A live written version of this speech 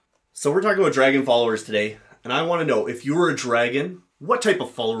So we're talking about dragon followers today, and I want to know, if you were a dragon, what type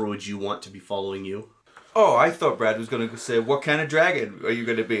of follower would you want to be following you? Oh, I thought Brad was going to say, what kind of dragon are you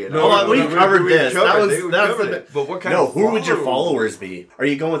going to be? We've covered this. But what kind of who would your followers be? Are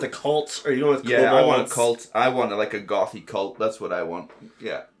you going with a cult? Are you going with kobolds? I want a cult. I want like a gothy cult. That's what I want.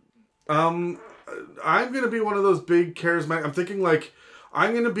 Yeah. I'm going to be one of those big charismatic... I'm thinking like,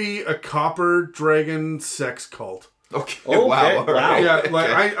 I'm going to be a copper dragon sex cult. Okay. Wow. Right. Yeah,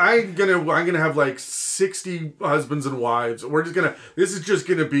 like I'm gonna have like 60 husbands and wives. This is just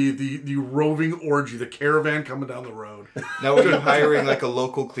gonna be the roving orgy, the caravan coming down the road. Now are you hiring like a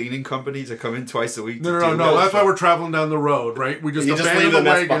local cleaning company to come in twice a week? No. That's why we're traveling down the road, right? We just abandon the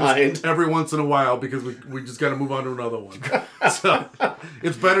wagons behind every once in a while because we just got to move on to another one. So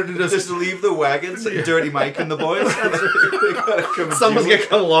it's better to just leave the wagons, like Dirty Mike and the boys. Someone's gonna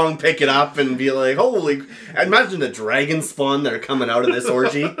come along, pick it up, and be like, "Holy!" Imagine the dragon spawn that are coming out of this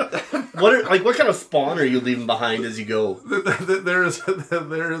orgy. What kind of spawn are you leaving behind as you go? There is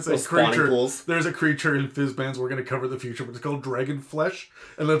a creature. Pools. There's a creature in Fizzbands. We're going to cover the future, but it's called dragon flesh,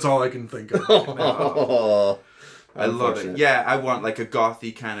 and that's all I can think of. I love it. Yeah, I want like a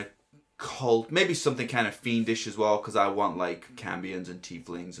gothy kind of cult, maybe something kind of fiendish as well, because I want like cambions and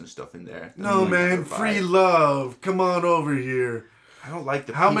tieflings and stuff in there. No, man, free love. Come on over here. I don't like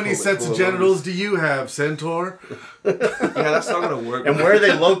the How many sets of genitals do you have, Centaur? Yeah, that's not going to work. And where are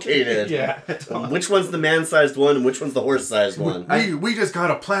they located? Yeah. Which one's the man-sized one and which one's the horse-sized one? We just got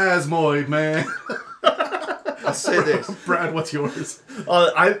a plasmoid, man. I'll say this. Brad, what's yours?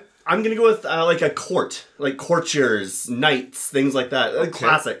 I'm going to go with like a court. Like courtiers, knights, things like that. Okay.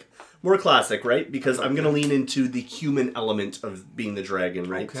 Classic. More classic, right? Because I'm going to lean into the human element of being the dragon,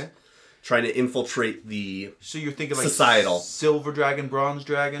 right? Okay. Trying to infiltrate the So you're thinking like societal. Silver dragon, bronze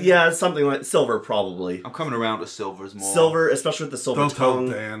dragon? Yeah, something like silver, probably. I'm coming around to silvers more. Silver, especially with the silver tongue. Don't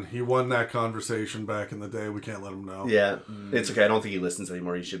tell Dan. He won that conversation back in the day. We can't let him know. Yeah, it's okay. I don't think he listens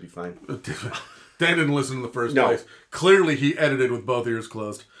anymore. He should be fine. Dan didn't listen in the first place. Clearly, he edited with both ears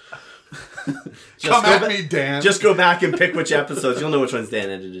closed. Come at me, Dan. Just go back and pick which episodes. You'll know which ones Dan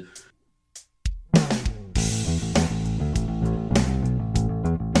edited.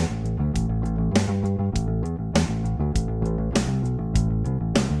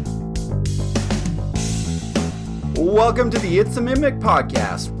 Welcome to the It's a Mimic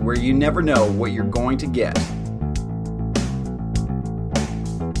podcast, where you never know what you're going to get.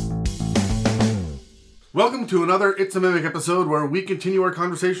 Welcome to another It's a Mimic episode where we continue our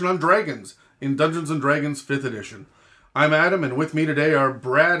conversation on dragons in Dungeons & Dragons 5th edition. I'm Adam, and with me today are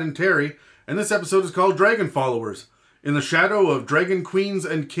Brad and Terry, and this episode is called Dragon Followers, in the shadow of dragon queens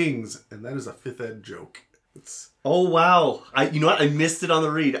and kings, and that is a 5th ed joke. Oh, wow. You know what? I missed it on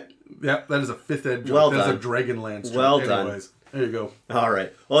the read. Yeah, that is a 5th ed joke. Well That's done. a Dragonlance joke. Well Anyways, done. There you go. All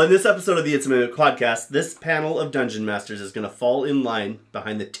right. Well, in this episode of the It's a Mimic podcast, this panel of Dungeon Masters is going to fall in line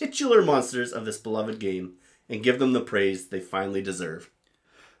behind the titular monsters of this beloved game and give them the praise they finally deserve.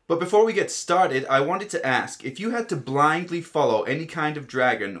 But before we get started, I wanted to ask, if you had to blindly follow any kind of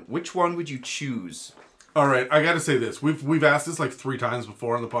dragon, which one would you choose? All right, I got to say this. We've asked this like 3 times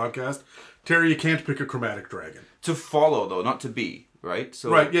before on the podcast. Terry, you can't pick a chromatic dragon. To follow, though, not to be, right?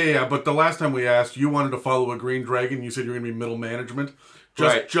 So, right, yeah. But the last time we asked, you wanted to follow a green dragon. You said you were going to be middle management.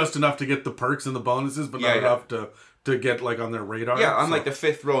 Just enough to get the perks and the bonuses, but not enough to get like on their radar. Yeah, I'm like the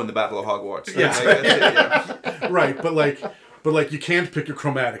 5th row in the Battle of Hogwarts. Yeah. That's it, Right, but you can't pick a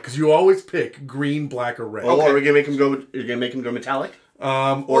chromatic because you always pick green, black, or red. Oh, okay. Are we gonna make him go? You're gonna make him go metallic?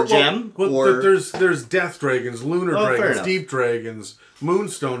 Or gem? Or there's death dragons, lunar dragons, deep dragons,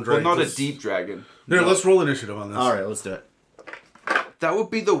 moonstone dragons. Well, not a deep dragon. Here, let's roll initiative on this. All right, let's do it. That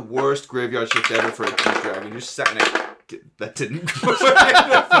would be the worst graveyard shift ever for a deep dragon. You're sat next. That didn't.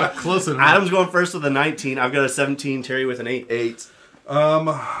 Close enough. Adam's going first with a 19. I've got a 17. Terry with an 8. 8.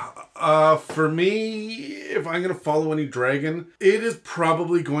 For me, if I'm going to follow any dragon, it is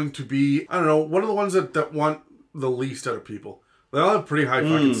probably going to be, I don't know, one of the ones that want the least out of people. They all have pretty high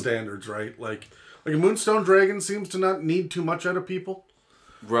fucking standards, right? Like a Moonstone Dragon seems to not need too much out of people.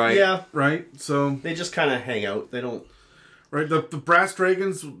 Right. Yeah. Right? So they just kind of hang out. They don't... Right, the brass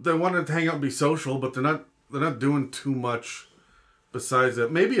dragons, they want to hang out and be social, but they're not doing too much besides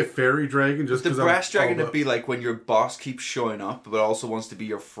that. Maybe a fairy dragon, just because the brass dragon would be like when your boss keeps showing up, but also wants to be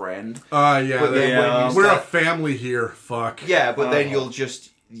your friend. Yeah. But then we're a family here, fuck. Yeah, but then you'll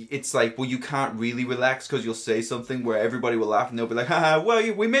just... It's like, well, you can't really relax because you'll say something where everybody will laugh and they'll be like, haha,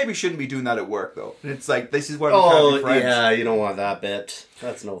 well, we maybe shouldn't be doing that at work, though. And it's like, this is where we can't be friends. Yeah, you don't want that bit.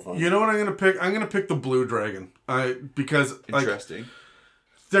 That's no fun. You know what I'm going to pick? I'm going to pick the blue dragon. Because Interesting.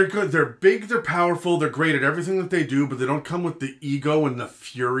 They're good. They're big. They're powerful. They're great at everything that they do, but they don't come with the ego and the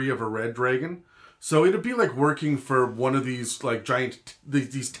fury of a red dragon. So it'd be like working for one of these like giant,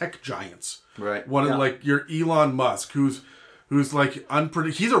 these tech giants. Right. One of like your Elon Musk, who's like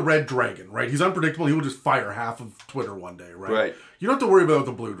he's a red dragon, right? He's unpredictable. He will just fire half of Twitter one day, right? Right. You don't have to worry about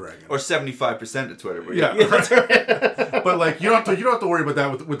the blue dragon. Or 75% of Twitter. But yeah, that's right. But like you don't have to worry about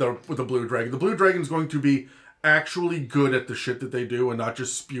that with the blue dragon. The blue dragon is going to be actually good at the shit that they do and not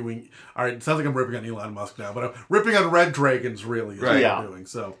just spewing. All right, it sounds like I'm ripping on Elon Musk now, but I'm ripping on red dragons really. Is what I'm doing.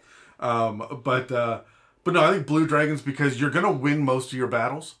 So, but no, I think blue dragons because you're gonna win most of your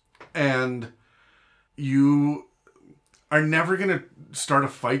battles and you are never going to start a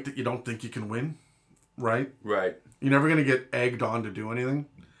fight that you don't think you can win, right? Right. You're never going to get egged on to do anything.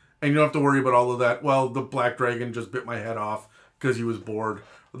 And you don't have to worry about all of that. Well, the black dragon just bit my head off because he was bored.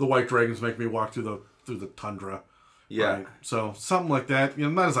 The white dragons make me walk through the tundra. Yeah. Right? So something like that. You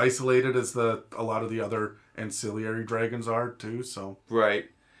know, not as isolated as a lot of the other ancillary dragons are too. So right.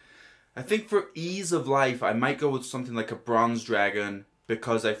 I think for ease of life, I might go with something like a bronze dragon.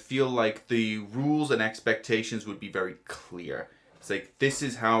 Because I feel like the rules and expectations would be very clear. It's like, this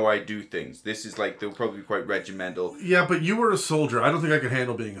is how I do things. This is like, they'll probably be quite regimental. Yeah, but you were a soldier. I don't think I could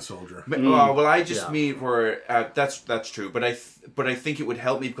handle being a soldier. Well, I just mean for... that's true. But I think it would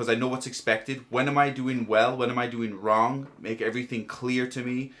help me because I know what's expected. When am I doing well? When am I doing wrong? Make everything clear to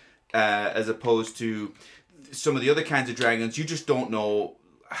me. As opposed to some of the other kinds of dragons, you just don't know.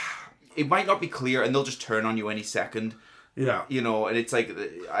 It might not be clear and they'll just turn on you any second. Yeah. You know, and it's like...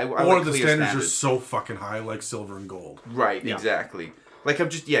 I or like the clear standards are so fucking high, like silver and gold. Right, exactly. Like,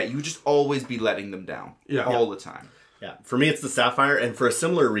 you would just always be letting them down. Yeah. All the time. Yeah. For me, it's the Sapphire, and for a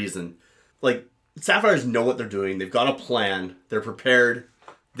similar reason. Like, Sapphires know what they're doing. They've got a plan. They're prepared.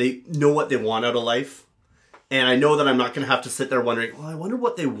 They know what they want out of life. And I know that I'm not going to have to sit there wondering, well, I wonder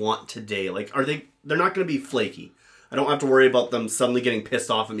what they want today. Like, they're not going to be flaky. I don't have to worry about them suddenly getting pissed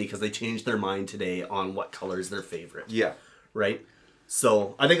off at me because they changed their mind today on what color is their favorite. Yeah. Right?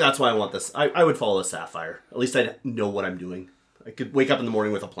 So, I think that's why I want this. I would follow a Sapphire. At least I know what I'm doing. I could wake up in the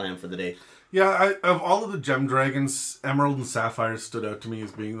morning with a plan for the day. Yeah, of all of the gem dragons, Emerald and Sapphire stood out to me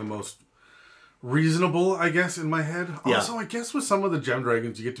as being the most reasonable, I guess, in my head. Yeah. Also, I guess with some of the gem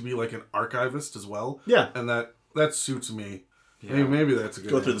dragons, you get to be like an archivist as well. Yeah. And that suits me. Yeah. Maybe that's a good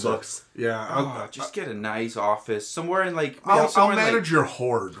Go through answer. the books. Yeah. Just get a nice office somewhere in like... I'll manage your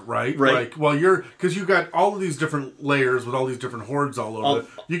horde, right? Right. Like, because you got all of these different layers with all these different hordes all over it.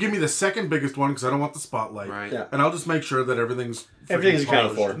 You give me the second biggest one because I don't want the spotlight. Right. Yeah. And I'll just make sure that everything's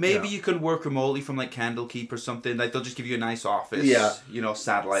accounted for. Maybe you could work remotely from like Candlekeep or something. Like they'll just give you a nice office. Yeah. You know,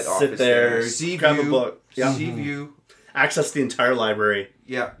 satellite Sit office. there, Sea grab view. a book. Yeah. Sea view. Access the entire library.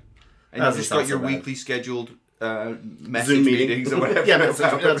 Yeah. And That you just doesn't got your sound so bad. weekly scheduled message Zoom meeting. meetings or whatever. Yeah,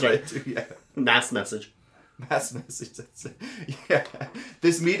 that's right. Yeah. Mass message. Mass message. That's it. Yeah.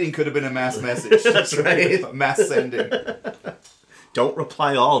 This meeting could have been a mass message. That's right. Mass sending. Don't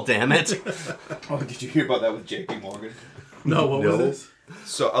reply all, damn it. Oh, did you hear about that with JP Morgan? No, what was this?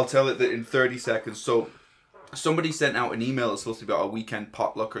 So I'll tell it that in 30 seconds. So somebody sent out an email that's supposed to be about a weekend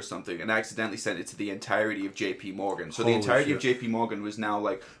potluck or something and accidentally sent it to the entirety of JP Morgan. So the entirety of JP Morgan was now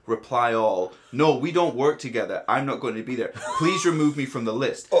like, reply all. No, we don't work together. I'm not going to be there. Please remove me from the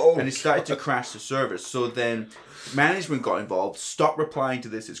list. And it started to crash the servers. So then management got involved, stopped replying to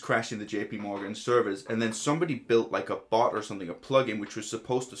this, it's crashing the JP Morgan servers, and then somebody built like a bot or something, a plugin, which was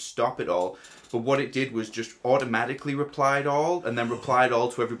supposed to stop it all. But what it did was just automatically replied all, and then replied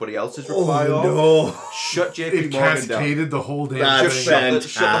all to everybody else's reply all. No. Shut JP It Morgan down. cascaded the whole damn That's thing.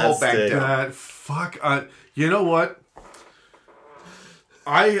 Shut the whole bank down. That fuck. You know what?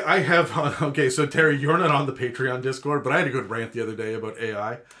 I have. Okay, so Terry, you're not on the Patreon Discord, but I had a good rant the other day about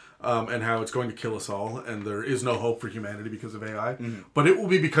AI. And how it's going to kill us all, and there is no hope for humanity because of AI. Mm-hmm. But it will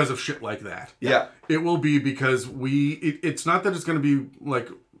be because of shit like that. Yeah. It will be because it's not that it's going to be like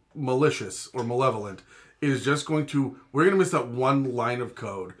malicious or malevolent. It is just we're going to miss that one line of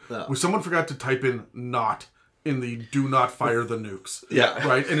code where someone forgot to type in "not" in the "do not fire the nukes." Yeah.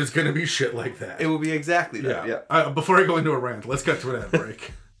 Right? And it's going to be shit like that. It will be exactly that. Yeah. Before I go into a rant, let's get to an ad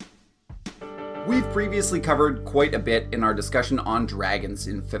break. We've previously covered quite a bit in our discussion on dragons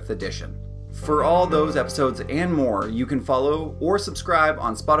in 5th edition. For all those episodes and more, you can follow or subscribe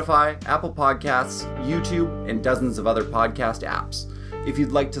on Spotify, Apple Podcasts, YouTube, and dozens of other podcast apps. If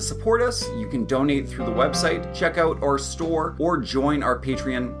you'd like to support us, you can donate through the website, check out our store, or join our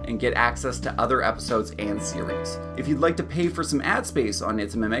Patreon and get access to other episodes and series. If you'd like to pay for some ad space on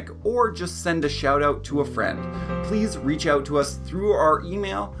It's a Mimic, or just send a shout out to a friend, please reach out to us through our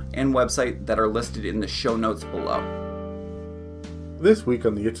email and website that are listed in the show notes below. This week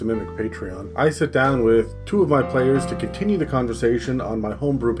on the It's a Mimic Patreon, I sit down with two of my players to continue the conversation on my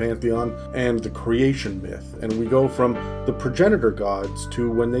homebrew pantheon and the creation myth, and we go from the progenitor gods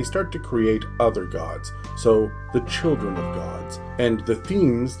to when they start to create other gods, so the children of gods, and the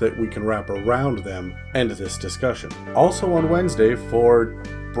themes that we can wrap around them and this discussion. Also on Wednesday, for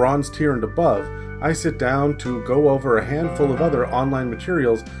Bronze Tier and above, I sit down to go over a handful of other online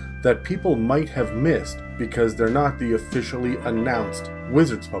materials that people might have missed because they're not the officially announced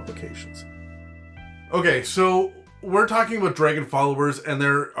Wizards publications. Okay, so we're talking about dragon followers, and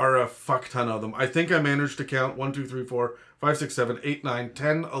there are a fuck ton of them. I think I managed to count 1, 2, 3, 4, 5, 6, 7, 8, 9,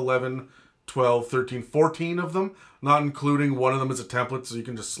 10, 11, 12, 13, 14 of them, not including one of them as a template, so you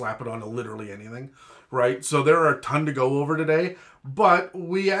can just slap it onto literally anything, right? So there are a ton to go over today, but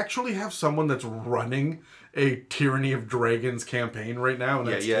we actually have someone that's running a Tyranny of Dragons campaign right now, and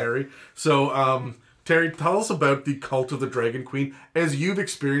that's Terry. So, Terry, tell us about the Cult of the Dragon Queen as you've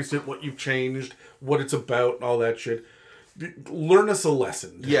experienced it, what you've changed, what it's about, and all that shit. Learn us a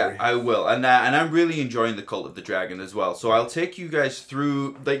lesson, Terry. Yeah, I will, and I'm really enjoying the Cult of the Dragon as well. So I'll take you guys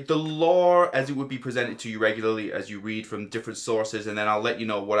through like the lore as it would be presented to you regularly as you read from different sources, and then I'll let you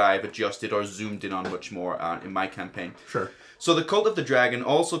know what I've adjusted or zoomed in on much more in my campaign. Sure. So the Cult of the Dragon,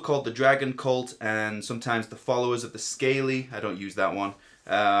 also called the Dragon Cult, and sometimes the Followers of the Scaly. I don't use that one.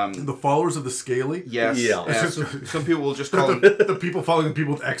 The Followers of the Scaly? Yes. Yeah. Some people will just call them... the people following the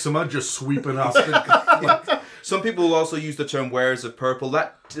people with eczema, just sweeping us. Some people will also use the term Wearers of Purple.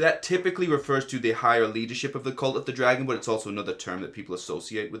 That typically refers to the higher leadership of the Cult of the Dragon, but it's also another term that people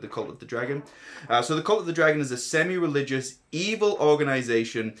associate with the Cult of the Dragon. So the Cult of the Dragon is a semi-religious, evil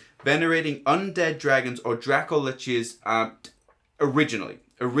organization venerating undead dragons or Dracoliches originally.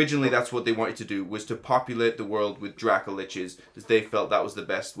 Originally, that's what they wanted to do, was to populate the world with Dracoliches, as they felt that was the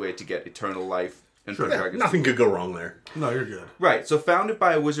best way to get eternal life. And sure, nothing could go wrong there. No, you're good. Right, so founded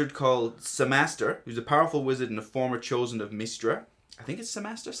by a wizard called Samaster, who's a powerful wizard and a former chosen of Mistra. I think it's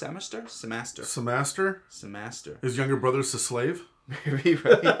Samaster? Samaster. His younger brother's a slave? Maybe,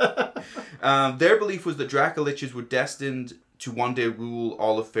 right. Their belief was that Dracoliches were destined to one day rule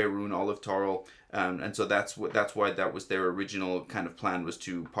all of Faerun, all of Toril, and so that's why that was their original kind of plan, was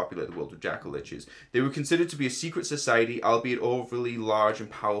to populate the world with Dracoliches. They were considered to be a secret society, albeit overly large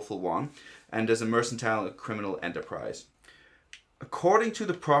and powerful one, and as a mercantile and criminal enterprise. According to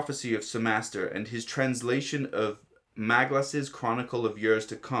the prophecy of Samaster and his translation of Maglas's Chronicle of Years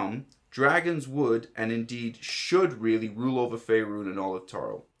to Come, dragons would, and indeed should really, rule over Faerun and all of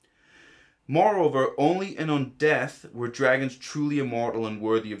Toril. Moreover, only in on death were dragons truly immortal and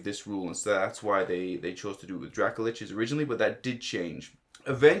worthy of this rule, and so that's why they chose to do it with Dracoliches originally, but that did change.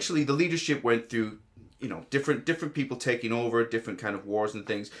 Eventually, the leadership went through, different people taking over, different kind of wars and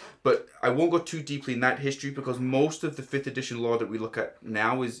things, but I won't go too deeply in that history because most of the 5th edition lore that we look at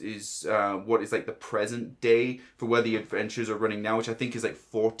now is what is like the present day for where the adventures are running now, which I think is like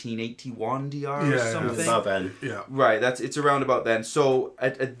 1481 DR or something. Yeah, about then. Yeah. Right, it's around about then. So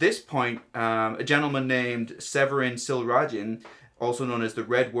at this point, a gentleman named Severin Silrajin, also known as the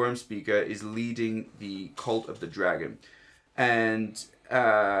Red Worm Speaker, is leading the Cult of the Dragon. And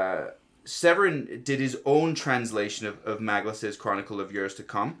Severin did his own translation of Maglas's Chronicle of Years to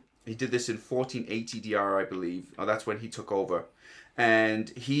Come. He did this in 1480 DR, I believe. Oh, that's when he took over. And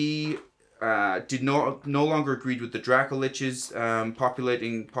he did no longer agreed with the Dracoliches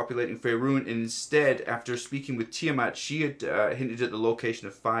populating Faerun. And instead, after speaking with Tiamat, she had hinted at the location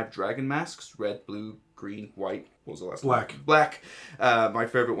of 5 dragon masks: red, blue, green, white. What was the last one? Black. My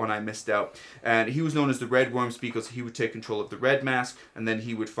favorite one I missed out. And he was known as the Red Worm Speaker, so he would take control of the red mask, and then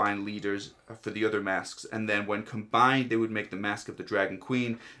he would find leaders for the other masks. And then when combined, they would make the Mask of the Dragon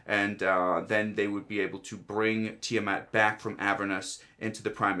Queen, and then they would be able to bring Tiamat back from Avernus into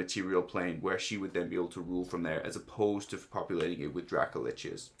the prime material plane, where she would then be able to rule from there, as opposed to populating it with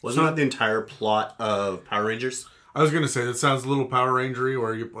Dracoliches. Wasn't that the entire plot of Power Rangers? I was going to say, that sounds a little Power Ranger-y,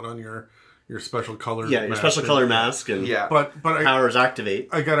 where you put on your special color mask. Yeah, your special color mask, and but powers activate.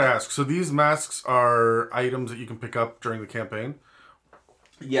 I gotta ask, so these masks are items that you can pick up during the campaign?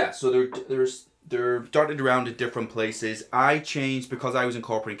 Yeah, so they're dotted around at different places. I changed, because I was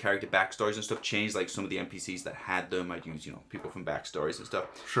incorporating character backstories and stuff, changed like some of the NPCs that had them. I'd use, people from backstories and stuff.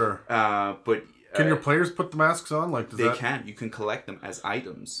 Sure. But can your players put the masks on? They can. You can collect them as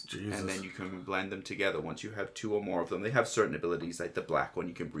items. Jesus. And then you can blend them together once you have 2 or more of them. They have certain abilities, like the black one,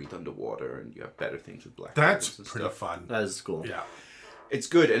 you can breathe underwater, and you have better things with black. That's pretty fun. That is cool. Yeah. It's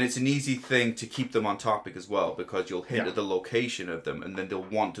good, and it's an easy thing to keep them on topic as well, because you'll hint at the location of them, and then they'll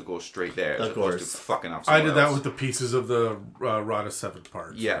want to go straight there as opposed to fucking off somewhere I did that else. with the pieces of the Rod of 7th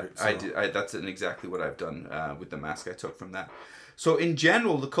parts. Yeah, right? So. I did. That's exactly what I've done with the mask I took from that. So in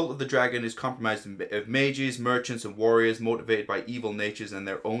general, the cult of the dragon is comprised of mages, merchants, and warriors motivated by evil natures and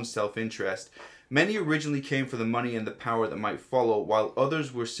their own self-interest. Many originally came for the money and the power that might follow, while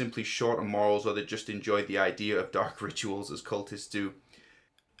others were simply short on morals or they just enjoyed the idea of dark rituals as cultists do.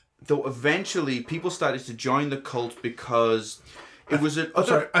 Though eventually people started to join the cult because it was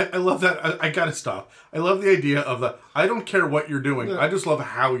I love that. I gotta stop. I love the idea of I don't care what you're doing. I just love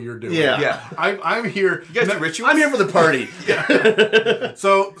how you're doing. Yeah. I'm here. You guys do rituals? I'm here for the party.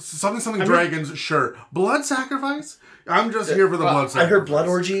 So something dragons, sure. Blood sacrifice? I'm just here for the blood sacrifice. I heard blood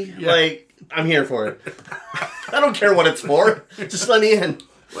orgy. Yeah. Like, I'm here for it. I don't care what it's for. Just let me in.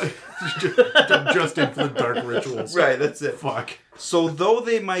 Just in for the dark rituals. Right, that's it. Fuck. So though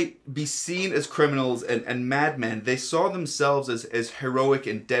they might be seen as criminals and madmen, they saw themselves as heroic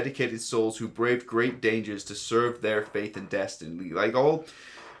and dedicated souls who braved great dangers to serve their faith and destiny. Like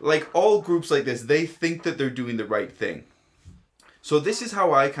all groups like this, they think that they're doing the right thing. So this is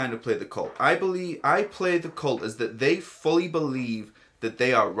how I kind of play the cult. I play the cult as that they fully believe that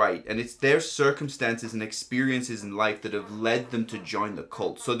they are right, and it's their circumstances and experiences in life that have led them to join the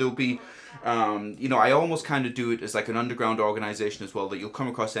cult. So there'll be, I almost kind of do it as like an underground organization as well, that you'll come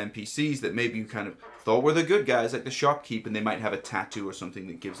across NPCs that maybe you kind of thought were the good guys, like the shopkeep, and they might have a tattoo or something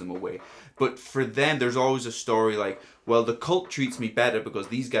that gives them away. But for them, there's always a story like, well, the cult treats me better because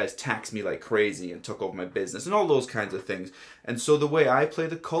these guys taxed me like crazy and took over my business, and all those kinds of things. And so the way I play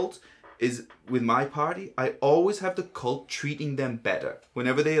the cult is with my party, I always have the cult treating them better.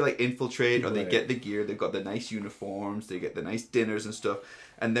 Whenever they like infiltrate or they get the gear, they've got the nice uniforms, they get the nice dinners and stuff.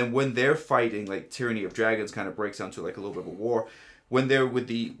 And then when they're fighting, like Tyranny of Dragons kind of breaks down to like a little bit of a war. When they're with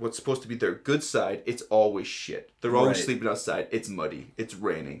what's supposed to be their good side, it's always shit. They're always sleeping outside. It's muddy. It's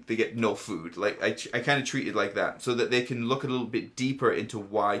raining. They get no food. Like I kind of treat it like that so that they can look a little bit deeper into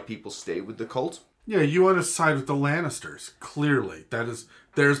why people stay with the cult. Yeah, you want to side with the Lannisters. Clearly,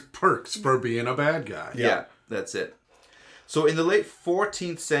 there's perks for being a bad guy. Yeah, that's it. So in the late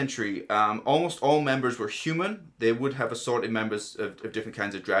 14th century, almost all members were human. They would have assorted members of different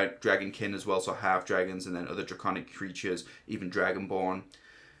kinds of dragon kin as well, so half-dragons and then other draconic creatures, even dragonborn.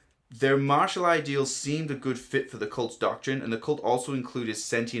 Their martial ideals seemed a good fit for the cult's doctrine, and the cult also included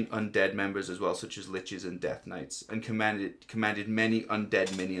sentient undead members as well, such as liches and death knights, and commanded many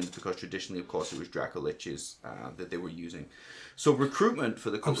undead minions because traditionally, of course, it was Draco-liches that they were using. So recruitment for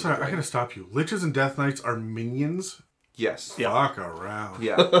the cult... I'm sorry, I gotta stop you. Liches and death knights are minions? Yes. Fuck around.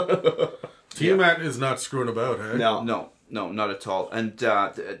 Yeah. Tiamat is not screwing about, eh? No, not at all. And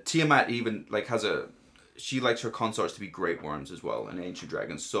Tiamat even has she likes her consorts to be great worms as well and ancient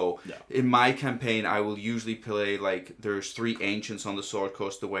dragons. So in my campaign, I will usually play there's 3 ancients on the Sword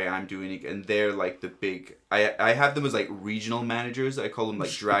Coast the way I'm doing it, and they're like the big. I have them as like regional managers. I call them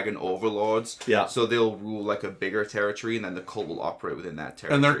like dragon overlords. Yeah. So they'll rule like a bigger territory, and then the cult will operate within that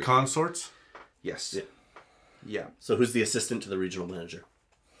territory. And they're consorts. Yes. Yeah. So who's the assistant to the regional manager?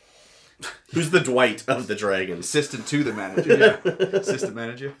 Who's the Dwight of the Dragons? Assistant to the manager. Yeah. Assistant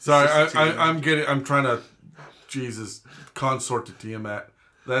manager. Sorry, I'm trying to, consort to Tiamat.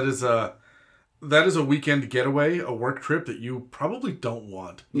 That is a weekend getaway, a work trip that you probably don't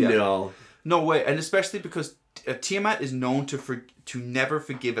want. Yeah. No way, and especially because Tiamat is known to never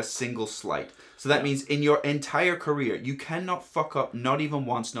forgive a single slight. So that means in your entire career, you cannot fuck up, not even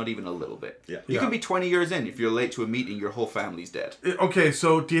once, not even a little bit. Yeah. You can be 20 years in. If you're late to a meeting, your whole family's dead. Okay,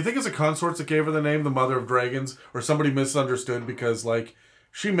 so do you think it's a consort that gave her the name the Mother of Dragons? Or somebody misunderstood because,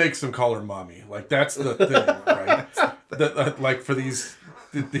 she makes them call her mommy. That's the thing, right? For these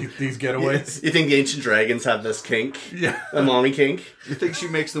getaways. You think the ancient dragons have this kink? Yeah. A mommy kink? You think she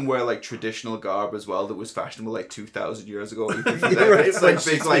makes them wear traditional garb as well that was fashionable 2,000 years ago? You think right, it's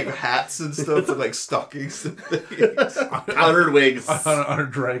big hats and stuff with stockings and things. Powdered wigs. On a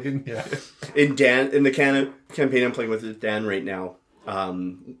dragon, yeah. In the campaign I'm playing with Dan right now,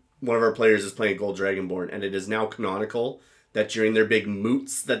 one of our players is playing a Gold Dragonborn, and it is now canonical that during their big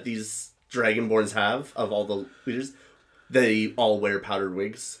moots that these Dragonborns have of all the leaders, they all wear powdered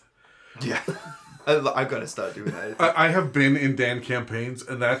wigs. Yeah. I've got to start doing that. I have been in Dan campaigns,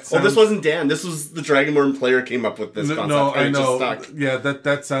 and that's... Oh, this wasn't Dan. This was the Dragonborn player came up with this concept. No, I know. Just stuck. Yeah,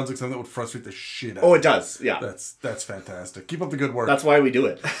 that sounds like something that would frustrate the shit out of me. Oh, it does, yeah. That's fantastic. Keep up the good work. That's why we do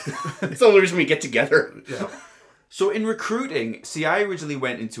it. It's the only reason we get together. Yeah. So in recruiting, I originally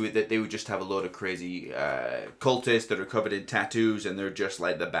went into it that they would just have a load of crazy cultists that are covered in tattoos, and they're just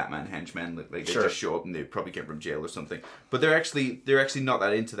like the Batman henchmen. They just show up and they probably get from jail or something. But they're actually they're not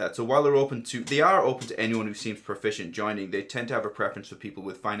that into that. So while they are open to anyone who seems proficient joining, they tend to have a preference for people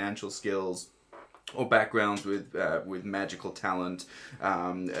with financial skills, or backgrounds with magical talent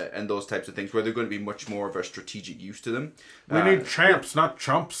and those types of things, where they're going to be much more of a strategic use to them. We need champs, not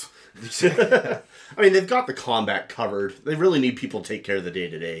chumps. I mean, they've got the combat covered. They really need people to take care of the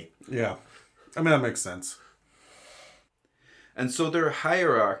day-to-day. Yeah. I mean, that makes sense. And so their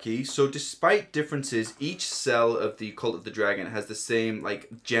hierarchy, so despite differences, each cell of the Cult of the Dragon has the same, like,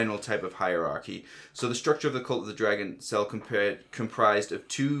 general type of hierarchy. So the structure of the Cult of the Dragon cell comprised of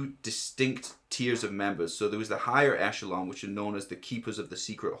 2 distinct tiers of members. So there was the higher echelon, which are known as the Keepers of the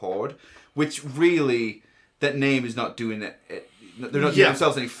Secret Horde, which really, that name is not doing it. They're not doing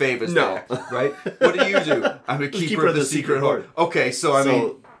themselves any favors there, right? What do you do? I'm a keeper of the Secret Horde. Okay, so I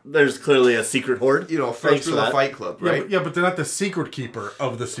mean... There's clearly a secret horde. You know, first rule of Fight Club, right? Yeah, but they're not the secret keeper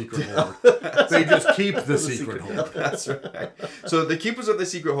of the secret horde. They just keep the secret horde. That's right. So the keepers of the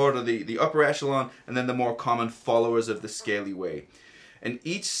secret horde are the upper echelon, and then the more common followers of the Scaly Way. And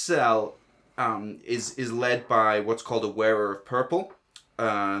each cell is led by what's called a wearer of purple.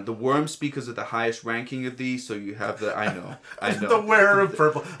 The worm speakers are the highest ranking of these, so you have the... I know. The wearer of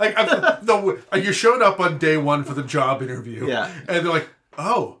purple. Like, you showed up on day 1 for the job interview. Yeah. And they're like,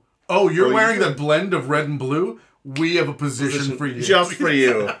 oh, you're wearing the blend of red and blue? We have a position for you. Just for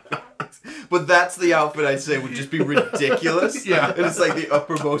you. But that's the outfit I'd say would just be ridiculous. Yeah. And it's like the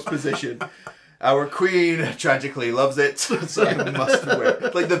uppermost position. Our queen tragically loves it, so I must wear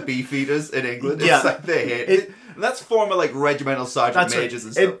it. Like the Beefeaters in England. It's like they hate it. And that's former like regimental sergeant majors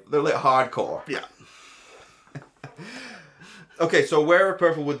and stuff. They're like hardcore. Yeah. Okay, so wearer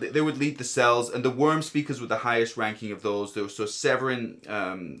purple would lead the cells, and the worm speakers were the highest ranking of those. So Severin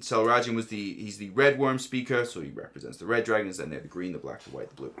Selragian he's the red worm speaker, so he represents the red dragons, and they're the green, the black, the white,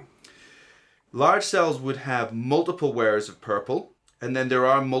 the blue. Large cells would have multiple wearers of purple, and then there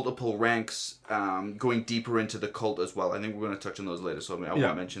are multiple ranks going deeper into the cult as well. I think we're going to touch on those later, so I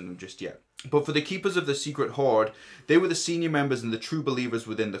won't mention them just yet. But for the Keepers of the Secret Horde, they were the senior members and the true believers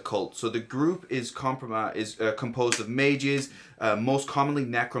within the cult. So the group is composed of mages, most commonly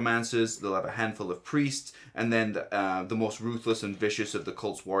necromancers. They'll have a handful of priests, and then the most ruthless and vicious of the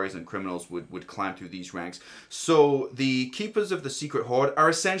cult's warriors and criminals would climb through these ranks. So the Keepers of the Secret Horde are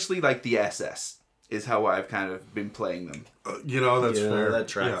essentially like the SS, is how I've kind of been playing them. That's fair. That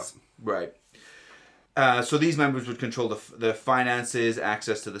tracks. Yeah. Right. So these members would control the finances,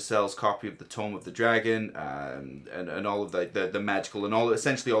 access to the cell's copy of the Tome of the Dragon, and all of the magical and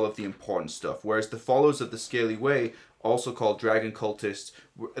essentially all of the important stuff. Whereas the followers of the Scaly Way, also called Dragon Cultists,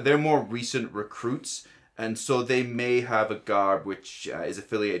 they're more recent recruits, and so they may have a garb which is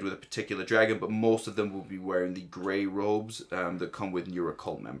affiliated with a particular dragon, but most of them will be wearing the grey robes that come with newer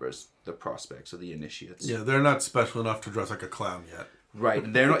cult members, the prospects or the initiates. Yeah, they're not special enough to dress like a clown yet. Right,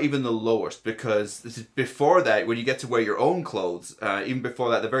 and they're not even the lowest, because this is before that, when you get to wear your own clothes, even before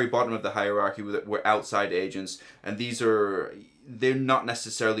that, the very bottom of the hierarchy were outside agents, and they're not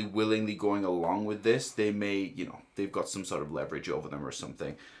necessarily willingly going along with this. They may, they've got some sort of leverage over them or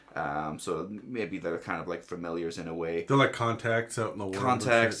something. So maybe they're kind of like familiars in a way. They're like contacts out in the world.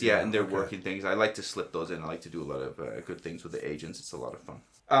 Contacts, yeah, and they're working things. I like to slip those in. I like to do a lot of good things with the agents. It's a lot of fun.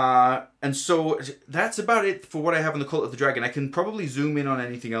 And so that's about it for what I have on the Cult of the Dragon. I can probably zoom in on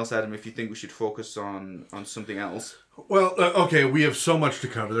anything else, Adam, if you think we should focus on something else. Well, okay, we have so much to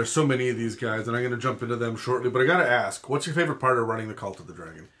cover. There's so many of these guys, and I'm going to jump into them shortly. But I got to ask, what's your favorite part of running the Cult of the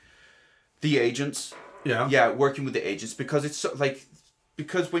Dragon? The agents. Yeah. Yeah, working with the agents, because it's so, like...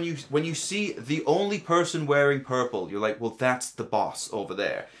 Because when you see the only person wearing purple, you're like, well, that's the boss over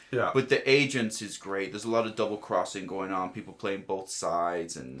there. Yeah. But the agents is great. There's a lot of double crossing going on. People playing both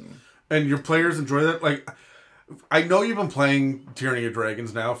sides, and your players enjoy that. Like, I know you've been playing Tyranny of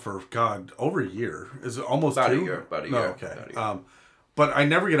Dragons now for over a year. Is it almost about 2? a year? About a year. No, okay. But I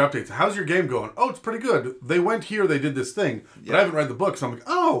never get updates. How's your game going? Oh, it's pretty good. They went here. They did this thing. But I haven't read the book, so I'm like,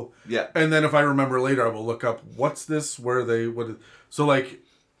 oh. Yeah. And then if I remember later, I will look up what's this. So like.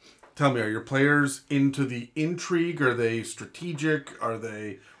 Tell me, are your players into the intrigue? Are they strategic? Are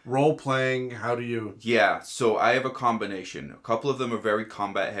they role-playing? How do you... Yeah, so I have a combination. A couple of them are very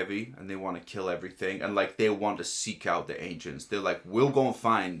combat-heavy, and they want to kill everything, and like they want to seek out the ancients. They're like, we'll go and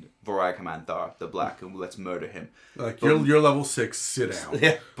find Voraghamanthar, the Black, and let's murder him. Like, you're level 6, sit down.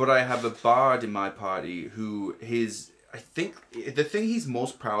 Yeah. But I have a bard in my party who I think the thing he's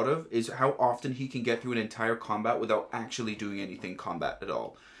most proud of is how often he can get through an entire combat without actually doing anything combat at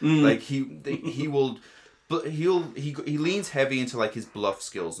all. Like he leans heavy into like his bluff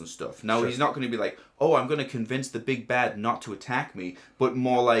skills and stuff. Now he's not going to be like, oh, I'm going to convince the big bad not to attack me, but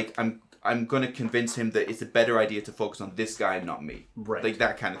more like I'm going to convince him that it's a better idea to focus on this guy and not me. Right. Like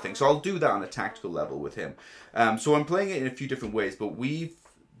that kind of thing. So I'll do that on a tactical level with him. So I'm playing it in a few different ways, but we've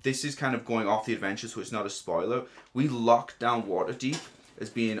this is kind of going off the adventure, so it's not a spoiler. We locked down Waterdeep as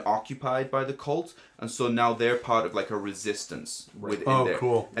being occupied by the cult, and so now they're part of like a resistance within there.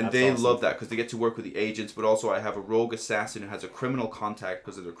 Cool. And That's they awesome. love that because they get to work with the agents, but also I have a rogue assassin who has a criminal contact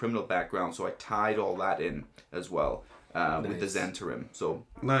because of their criminal background, so I tied all that in as well with the Zentarim. So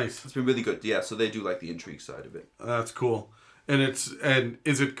Nice. it's been really good. Yeah, so they do like the intrigue side of it. That's cool. And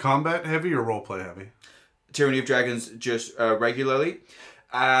is it combat heavy or roleplay heavy? Tyranny of Dragons just regularly.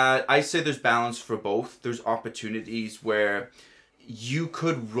 I say there's balance for both. There's opportunities where you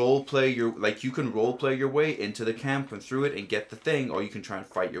could roleplay your way into the camp and through it and get the thing, or you can try and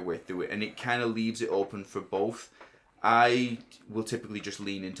fight your way through it, and it kind of leaves it open for both. I will typically just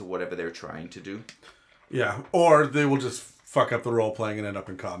lean into whatever they're trying to do. Yeah, or they will just fuck up the role playing and end up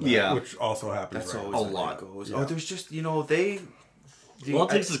in combat. Yeah. Which also happens. That's right? always A the way lot. it goes. Yeah. Oh, there's just All it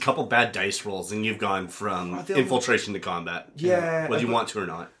takes is a couple bad dice rolls, and you've gone from infiltration to combat. Yeah, Whether you want to or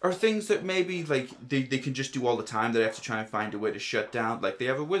not. Or things that maybe like they can just do all the time. They have to try and find a way to shut down. Like they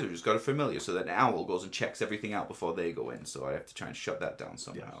have a wizard who's got a familiar, so that an owl goes and checks everything out before they go in. So I have to try and shut that down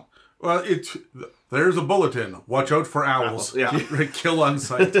somehow. Well, there's a bulletin. Watch out for owls. Yeah. Kill on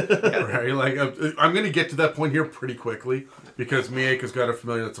sight. Right? Like I'm going to get to that point here pretty quickly because Mieka's got a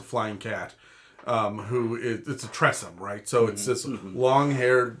familiar that's a flying cat. It's a Tressum, right? So it's this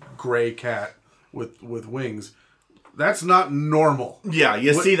long-haired gray cat with wings. That's not normal. Yeah,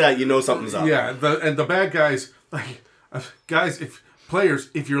 you see that, you know something's up. Yeah, the bad guys, like guys,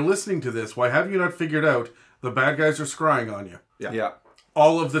 if you're listening to this, why have you not figured out the bad guys are scrying on you? Yeah.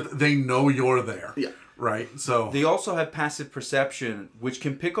 All of they know you're there. Yeah. Right. So They also have passive perception, which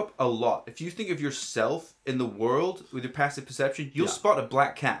can pick up a lot. If you think of yourself in the world with your passive perception, you'll spot a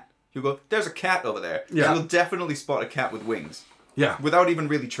black cat. You'll go, there's a cat over there. Yeah. You'll definitely spot a cat with wings. yeah. Without even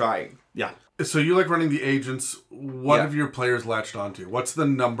really trying. Yeah. So you like running the agents. What Yeah. have your players latched onto? What's the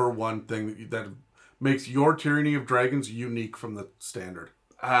number one thing that makes your Tyranny of Dragons unique from the standard?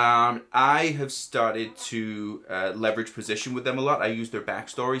 I have started to leverage position with them a lot. I use their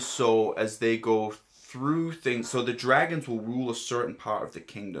backstories. So as they go through things, so the dragons will rule a certain part of the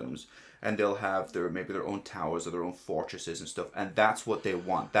kingdoms, and they'll have maybe their own towers or their own fortresses and stuff, and that's what they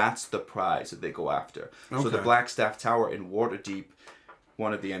want. That's the prize that they go after. So the Okay. Blackstaff Tower in Waterdeep,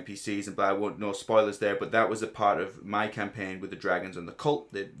 one of the NPCs, and I won't, no spoilers there, but that was a part of my campaign with the dragons and the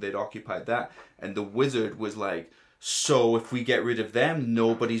cult. They'd occupied that, and the wizard was like, so if we get rid of them,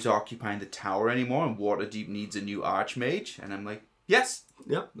 nobody's occupying the tower anymore, and Waterdeep needs a new archmage. And I'm like, yes.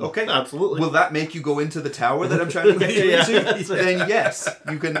 Yeah. Okay. Absolutely. Will that make you go into the tower that I'm trying to make you Yeah. into? Then yes,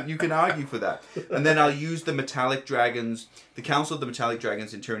 you can argue for that. And then I'll use the metallic dragons, the Council of the Metallic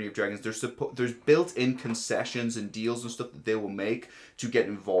Dragons in Tyranny of Dragons. There's built-in concessions and deals and stuff that they will make to get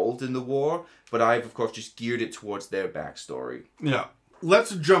involved in the war, but I've of course just geared it towards their backstory. Yeah.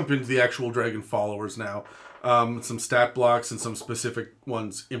 Let's jump into the actual dragon followers now. Some stat blocks and some specific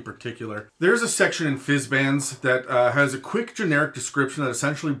ones in particular. There's a section in Fizzbands that has a quick generic description that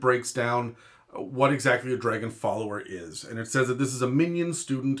essentially breaks down what exactly a dragon follower is. And it says that this is a minion,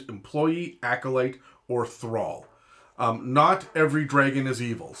 student, employee, acolyte, or thrall. Not every dragon is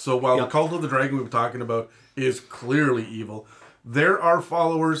evil. So while the Cult of the Dragon we were talking about is clearly evil, there are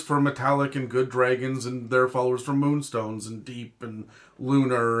followers for metallic and good dragons, and there are followers for moonstones and deep and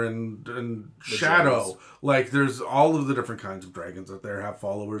lunar and shadow. gems. Like there's all of the different kinds of dragons that there have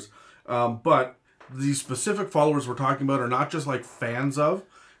followers. But these specific followers we're talking about are not just like fans of.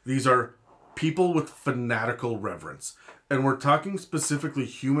 These are people with fanatical reverence. And we're talking specifically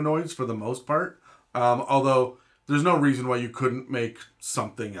humanoids for the most part. Although there's no reason why you couldn't make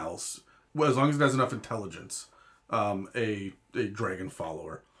something else, as long as it has enough intelligence, a dragon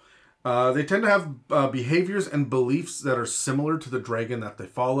follower. They tend to have behaviors and beliefs that are similar to the dragon that they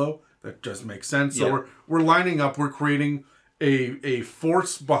follow. That just makes sense. Yeah. So we're lining up. We're creating a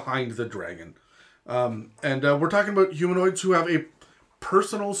force behind the dragon. And we're talking about humanoids who have a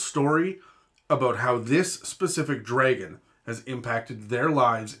personal story about how this specific dragon has impacted their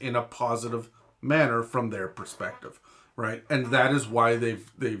lives in a positive manner from their perspective, right? And that is why they've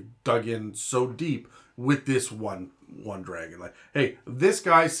dug in so deep with this one dragon. Like, hey, this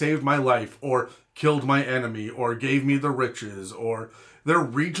guy saved my life, or killed my enemy, or gave me the riches, or their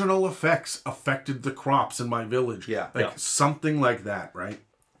regional effects affected the crops in my village. Something like that, right?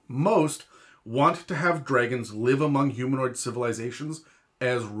 Most want to have dragons live among humanoid civilizations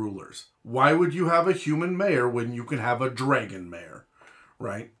as rulers. Why would you have a human mayor when you can have a dragon mayor,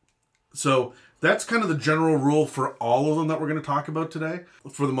 right? So that's kind of the general rule for all of them that we're going to talk about today.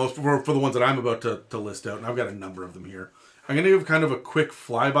 For the ones that I'm about to list out, and I've got a number of them here. I'm going to give kind of a quick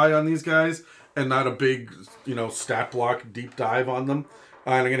flyby on these guys, and not a big, stat block deep dive on them.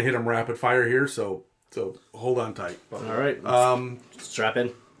 And I'm going to hit them rapid fire here, so hold on tight. All right. Strap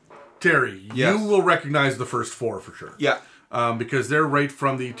in. Terry, Yes. you will recognize the first 4 for sure. Yeah. Because they're right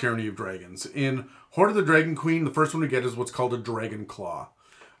from the Tyranny of Dragons. In Horde of the Dragon Queen, the first one to get is what's called a Dragon Claw.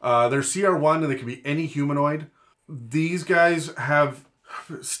 They're CR1 and they can be any humanoid. These guys have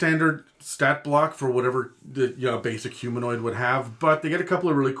standard stat block for whatever the basic humanoid would have, but they get a couple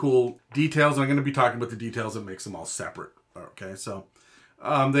of really cool details, and I'm going to be talking about the details that makes them all separate. Okay, so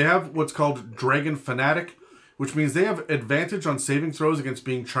they have what's called Dragon Fanatic, which means they have advantage on saving throws against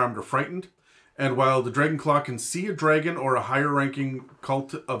being charmed or frightened. And while the Dragon Claw can see a dragon or a higher ranking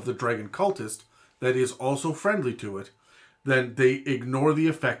cult of the dragon cultist that is also friendly to it, then they ignore the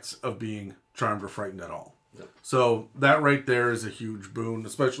effects of being charmed or frightened at all. Yep. So that right there is a huge boon,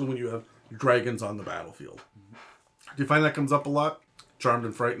 especially when you have dragons on the battlefield. Do you find that comes up a lot? Charmed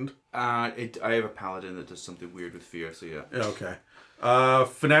and frightened? I have a paladin that does something weird with fear, so yeah. Okay.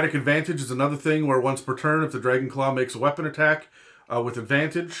 Fanatic Advantage is another thing where once per turn, if the Dragon Claw makes a weapon attack with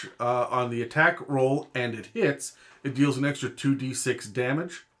advantage on the attack roll and it hits, it deals an extra 2d6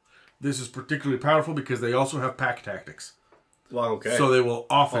 damage. This is particularly powerful because they also have pack tactics. Well, okay. So they will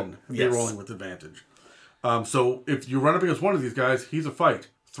often be yes. rolling with advantage. So if you run up against one of these guys, he's a fight.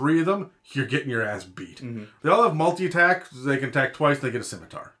 3 of them, you're getting your ass beat. Mm-hmm. They all have multi-attack. They can attack twice. They get a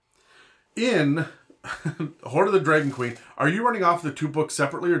scimitar. In Horde of the Dragon Queen, are you running off the 2 books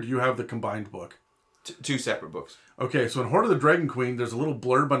separately, or do you have the combined book? 2 separate books. Okay, so in Horde of the Dragon Queen, there's a little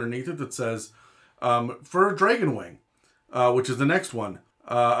blurb underneath it that says, for a Dragon Wing, which is the next one,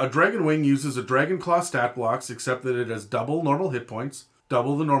 a Dragon Wing uses a Dragon Claw stat blocks, except that it has double normal hit points,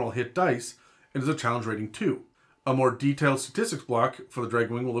 double the normal hit dice, and is a challenge rating 2. A more detailed statistics block for the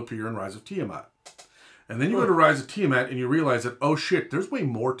Dragon Wing will appear in Rise of Tiamat. And then you go to Rise of Tiamat and you realize that, oh shit, there's way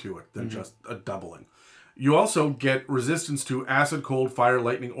more to it than just a doubling. You also get resistance to acid, cold, fire,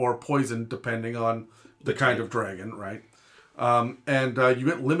 lightning, or poison, depending on the kind of dragon, right? And you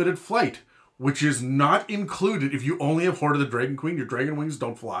get limited flight, which is not included. If you only have Horde of the Dragon Queen, your Dragon Wings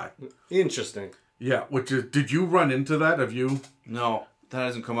don't fly. Interesting. Yeah, which is, did you run into that? Have you? No, that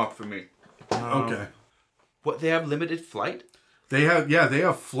hasn't come up for me. Okay. What, they have limited flight? They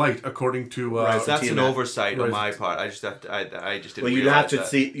have flight according to That's an oversight on Rise my of part. I just have to. I just didn't. Well, you'd realize have to that.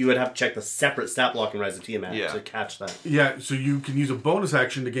 see. You would have to check the separate stat block in Rise of Tiamat Yeah. to catch that. Yeah, so you can use a bonus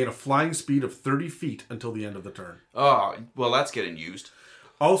action to gain a flying speed of 30 feet until the end of the turn. Oh, well, that's getting used.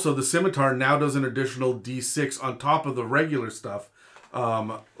 Also, the scimitar now does an additional d6 on top of the regular stuff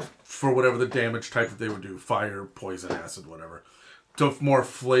for whatever the damage type that they would do. Fire, poison, acid, whatever. To more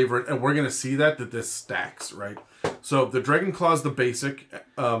flavor. And we're going to see that this stacks, right? So the Dragon Claw is the basic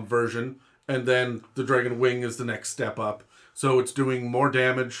version, and then the Dragon Wing is the next step up. So it's doing more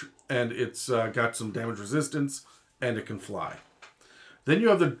damage, and it's got some damage resistance, and it can fly. Then you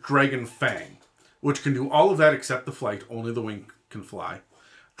have the Dragon Fang, which can do all of that except the flight. Only the wing can fly.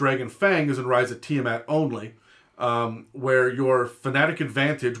 Dragon Fang is in Rise of Tiamat only, where your Fanatic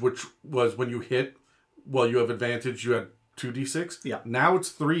Advantage, which was when you hit, well, you have advantage, you had 2d6. Yeah. Now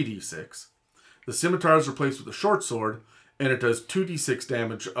it's 3d6. The scimitar is replaced with a short sword, and it does 2d6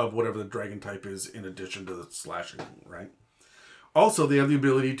 damage of whatever the dragon type is in addition to the slashing, right? Also, they have the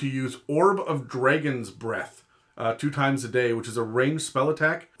ability to use Orb of Dragon's Breath 2 times a day, which is a ranged spell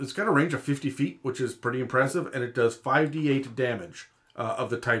attack. It's got a range of 50 feet, which is pretty impressive, and it does 5d8 damage of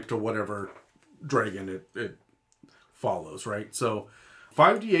the type to whatever dragon it follows, right? So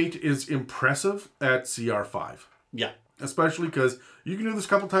 5d8 is impressive at CR5. Yeah. Especially because you can do this a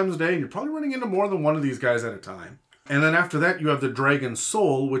couple times a day, and you're probably running into more than one of these guys at a time. And then after that, you have the Dragon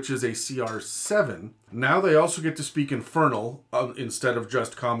Soul, which is a CR7. Now they also get to speak Infernal instead of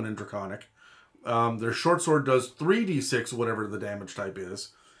just Common and Draconic. Their short sword does 3d6, whatever the damage type is.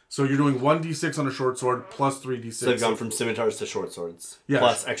 So you're doing 1d6 on a short sword plus 3d6. So they've gone from scimitars to short swords. Yes.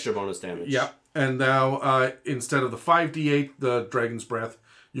 Plus extra bonus damage. Yeah. And now, instead of the 5d8, the Dragon's Breath,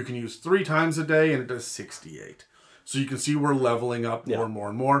 you can use 3 times a day, and it does 6d8. So you can see we're leveling up more and more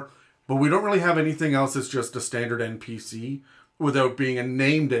and more. But we don't really have anything else that's just a standard NPC without being a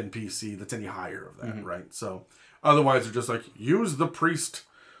named NPC that's any higher of that, right? So otherwise they're just like, use the priest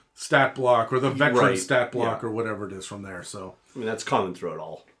stat block or the veteran stat block or whatever it is from there. So I mean, that's common through it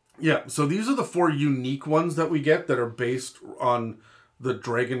all. Yeah, so these are the 4 unique ones that we get that are based on the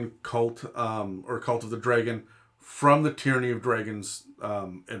Dragon Cult or Cult of the Dragon from the Tyranny of Dragons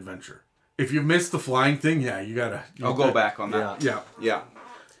adventure. If you've missed the flying thing, you gotta... I'll go back on that. Yeah.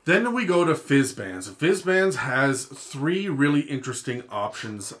 Then we go to Fizzbands. Fizzbands has 3 really interesting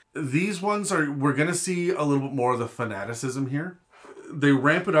options. These ones we're going to see a little bit more of the fanaticism here. They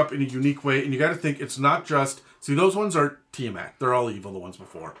ramp it up in a unique way, and you got to think it's not just See, those ones are Tiamat. They're all evil, the ones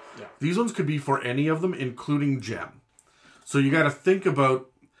before. Yeah. These ones could be for any of them, including Gem. So you got to think about,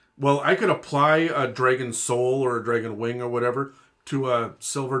 well, I could apply a dragon soul or a dragon wing or whatever to a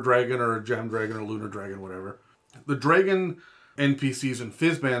silver dragon or a gem dragon or lunar dragon, whatever. The dragon NPCs and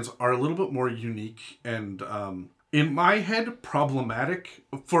Fizzbands are a little bit more unique and, in my head, problematic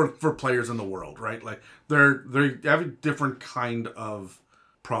for players in the world, right? Like, they have a different kind of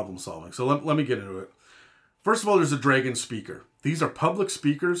problem solving. So let me get into it. First of all, there's a dragon speaker. These are public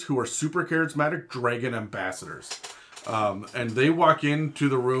speakers who are super charismatic dragon ambassadors. And they walk into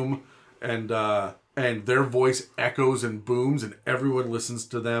the room and their voice echoes and booms and everyone listens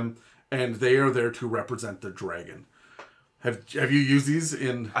to them, and they are there to represent the dragon. Have you used these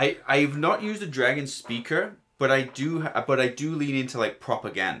in... I've not used a dragon speaker, but I do lean into like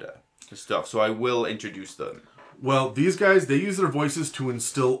propaganda and stuff, so I will introduce them. Well, these guys, they use their voices to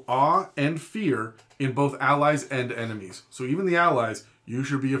instill awe and fear in both allies and enemies. So even the allies, you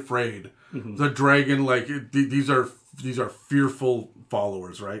should be afraid. Mm-hmm. The dragon, like, these are fearful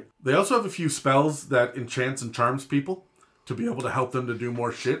followers, right? They also have a few spells that enchants and charms people to be able to help them to do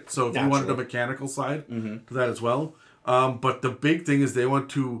more shit. So if you wanted a mechanical side to that as well. But the big thing is they want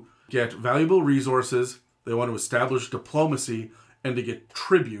to get valuable resources, they want to establish diplomacy, and to get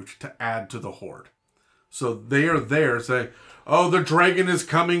tribute to add to the horde. So they are there saying, oh, the dragon is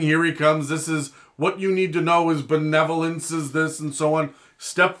coming, here he comes, this is what you need to know, is benevolence, is this, and so on.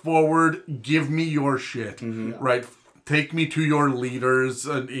 Step forward, give me your shit, right? Take me to your leaders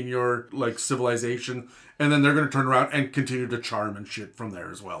in your, like, civilization, and then they're going to turn around and continue to charm and shit from there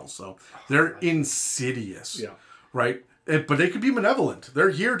as well. So they're insidious, right? But they could be malevolent. They're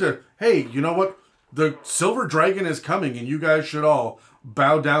here to, hey, you know what? The silver dragon is coming, and you guys should all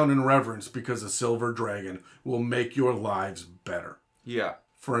bow down in reverence because a silver dragon will make your lives better. Yeah.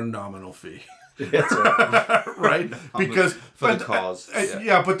 For a nominal fee. That's right. Right? Because for the cause.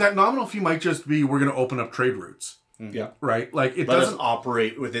 Yeah, but that nominal fee might just be we're going to open up trade routes. Yeah. Right? Like, it Let doesn't us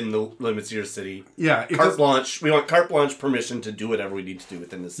operate within the limits of your city. Yeah. Carte blanche. We want carte blanche permission to do whatever we need to do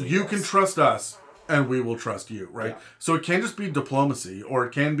within the city. You can trust us, and we will trust you, right? Yeah. So it can just be diplomacy, or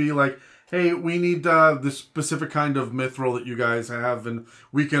it can be like, hey, we need this specific kind of mithril that you guys have, and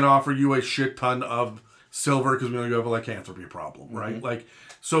we can offer you a shit ton of silver because we know you have a lycanthropy problem, right? Mm-hmm. Like,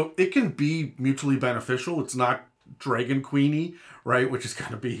 so it can be mutually beneficial. It's not Dragon Queenie, right? Which is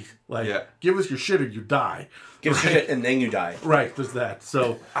going to be like, give us your shit or you die. Give us shit and then you die. Right, there's that.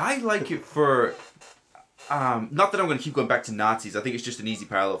 So I like it for... not that I'm going to keep going back to Nazis. I think it's just an easy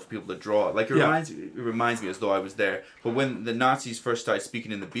parallel for people to draw. Like, it reminds me as though I was there. But when the Nazis first started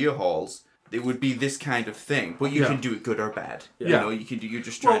speaking in the beer halls, it would be this kind of thing. But you can do it good or bad. You know, you're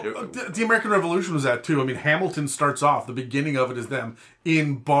just trying to... The American Revolution was that too. I mean, Hamilton starts off, the beginning of it is them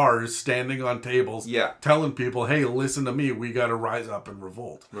in bars, standing on tables, telling people, hey, listen to me, we got to rise up and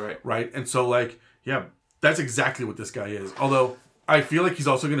revolt. Right? And so, like, that's exactly what this guy is. Although... I feel like he's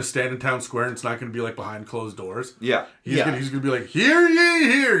also going to stand in town square, and it's not going to be like behind closed doors. Yeah. He's going to be like, hear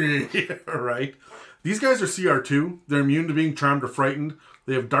ye, right? These guys are CR2. They're immune to being charmed or frightened.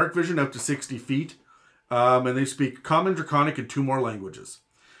 They have dark vision up to 60 feet. And they speak Common, Draconic, and 2 more languages.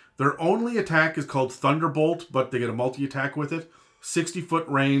 Their only attack is called Thunderbolt, but they get a multi-attack with it. 60-foot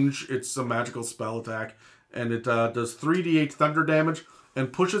range. It's a magical spell attack. And it does 3d8 thunder damage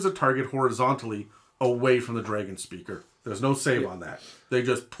and pushes a target horizontally away from the dragon speaker. There's no save on that. They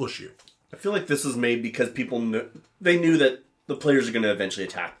just push you. I feel like this was made because people knew that the players are going to eventually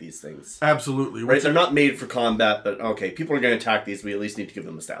attack these things. Absolutely. Right? They're not made for combat, but okay, people are going to attack these. We at least need to give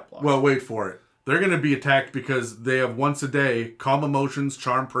them a stat block. Well, wait for it. They're going to be attacked because they have once a day calm emotions,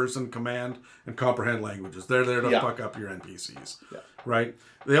 charm person, command, and comprehend languages. They're there to fuck up your NPCs. Yeah. Right?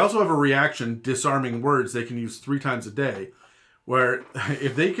 They also have a reaction, disarming words, they can use 3 times a day, where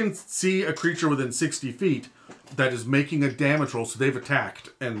if they can see a creature within 60 feet that is making a damage roll, so they've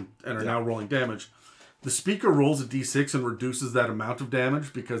attacked and are now rolling damage, the speaker rolls a d6 and reduces that amount of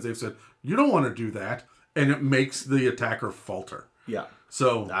damage because they've said, you don't want to do that, and it makes the attacker falter. Yeah.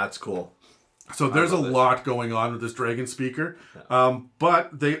 So that's cool. So there's a lot going on with this dragon speaker. Yeah.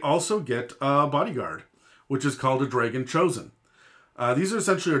 But they also get a bodyguard, which is called a Dragon Chosen. These are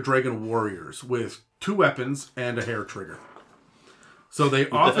essentially our dragon warriors with 2 weapons and a hair trigger. So they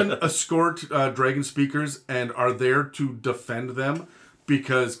often escort dragon speakers and are there to defend them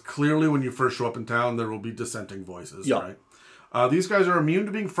because clearly when you first show up in town, there will be dissenting voices, right? These guys are immune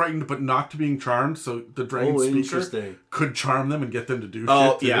to being frightened, but not to being charmed. So the dragon speaker could charm them and get them to do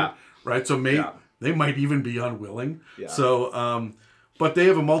shit too, right? So they might even be unwilling. Yeah. So, but they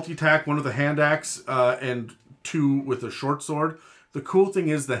have a multi-attack, 1 with a hand axe and 2 with a short sword. The cool thing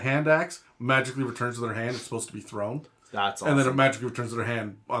is the hand axe magically returns to their hand. It's supposed to be thrown. That's awesome. And then it magically returns to their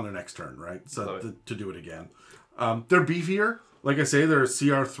hand on their next turn, right? So to do it again. They're beefier. Like I say, they're a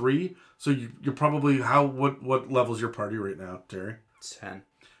CR3. So you're probably... What level's your party right now, Terry? 10.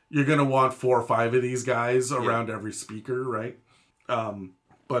 You're going to want 4 or 5 of these guys around every speaker, right?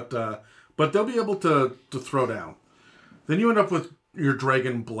 But they'll be able to throw down. Then you end up with your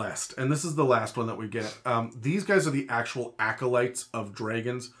Dragon Blessed. And this is the last one that we get. These guys are the actual acolytes of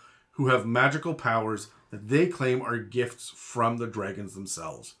dragons who have magical powers that they claim are gifts from the dragons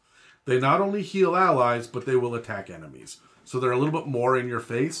themselves. They not only heal allies, but they will attack enemies. So they're a little bit more in your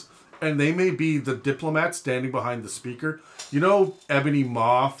face. And they may be the diplomat standing behind the speaker. You know Ebony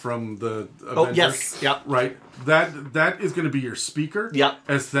Maw from the Avengers? Oh, yes. Yep. Right. That is going to be your speaker. Yep.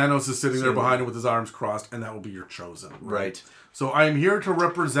 As Thanos is sitting there behind him with his arms crossed, and that will be your chosen. Right. So I am here to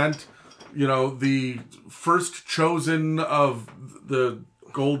represent, the first chosen of the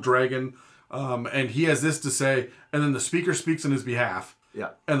Gold Dragon. And he has this to say, and then the speaker speaks on his behalf. Yeah.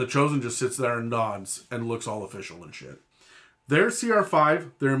 And the chosen just sits there and nods and looks all official and shit. They're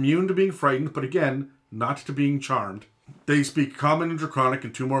CR5. They're immune to being frightened, but again, not to being charmed. They speak Common and Draconic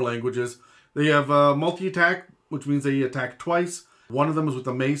in 2 more languages. They have multi-attack, which means they attack twice. One of them is with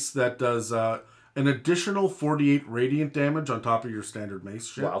a mace that does an additional 48 radiant damage on top of your standard mace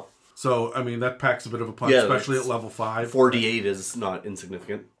shit. Wow. So, I mean, that packs a bit of a punch, especially at level 5. 48 is not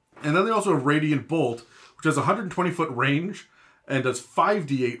insignificant. And then they also have Radiant Bolt, which has 120-foot range and does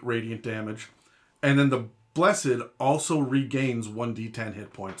 5d8 radiant damage. And then the Blessed also regains 1d10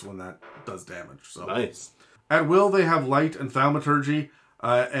 hit points when that does damage. So nice. At will, they have Light and Thaumaturgy,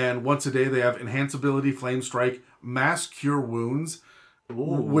 and once a day they have Enhance Ability, Flame Strike, Mass Cure Wounds,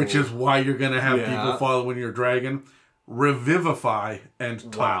 which is why you're going to have people following your dragon, Revivify,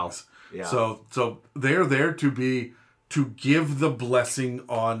 and Tongues. Wow. Yeah. So they're there to give the blessing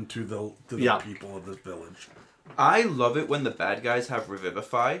on to the people of this village. I love it when the bad guys have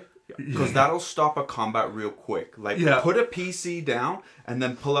Revivify. Because that'll stop a combat real quick. Like, put a PC down and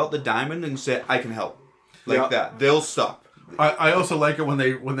then pull out the diamond and say, I can help. Like that. They'll stop. I also like it when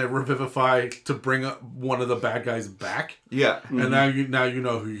they revivify to bring up one of the bad guys back. Yeah. And now you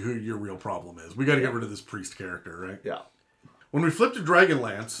know who your real problem is. We got to get rid of this priest character, right? Yeah. When we flip to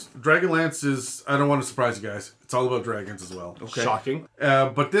Dragonlance is, I don't want to surprise you guys, it's all about dragons as well. Okay. Shocking.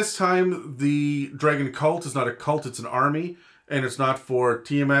 But this time, the dragon cult is not a cult, it's an army. And it's not for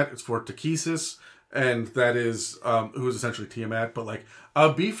Tiamat, it's for Takesis. And that is, who is essentially Tiamat, but like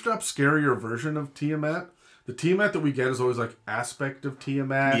a beefed up, scarier version of Tiamat. The Tiamat that we get is always like aspect of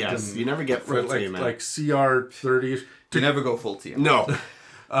Tiamat. Yes, and, you never get full Tiamat. Like CR30-ish. You never go full Tiamat. No.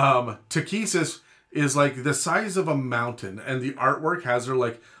 Takesis is like the size of a mountain, and the artwork has her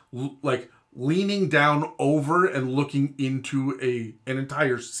like leaning down over and looking into an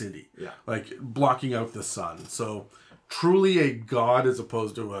entire city. Yeah. Like blocking out the sun. So truly a god as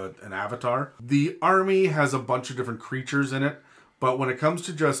opposed to an avatar. The army has a bunch of different creatures in it, but when it comes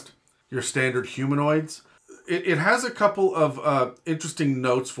to just your standard humanoids, it has a couple of interesting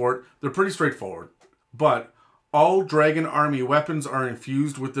notes for it. They're pretty straightforward, but all dragon army weapons are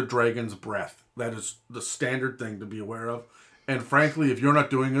infused with the dragon's breath. That is the standard thing to be aware of. And frankly, if you're not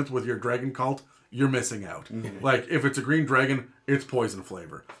doing it with your dragon cult, you're missing out. Mm-hmm. Like, if it's a green dragon, it's poison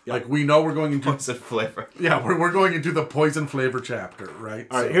flavor. Yep. Like, we know we're going into... Poison flavor. Yeah, we're going into the poison flavor chapter, right?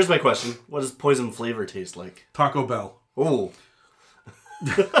 All right, here's my question. What does poison flavor taste like? Taco Bell. Oh.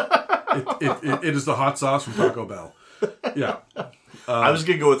 It is the hot sauce from Taco Bell. Yeah. I was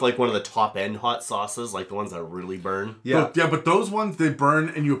going to go with, like, one of the top-end hot sauces, like the ones that really burn. Yeah. But those ones, they burn,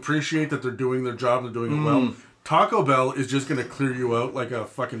 and you appreciate that they're doing their job and they're doing it well. Taco Bell is just going to clear you out like a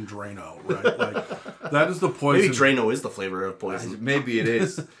fucking Drano, right? Like, that is the poison. Maybe Drano is the flavor of poison. Maybe it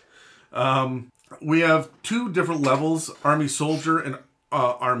is. We have 2 different levels, Army Soldier and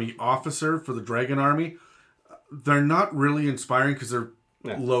Army Officer for the Dragon Army. They're not really inspiring because they're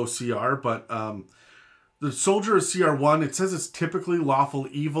low CR, but the Soldier is CR1. It says it's typically lawful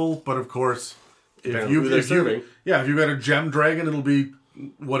evil, but of course, if you got a Gem Dragon, it'll be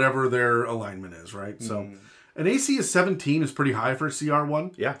whatever their alignment is, right? So, an AC of 17 is pretty high for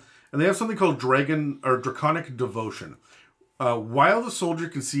CR1. Yeah. And they have something called Draconic Devotion. While the soldier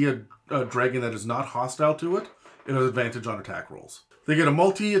can see a dragon that is not hostile to it, it has advantage on attack rolls. They get a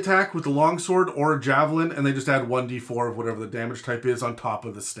multi-attack with the longsword or a javelin, and they just add 1d4 of whatever the damage type is on top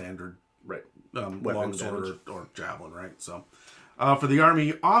of the standard longsword or javelin, right? So, for the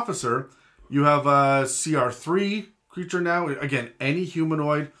army officer, you have a CR3 creature now. Again, any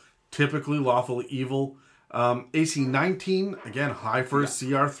humanoid, typically lawful evil. AC 19, again, high for a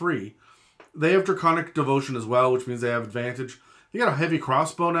CR3. They have Draconic Devotion as well, which means they have advantage. They got a heavy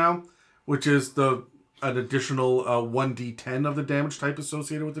crossbow now, which is an additional 1d10 of the damage type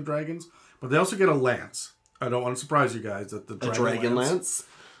associated with the dragons. But they also get a lance. I don't want to surprise you guys that the dragon lance.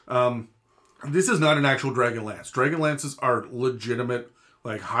 This is not an actual dragon lance. Dragon lances are legitimate,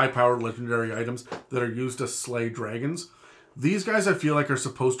 like high-powered legendary items that are used to slay dragons. These guys, I feel like, are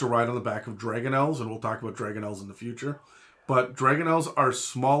supposed to ride on the back of dragonels, and we'll talk about dragonels in the future. But dragonels are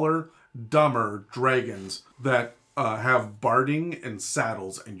smaller, dumber dragons that have barding and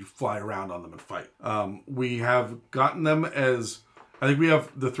saddles, and you fly around on them and fight. We have gotten them as... I think we have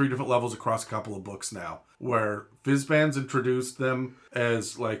the 3 different levels across a couple of books now, where Fizban's introduced them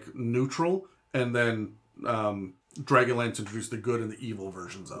as, like, neutral, and then Dragonlance introduced the good and the evil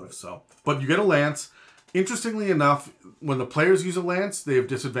versions of it. So, but you get a lance. Interestingly enough, when the players use a lance, they have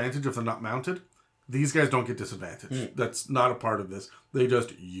disadvantage if they're not mounted. These guys don't get disadvantage. That's not a part of this. They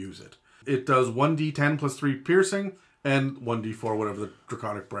just use it. It does 1d10 plus 3 piercing, and 1d4, whatever the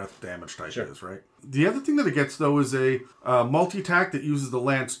Draconic Breath damage type is, right? The other thing that it gets, though, is a multi-attack that uses the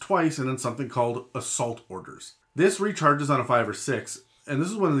lance twice, and then something called Assault Orders. This recharges on a 5 or 6, and this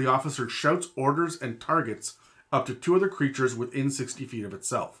is when the officer shouts orders and targets up to 2 other creatures within 60 feet of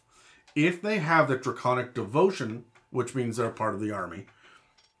itself. If they have that Draconic Devotion, which means they're part of the army,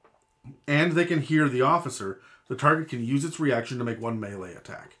 and they can hear the officer, the target can use its reaction to make 1 melee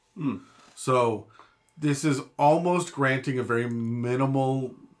attack. So... this is almost granting a very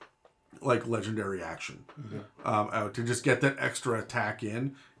minimal, like, legendary action out to just get that extra attack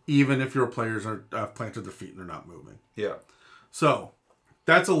in, even if your players are planted their feet and they're not moving. Yeah. So,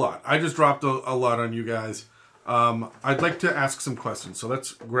 that's a lot. I just dropped a lot on you guys. I'd like to ask some questions, so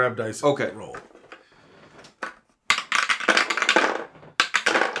let's grab dice and roll.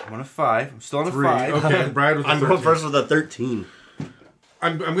 I'm on a 5. I'm still on a 3. 5. Okay, Brad with a 13. I'm going first with a 13.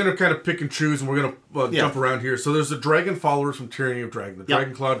 I'm going to kind of pick and choose, and we're going to jump around here. So there's the dragon followers from Tyranny of Dragon. The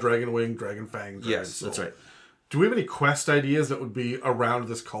Dragon Claw, Dragon Wing, Dragon Fang, Dragon Soul. That's right. Do we have any quest ideas that would be around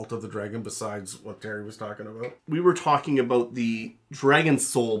this cult of the dragon besides what Terry was talking about? We were talking about the Dragon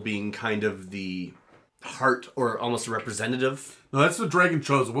Soul being kind of the heart or almost a representative. No, that's the Dragon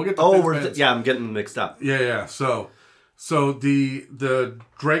Chosen. We'll get to I'm getting them mixed up. Yeah. So the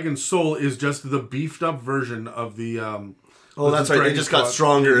Dragon Soul is just the beefed up version of the... that's right. They just got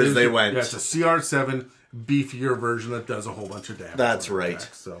stronger as they went. Yeah, it's a CR7 beefier version that does a whole bunch of damage. That's right.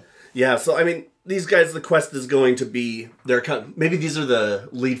 Attack, so I mean, these guys, the quest is going to be... maybe these are the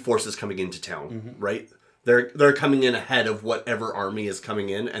lead forces coming into town, right? They're coming in ahead of whatever army is coming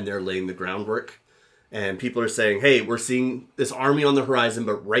in, and they're laying the groundwork. And people are saying, hey, we're seeing this army on the horizon,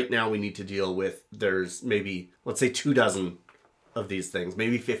 but right now we need to deal with... there's maybe, let's say, 24 of these things,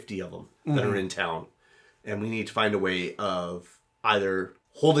 maybe 50 of them that are in town. And we need to find a way of either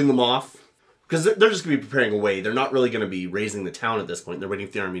holding them off, because they're just going to be preparing a way. They're not really going to be raising the town at this point. They're waiting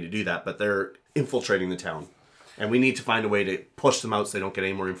for the army to do that, but they're infiltrating the town. And we need to find a way to push them out so they don't get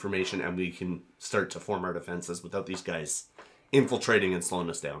any more information, and we can start to form our defenses without these guys infiltrating and slowing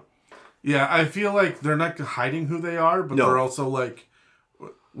us down. Yeah, I feel like they're not hiding who they are, but they're also like,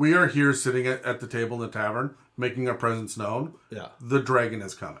 we are here sitting at the table in the tavern, making our presence known. Yeah. The dragon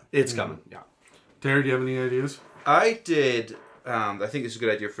is coming. It's coming, yeah. Terry, do you have any ideas? I did. I think it's a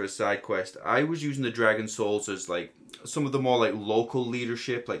good idea for a side quest. I was using the Dragon Souls as like some of the more like local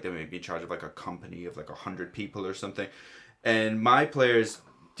leadership, like they may be in charge of like a company of like 100 people or something. And my players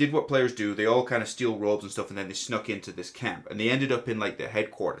did what players do. They all kind of steal robes and stuff, and then they snuck into this camp, and they ended up in like the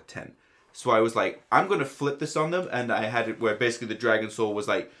headquarter tent. So I was like, I'm going to flip this on them, and I had it where basically the Dragon Soul was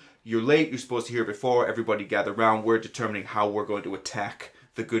like, you're late, you're supposed to hear before, everybody gather around, we're determining how we're going to attack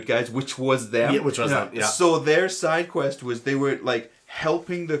the good guys, which was them. Yeah, which was them, yeah. So their side quest was they were like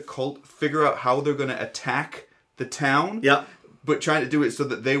helping the cult figure out how they're going to attack the town. Yeah. But trying to do it so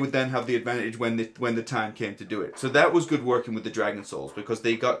that they would then have the advantage when the time came to do it. So that was good working with the Dragon Souls, because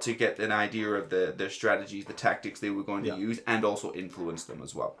they got to get an idea of their strategies, the tactics they were going to use, and also influence them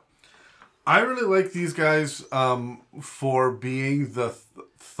as well. I really like these guys for being the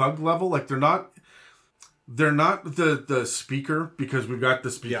thug level. Like they're not the speaker, because we've got the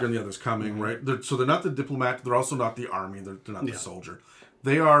speaker and the others coming, right? So they're not the diplomat. They're also not the army. They're not the soldier.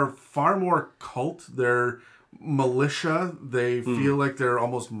 They are far more cult. They're militia. They feel like they're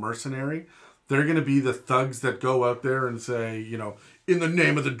almost mercenary. They're going to be the thugs that go out there and say, in the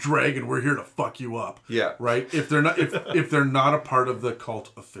name of the dragon, we're here to fuck you up. Yeah. Right? If they're not if they're not a part of the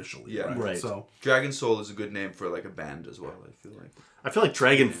cult officially. Yeah. Right. So Dragon Soul is a good name for like a band as well, I feel like.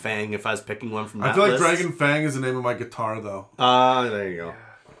 Dragon Fang, if I was picking one from that I feel like list. Dragon Fang is the name of my guitar, though. There you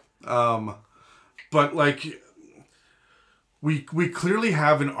go. But like, we clearly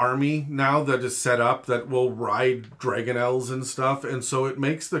have an army now that is set up that will ride dragon elves and stuff, and so it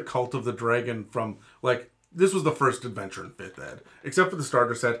makes the Cult of the Dragon from, like, this was the first adventure in 5th Ed. Except for the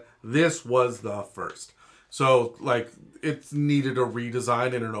starter set, this was the first. So, like, it's needed a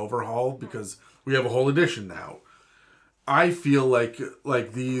redesign and an overhaul because we have a whole edition now. I feel like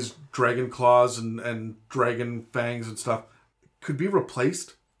these dragon claws and dragon fangs and stuff could be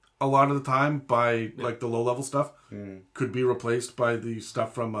replaced a lot of the time by like the low level stuff. Could be replaced by the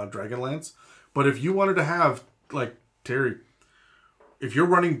stuff from Dragonlance. But if you wanted to have, like, Terry, if you're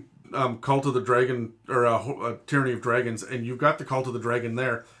running Cult of the Dragon or Tyranny of Dragons and you've got the Cult of the Dragon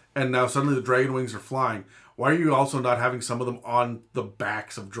there and now suddenly the dragon wings are flying, why are you also not having some of them on the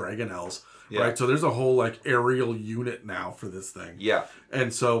backs of dragon elves? Yeah. Right, so there's a whole like aerial unit now for this thing. Yeah,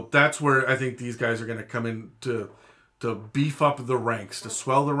 and so that's where I think these guys are going to come in to beef up the ranks, to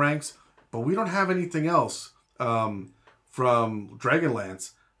swell the ranks. But we don't have anything else from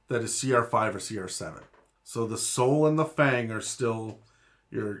Dragonlance that is CR5 or CR7. So the Soul and the Fang are still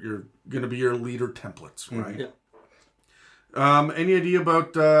you're going to be your leader templates, right? Yeah. Any idea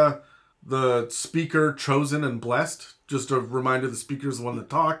about the Speaker, Chosen, and Blessed? Just a reminder, the Speaker is the one that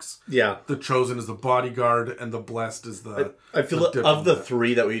talks. Yeah. The Chosen is the bodyguard, and the Blessed is the... I feel of the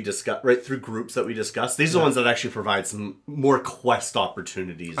three that we discussed, right, through groups that we discussed, these are the ones that actually provide some more quest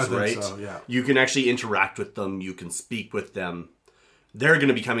opportunities, I right? think so, yeah. You can actually interact with them, you can speak with them. They're going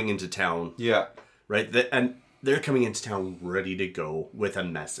to be coming into town. Yeah. Right? And they're coming into town ready to go with a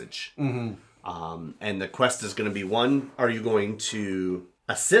message. Mm-hmm. And the quest is going to be, one, are you going to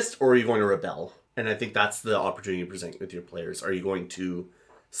assist or are you going to rebel? And I think that's the opportunity you present with your players. Are you going to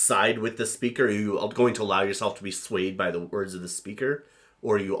side with the Speaker? Are you going to allow yourself to be swayed by the words of the Speaker?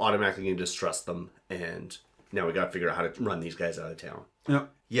 Or are you automatically going to distrust them? And now we got to figure out how to run these guys out of town. Yeah.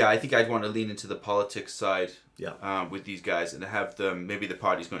 Yeah, I think I'd want to lean into the politics side Yeah. With these guys and have them, maybe the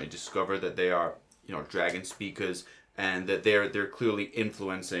party's going to discover that they are, dragon speakers and that they're clearly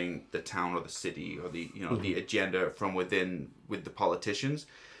influencing the town or the city or the, the agenda from within with the politicians.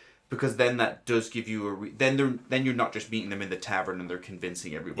 Because then that does give you then you're not just meeting them in the tavern and they're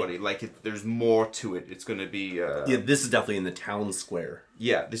convincing everybody. There's more to it. It's going to be this is definitely in the town square.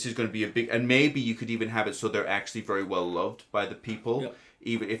 Yeah, this is going to be a big, and maybe you could even have it so they're actually very well loved by the people,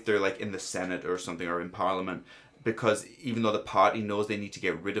 even if they're like in the Senate or something or in Parliament. Because even though the party knows they need to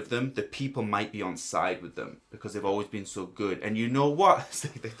get rid of them, the people might be on side with them because they've always been so good. And you know what?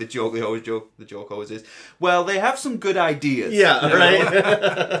 The joke always is, well, they have some good ideas. Yeah,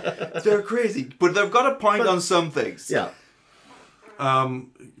 right? They're crazy, but they've got a point on some things. Yeah.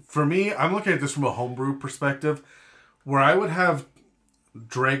 For me, I'm looking at this from a homebrew perspective, where I would have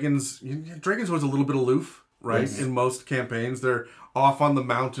dragons. Dragons was a little bit aloof, right? Yes. In most campaigns, they're off on the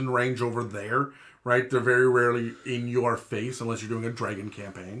mountain range over there. Right, they're very rarely in your face unless you're doing a dragon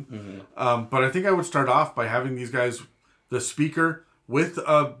campaign. Mm-hmm. But I think I would start off by having these guys, the Speaker with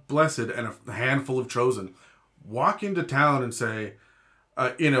a Blessed and a handful of Chosen, walk into town and say,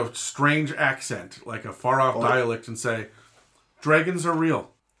 in a strange accent, like a far-off dialect, and say, dragons are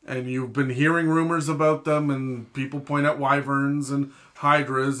real. And you've been hearing rumors about them, and people point out wyverns and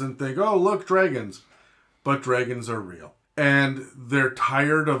hydras and think, oh, look, dragons. But dragons are real. And they're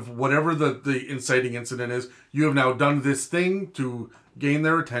tired of whatever the inciting incident is. You have now done this thing to gain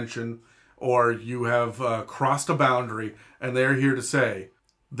their attention, or you have crossed a boundary, and they're here to say,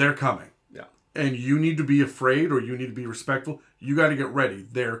 they're coming. Yeah. And you need to be afraid, or you need to be respectful. You got to get ready.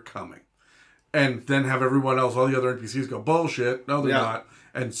 They're coming. And then have everyone else, all the other NPCs go, bullshit, no they're not.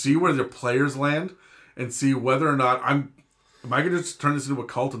 And see where their players land, and see whether or not am I going to just turn this into a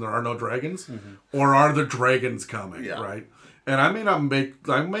cult and there are no dragons? Mm-hmm. Or are the dragons coming, right? And I may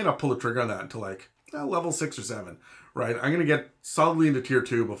not pull the trigger on that until like level 6 or 7, right? I'm going to get solidly into tier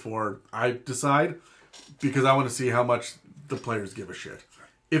 2 before I decide, because I want to see how much the players give a shit.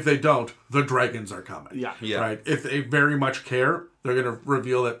 If they don't, the dragons are coming. Yeah. Right? If they very much care, they're going to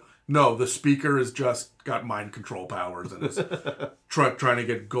reveal that, no, the Speaker has just got mind control powers and is trying to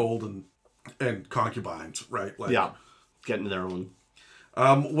get gold and concubines, right? Getting their own.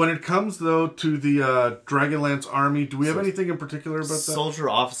 When it comes, though, to the Dragonlance army, do we have anything in particular about that? Soldier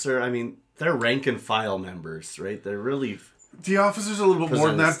officer, I mean, they're rank and file members, right? They're really... The officers are a little bit more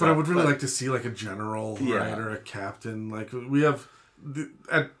than that, but I would really like to see like a general, right, or a captain. Like, we have...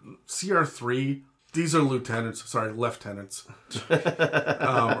 at CR3, these are lieutenants. Sorry, lieutenants.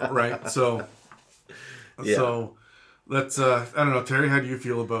 Right, so... Yeah. So, let's... I don't know, Terry, how do you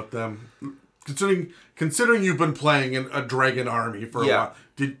feel about them? Considering you've been playing in a dragon army for a while,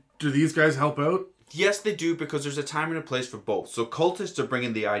 do these guys help out? Yes, they do, because there's a time and a place for both. So cultists are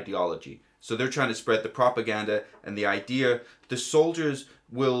bringing the ideology. So they're trying to spread the propaganda and the idea. The soldiers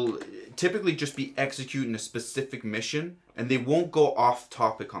will typically just be executing a specific mission, and they won't go off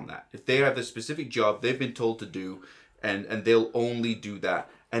topic on that. If they have a specific job they've been told to do, and they'll only do that.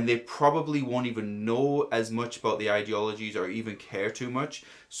 And they probably won't even know as much about the ideologies or even care too much.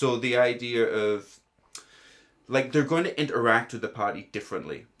 So the idea of, like, they're going to interact with the party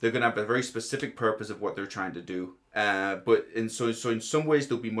differently. They're going to have a very specific purpose of what they're trying to do. So in some ways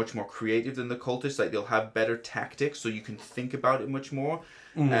they'll be much more creative than the cultists. Like, they'll have better tactics, so you can think about it much more.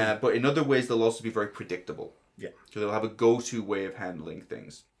 But in other ways they'll also be very predictable. Yeah. So they'll have a go-to way of handling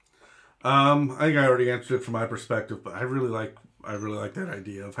things. I think I already answered it from my perspective, but I really like that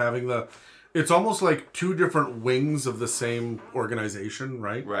idea of having it's almost like two different wings of the same organization,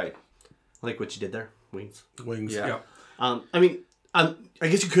 right? Right. Like what you did there, wings. Yeah. I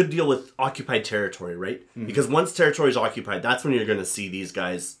guess you could deal with occupied territory, right? Mm-hmm. Because once territory is occupied, that's when you're going to see these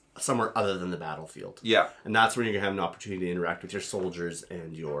guys somewhere other than the battlefield. Yeah. And that's when you're going to have an opportunity to interact with your soldiers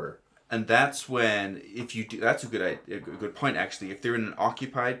and your... And that's when, if you do, that's a good point actually. If they're in an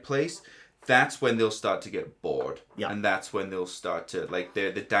occupied place, that's when they'll start to get bored. Yeah. And that's when they'll start to, like,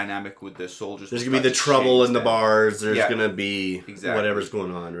 the dynamic with the soldiers. There's going to be the trouble in the bars. There's going to be whatever's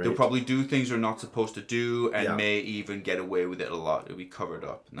going on, right? They'll probably do things they're not supposed to do and Yeah. may even get away with it a lot. It'll be covered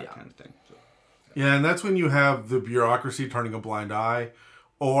up and that kind of thing. So. Yeah, and that's when you have the bureaucracy turning a blind eye,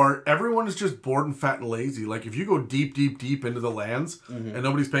 or everyone is just bored and fat and lazy. Like, if you go deep, deep, deep into the lands, and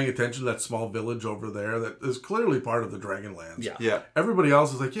nobody's paying attention to that small village over there that is clearly part of the Dragonlands. Yeah. Everybody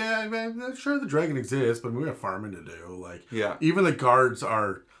else is like, yeah, man, sure, the dragon exists, but we have farming to do. Like, Yeah. even the guards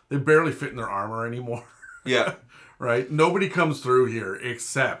they barely fit in their armor anymore. Yeah. Right? Nobody comes through here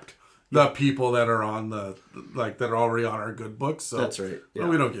except the people that are on that are already on our good books. So That's right. Yeah.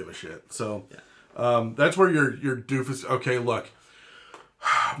 we don't give a shit. So that's where your doofus. Okay, look,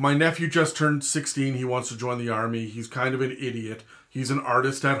 my nephew just turned 16. He wants to join the army. He's kind of an idiot. He's an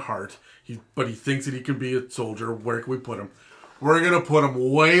artist at heart. But he thinks that he can be a soldier. Where can we put him? We're gonna put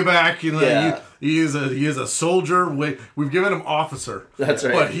him way back in the. Yeah. He is a soldier. We've given him officer. That's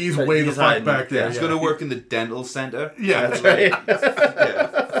right. But he's way the fuck hiding. back there. Yeah. He's going to work in the dental center. Yeah, That's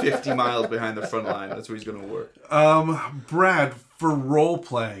right. 50 miles behind the front line. That's where he's going to work. Brad, for role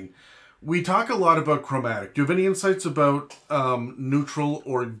playing, we talk a lot about chromatic. Do you have any insights about neutral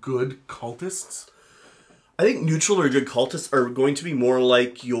or good cultists? I think neutral or good cultists are going to be more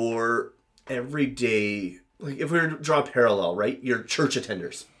like your everyday... Like, if we were to draw a parallel, right? Your church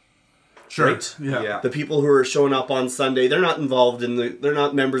attenders. Sure. Right? Yeah. The people who are showing up on Sunday, they're not involved they're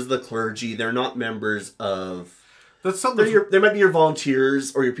not members of the clergy, they're not members of... That's something. They might be your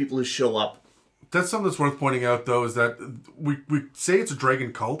volunteers or your people who show up. That's something that's worth pointing out, though, is that we say it's a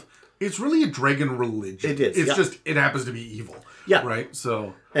dragon cult. It's really a dragon religion. It is. It's just it happens to be evil. Yeah. Right.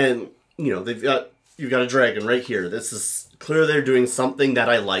 So. And you've got a dragon right here. This is clear they're doing something that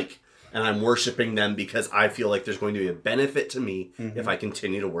I like, and I'm worshiping them because I feel like there's going to be a benefit to me if I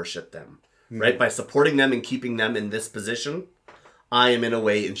continue to worship them. Right? By supporting them and keeping them in this position, I am in a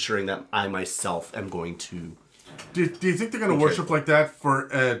way ensuring that I myself am going to... Do you think they're going to worship like that for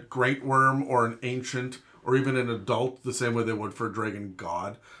a great worm or an ancient or even an adult the same way they would for a dragon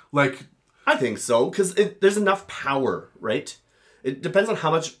god? Like, I think so, because there's enough power, right? It depends on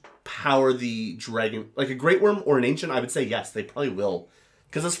how much power the dragon... Like a great worm or an ancient, I would say yes, they probably will.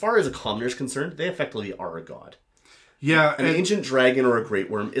 Because as far as a commoner is concerned, they effectively are a god. yeah, An ancient dragon or a great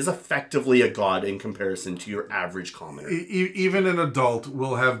worm is effectively a god in comparison to your average commoner. even an adult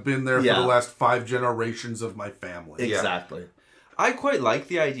will have been there for Yeah. the last 5 generations of my family. Exactly. I quite like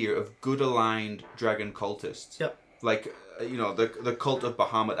the idea of good aligned dragon cultists. Yep. Like, the cult of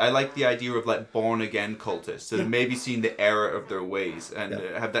Bahamut. I like the idea of, like, born again cultists that have maybe seen the error of their ways and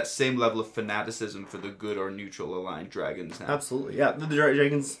have that same level of fanaticism for the good or neutral aligned dragons now. Absolutely. Yeah. The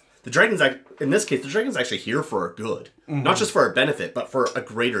dragons, in this case, the dragon's actually here for our good. Not just for our benefit, but for a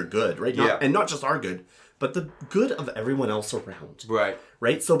greater good, right? And not just our good, but the good of everyone else around. Right.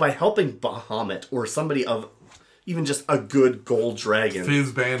 Right? So by helping Bahamut or somebody of even just a good gold dragon...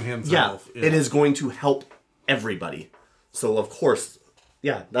 Fizban himself. Yeah, it is going to help everybody. So, of course,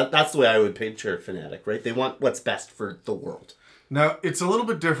 that's the way I would picture Fnatic, right? They want what's best for the world. Now, it's a little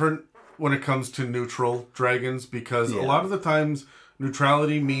bit different when it comes to neutral dragons because a lot of the times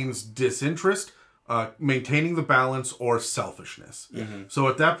neutrality means disinterest, maintaining the balance, or selfishness. So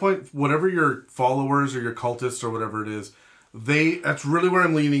at that point, whatever your followers or your cultists or whatever it is, that's really where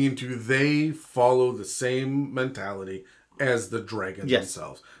I'm leaning into. They follow the same mentality as the dragons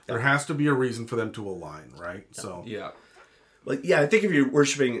themselves. There has to be a reason for them to align, right? So Yeah. I think if you're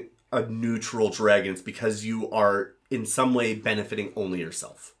worshipping a neutral dragon, it's because you are in some way benefiting only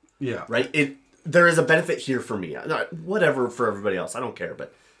yourself. Yeah. Right? There is a benefit here for me. Whatever for everybody else, I don't care,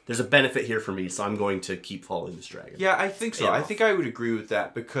 but there's a benefit here for me, so I'm going to keep following this dragon. Yeah, I think so. I think I would agree with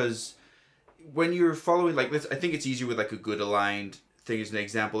that, because when you're following, like this, I think it's easier with like a good aligned thing as an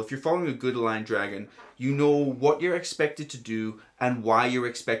example. If you're following a good aligned dragon, you know what you're expected to do and why you're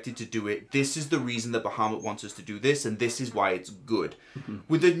expected to do it. This is the reason that Bahamut wants us to do this, and this is why it's good. Mm-hmm.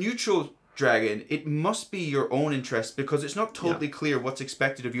 With a neutral dragon, it must be your own interest, because it's not totally clear what's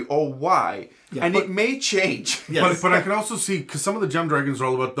expected of you or why, and it may change. Yes. But I can also see, because some of the gem dragons are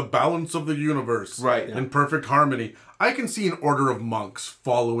all about the balance of the universe, right, in perfect harmony. I can see an order of monks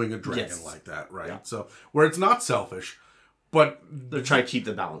following a dragon like that, right? Yeah. So where it's not selfish, but they're trying to keep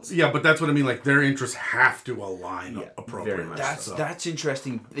the balance. Yeah, but that's what I mean. Like, their interests have to align appropriately. Very much that's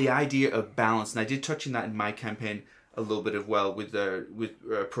interesting. The idea of balance, and I did touch on that in my campaign a little bit as well with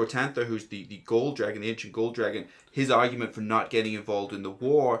Protanther, who's the gold dragon, the ancient gold dragon. His argument for not getting involved in the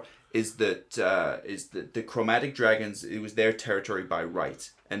war is that the chromatic dragons, it was their territory by right,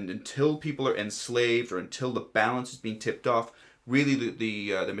 and until people are enslaved or until the balance is being tipped off, really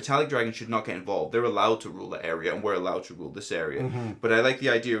the metallic dragon should not get involved. They're allowed to rule the area, and we're allowed to rule this area. Mm-hmm. But I like the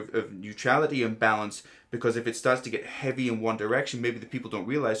idea of neutrality and balance, because if it starts to get heavy in one direction, maybe the people don't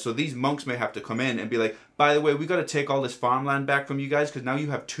realize. So these monks may have to come in and be like, by the way, we got to take all this farmland back from you guys, because now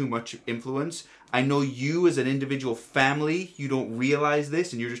you have too much influence. I know you as an individual family, you don't realize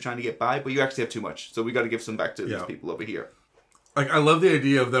this, and you're just trying to get by, but you actually have too much. So we got to give some back to these people over here. Like, I love the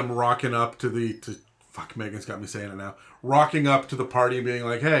idea of them rocking up to fuck, Megan's got me saying it now. Rocking up to the party and being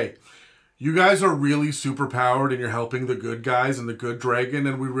like, hey, you guys are really super powered and you're helping the good guys and the good dragon,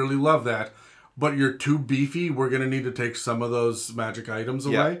 and we really love that. But you're too beefy. We're going to need to take some of those magic items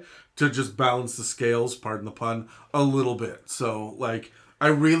away to just balance the scales, pardon the pun, a little bit. So, like, I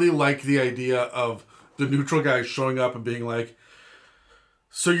really like the idea of the neutral guy showing up and being like,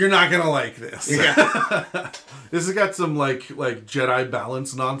 so you're not going to like this. Yeah. This has got some, like Jedi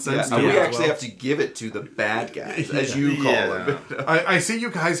balance nonsense. Yeah, and we actually have to give it to the bad guys, as you call them. I see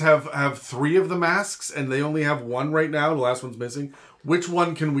you guys have 3 of the masks, and they only have 1 right now. The last one's missing. Which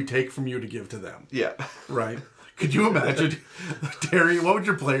one can we take from you to give to them? Yeah. Right. Could you imagine, Terry? What would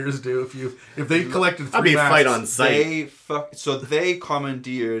your players do if they collected 3 I'd be masks? fight on site. So they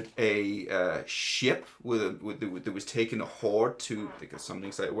commandeered a ship that was taking a horde to like a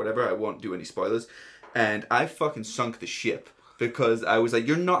summoning site or whatever. I won't do any spoilers. And I fucking sunk the ship, because I was like,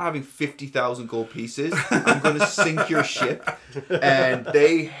 you're not having 50,000 gold pieces. I'm going to sink your ship. And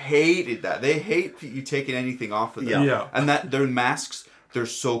they hated that. They hate you taking anything off of them. Yeah. And that their masks, they're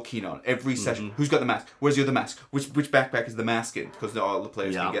so keen on every session. Mm-hmm. Who's got the mask? Where's the other mask? Which backpack is the mask in? Because all the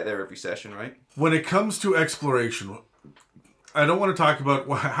players can get there every session, right? When it comes to exploration, I don't want to talk about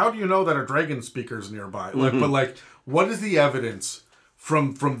how do you know that a dragon speaker is nearby. But what is the evidence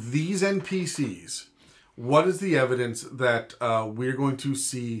from these NPCs? What is the evidence that we're going to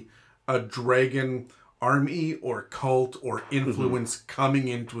see a dragon army or cult or influence coming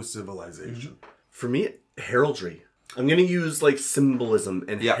into a civilization? For me, heraldry. I'm going to use like symbolism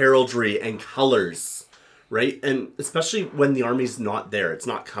and heraldry and colors, right? And especially when the army's not there, it's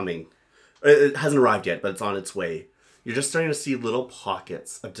not coming. It hasn't arrived yet, but it's on its way. You're just starting to see little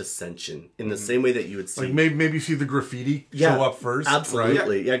pockets of dissension in the same way that you would see. Like maybe see the graffiti show up first.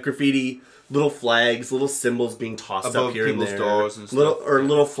 Absolutely. Right? Yeah, graffiti, little flags, little symbols being tossed above up here and there. Doors and stuff.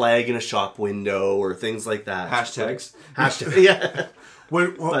 Little flag in a shop window or things like that. Hashtags. Yeah.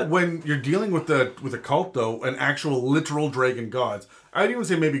 When you're dealing with a cult, though, an actual literal dragon gods, I'd even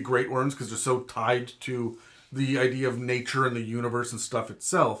say maybe great worms, because they're so tied to the idea of nature and the universe and stuff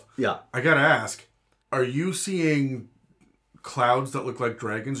itself. Yeah. I gotta ask, are you seeing clouds that look like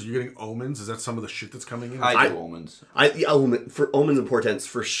dragons? Are you getting omens? Is that some of the shit that's coming in? I do omens. The element for omens and portents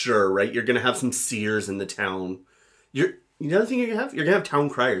for sure, right? You're gonna have some seers in the town. The other thing you're gonna have town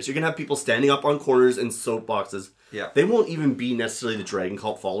criers. You're gonna have people standing up on corners in soapboxes. Yeah. They won't even be necessarily the dragon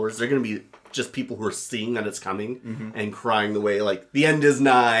cult followers. They're gonna be just people who are seeing that it's coming and crying the way like the end is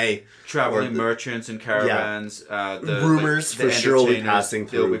nigh. Traveling merchants and caravans. Rumors for sure will be passing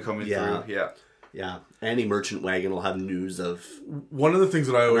through. They'll be coming through. Yeah. Yeah. Any merchant wagon will have news of one of the things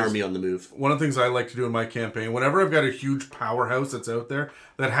that an army on the move. One of the things I like to do in my campaign, whenever I've got a huge powerhouse that's out there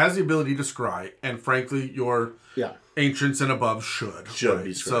that has the ability to scry, and frankly, your ancients and above should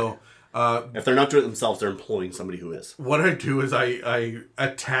be scry. So if they're not doing it themselves, they're employing somebody who is. What I do is I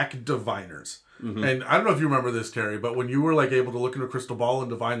attack diviners. Mm-hmm. And I don't know if you remember this, Terry, but when you were like able to look into a crystal ball and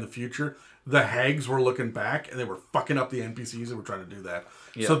divine the future, the hags were looking back and they were fucking up the NPCs that were trying to do that.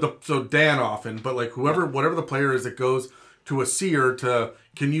 Yeah. So Dan often, but like whatever the player is that goes to a seer to,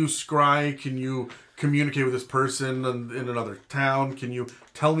 can you scry? Can you communicate with this person in another town? Can you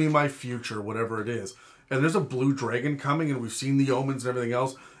tell me my future? Whatever it is. And there's a blue dragon coming, and we've seen the omens and everything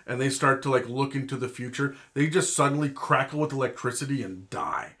else, and they start to like look into the future. They just suddenly crackle with electricity and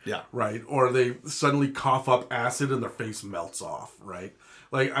die. Yeah. Right? Or they suddenly cough up acid and their face melts off, right?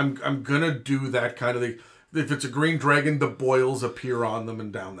 Like, I'm gonna do that kind of thing. If it's a green dragon, the boils appear on them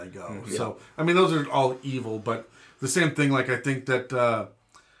and down they go. Yeah. So, I mean, those are all evil, but the same thing, like, I think that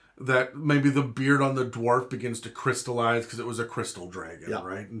that maybe the beard on the dwarf begins to crystallize because it was a crystal dragon,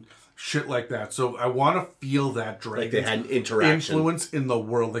 right? And shit like that. So I want to feel that dragon like they had an interaction. Influence in the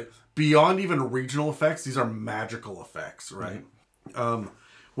world. Like, beyond even regional effects, these are magical effects, right? Mm-hmm.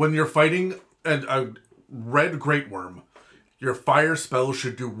 When you're fighting a red great worm, your fire spell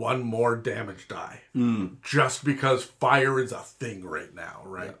should do one more damage die. Just because fire is a thing right now,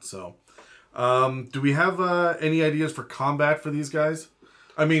 right? Yeah. So, do we have any ideas for combat for these guys?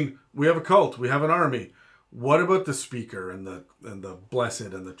 I mean, we have a cult, we have an army. What about the speaker and the blessed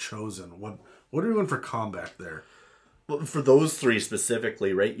and the chosen? What are we doing for combat there? Well, for those three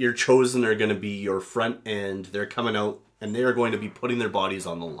specifically, right? Your chosen are going to be your front end. They're coming out and they are going to be putting their bodies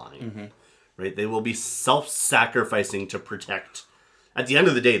on the line. Mm-hmm. Right? They will be self-sacrificing to protect. At the end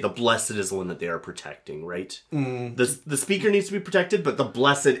of the day, the blessed is the one that they are protecting, right? The speaker needs to be protected, but the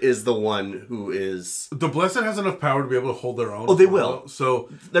blessed is the one who is... The blessed has enough power to be able to hold their own. Oh, they will. So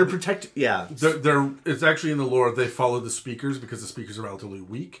they're protected. Yeah. They're it's actually in the lore, they follow the speakers because the speakers are relatively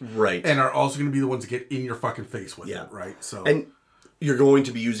weak. Right. And are also going to be the ones that get in your fucking face with it, right? So and you're going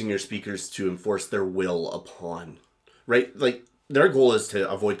to be using your speakers to enforce their will upon, right? Like, their goal is to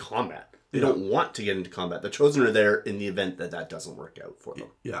avoid combat. They don't want to get into combat. The chosen are there in the event that doesn't work out for them.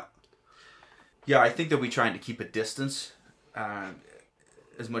 Yeah. Yeah, I think they'll be trying to keep a distance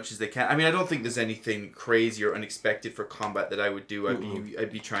as much as they can. I mean, I don't think there's anything crazy or unexpected for combat that I would do.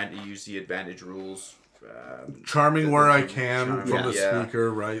 I'd be trying to use the advantage rules. Charming where I can from the speaker,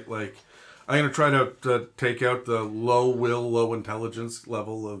 right? Like, I'm going to try to take out the low will, low intelligence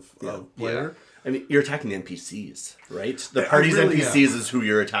level of player. Yeah. I mean, you're attacking the NPCs, right? The party's NPCs is who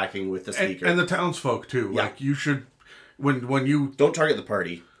you're attacking with the speaker. And the townsfolk, too. Yeah. Like, you should... When you... Don't target the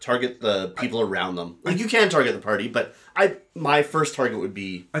party. Target the people around them. Like, you can target the party, but my first target would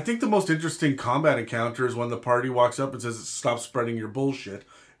be... I think the most interesting combat encounter is when the party walks up and says, stop spreading your bullshit,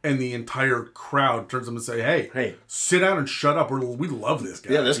 and the entire crowd turns them and say, hey, sit down and shut up. We love this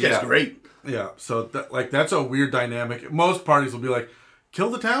guy. Yeah, this guy's great. Yeah, so that's a weird dynamic. Most parties will be like, kill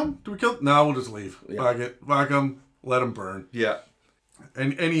the town? Do we kill? No, we'll just leave. Yeah. Fuck it. Fuck them. Let them burn. Yeah.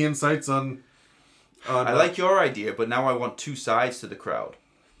 And any insights on I like your idea, but now I want two sides to the crowd.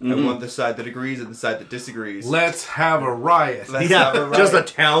 Mm-hmm. I want the side that agrees and the side that disagrees. Let's have a riot. Just a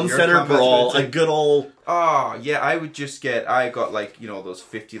town center brawl. A good old... Oh, yeah, I would just I got like, those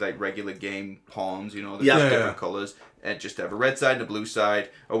 50 like regular game pawns, there's different colors. And just have a red side and a blue side,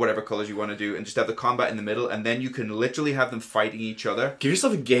 or whatever colors you want to do, and just have the combat in the middle, and then you can literally have them fighting each other. Give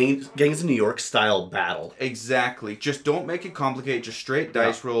yourself a Gangs of New York style battle. Exactly. Just don't make it complicated. Just straight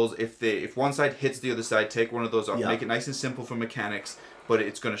dice rolls. If one side hits the other side, take one of those off. Yeah. Make it nice and simple for mechanics, but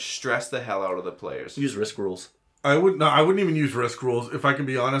it's going to stress the hell out of the players. Use risk rules. I wouldn't even use risk rules. If I can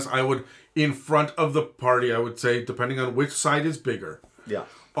be honest, I would, in front of the party, I would say, depending on which side is bigger. Yeah.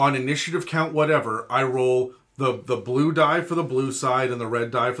 On initiative count, whatever, I roll the blue die for the blue side and the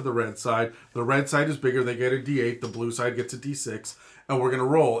red die for the red side. The red side is bigger, they get a D8. The blue side gets a D6. And we're going to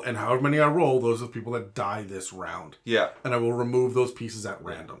roll. And however many I roll, those are the people that die this round. Yeah. And I will remove those pieces at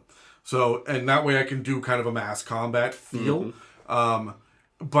random. So, and that way I can do kind of a mass combat feel. Mm-hmm.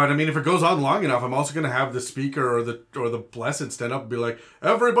 But I mean, if it goes on long enough, I'm also going to have the speaker or the blessed stand up and be like,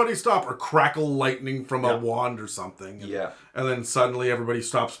 everybody stop, or crackle lightning from a wand or something. And then suddenly everybody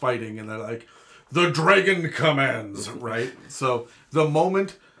stops fighting and they're like, the dragon commands, right? So the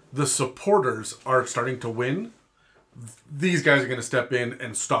moment the supporters are starting to win, these guys are going to step in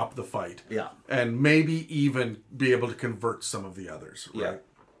and stop the fight. Yeah. And maybe even be able to convert some of the others, right? Yeah.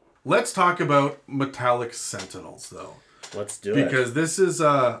 Let's talk about metallic sentinels, though. Let's do it. Because this is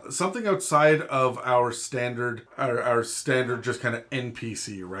something outside of our standard just kind of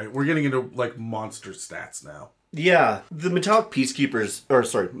NPC, right? We're getting into like monster stats now. Yeah. The metallic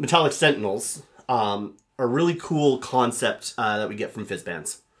sentinels are a really cool concept that we get from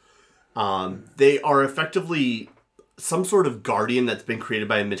Fizzbands. They are effectively some sort of guardian that's been created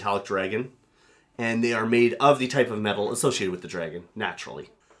by a metallic dragon, and they are made of the type of metal associated with the dragon, naturally.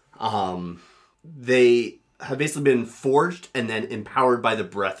 They have basically been forged and then empowered by the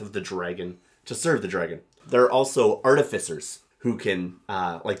breath of the dragon to serve the dragon. They're also artificers who can,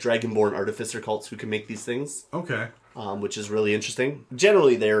 like Dragonborn artificer cults who can make these things. Okay. Which is really interesting.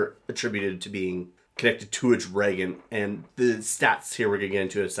 Generally, they're attributed to being connected to a dragon, and the stats here we're going to get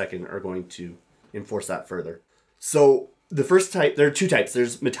into in a second are going to enforce that further. So, the first type, there are two types.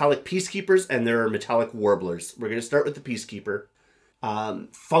 There's metallic peacekeepers and there are metallic warblers. We're going to start with the peacekeeper.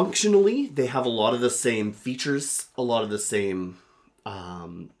 Functionally, they have a lot of the same features, a lot of the same,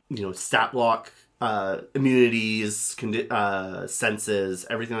 stat block, immunities, senses,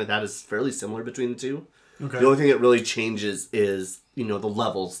 everything like that is fairly similar between the two. Okay. The only thing that really changes is, the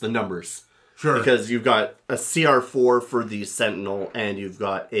levels, the numbers. Sure. Because you've got a CR4 for the Sentinel, and you've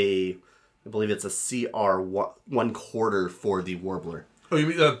got I believe it's a CR 1/4 for the Warbler. Oh, you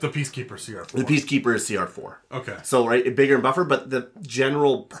mean the Peacekeeper CR4? The Peacekeeper is CR4. Okay. So, right, bigger and buffer, but the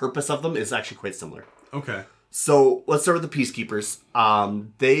general purpose of them is actually quite similar. Okay. So, let's start with the Peacekeepers.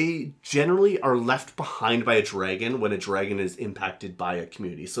 They generally are left behind by a dragon when a dragon is impacted by a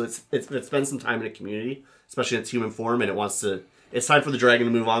community. So, it spends some time in a community, especially in its human form, and it's time for the dragon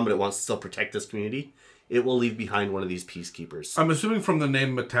to move on, but it wants to still protect this community. It will leave behind one of these peacekeepers. I'm assuming from the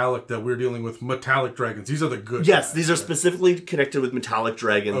name Metallic that we're dealing with metallic dragons. These are the good Yes, guys, these are specifically connected with metallic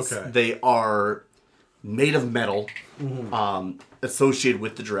dragons. Okay. They are made of metal, associated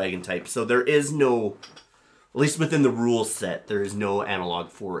with the dragon type. So there is no, at least within the rule set, there is no analog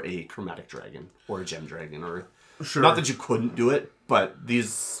for a chromatic dragon or a gem dragon. Or Sure. Not that you couldn't do it, but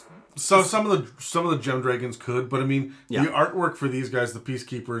these... So some of the gem dragons could, but I mean, Yeah. the artwork for these guys, the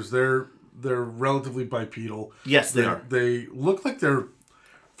Peacekeepers, they're relatively bipedal. Yes, they are. They look like they're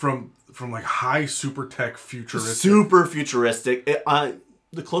from like high super tech futuristic. Super futuristic.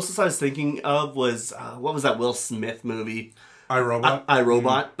 The closest I was thinking of was, what was that Will Smith movie? iRobot.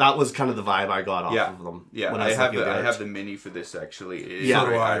 iRobot. That was kind of the vibe I got off of them. Yeah, when I was have looking at I it. have the mini for this actually. It is Yeah.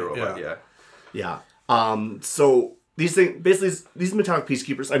 very So do I, iRobot, yeah. Yeah. So these things, basically, these metallic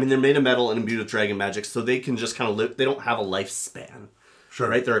peacekeepers, I mean, they're made of metal and imbued with dragon magic, so they can just kind of live. They don't have a lifespan. Sure.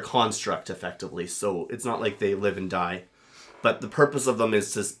 Right? They're a construct, effectively. So it's not like they live and die. But the purpose of them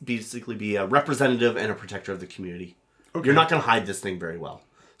is to basically be a representative and a protector of the community. Okay. You're not going to hide this thing very well.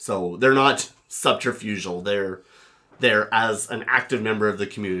 So they're not subterfugal. They're as an active member of the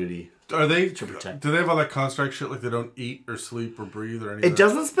community. Are they to protect. Do they have all that construct shit like they don't eat or sleep or breathe or anything? It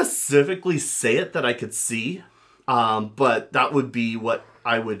doesn't specifically say it that I could see. But that would be what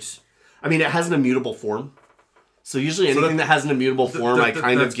I would... I mean, it has an immutable form. So usually anything that has an immutable form, I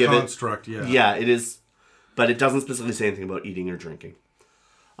kind of give construct, it... yeah. Yeah, it is. But it doesn't specifically say anything about eating or drinking.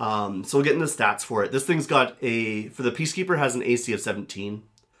 So we'll get into stats for it. This thing's got for the Peacekeeper has an AC of 17,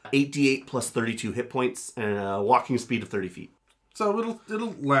 8d8 plus 32 hit points, and a walking speed of 30 feet. So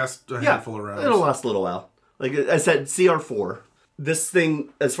it'll last a handful of rounds. It'll last a little while. Like I said, CR4. This thing,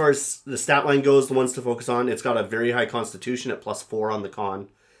 as far as the stat line goes, the ones to focus on, it's got a very high constitution at +4 on the con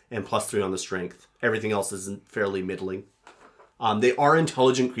and +3 on the strength. Everything else is fairly middling. They are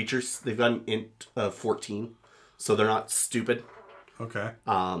intelligent creatures. They've got an int of 14, so they're not stupid. Okay.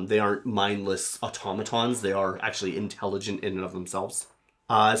 They aren't mindless automatons. They are actually intelligent in and of themselves.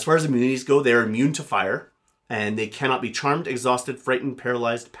 As far as immunities go, they are immune to fire, and they cannot be charmed, exhausted, frightened,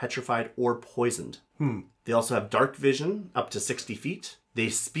 paralyzed, petrified, or poisoned. They also have dark vision up to 60 feet. They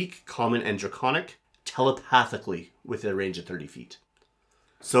speak Common and Draconic telepathically with a range of 30 feet.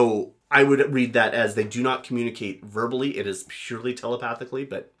 So I would read that as they do not communicate verbally. It is purely telepathically,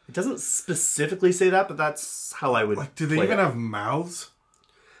 but it doesn't specifically say that, but that's how I would Do they even have mouths?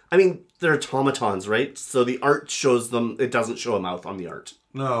 I mean, they're automatons, right? So the art shows them, it doesn't show a mouth on the art.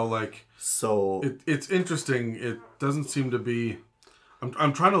 No, like... So... It's interesting. It doesn't seem to be...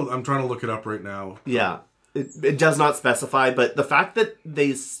 I'm trying to look it up right now. Yeah. It does not specify, but the fact that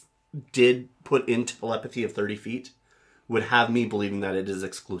they did put in telepathy of 30 feet would have me believing that it is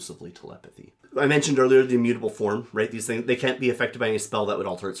exclusively telepathy. I mentioned earlier the immutable form, right? These things, they can't be affected by any spell that would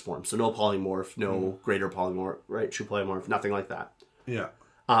alter its form. So no polymorph, no greater polymorph, right? True polymorph, nothing like that. Yeah.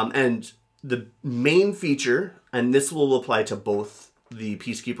 And the main feature, and this will apply to both the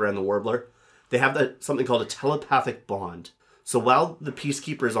Peacekeeper and the Warbler, they have something called a telepathic bond. So while the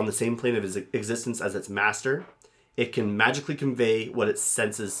Peacekeeper is on the same plane of its existence as its master, it can magically convey what it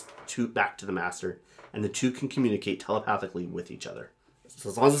senses back to the master, and the two can communicate telepathically with each other. So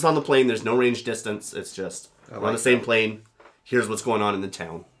as long as it's on the plane, there's no range distance. It's just we're on the same plane. Here's what's going on in the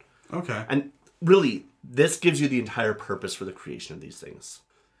town. Okay. And really, this gives you the entire purpose for the creation of these things.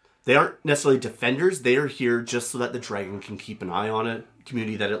 They aren't necessarily defenders. They are here just so that the dragon can keep an eye on a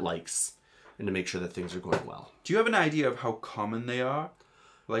community that it likes and to make sure that things are going well. Do you have an idea of how common they are?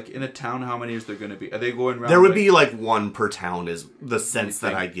 Like, in a town, how many is there going to be? Are they going around? There would be, like, one per town is the sense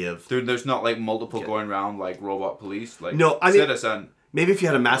that I give. There's not, like, multiple going around, like, robot police? Like, no, I mean, citizen. Maybe if you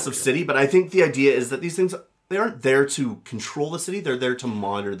had a massive city, but I think the idea is that these things, they aren't there to control the city. They're there to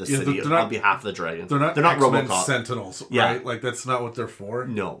monitor the city on behalf of the dragon. They're not X-Men Sentinels, right? Like, that's not what they're for.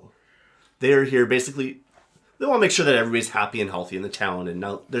 No. They are here basically... They want to make sure that everybody's happy and healthy in the town, and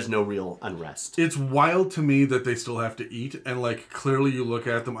there's no real unrest. It's wild to me that they still have to eat, and like clearly you look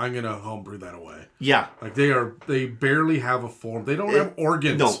at them. I'm gonna homebrew that away. Yeah, like they barely have a form. They don't have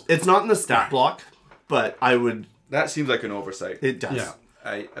organs. No, it's not in the stat block, but I would. That seems like an oversight. It does.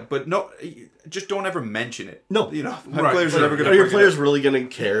 Yeah. But no, just don't ever mention it. No, you know, players are never going to. Are your players really going to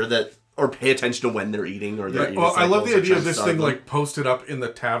care that? Or pay attention to when they're eating or they're eating. Well, I love the idea of this thing like posted up in the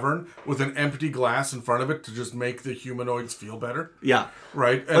tavern with an empty glass in front of it to just make the humanoids feel better. Yeah.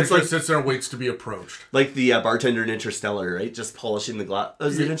 Right? And it just sits there and waits to be approached. Like the bartender in Interstellar, right? Just polishing the glass.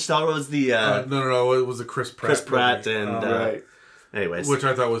 Was it Interstellar or was the... No. It was a Chris Pratt. Chris Pratt movie. And... right. Anyways. Which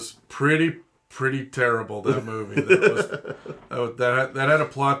I thought was pretty terrible, that movie. That had a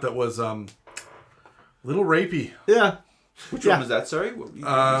plot that was a little rapey. Yeah. Which one was that? Sorry,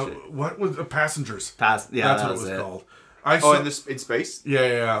 what was Passengers? That's what it was called. In space.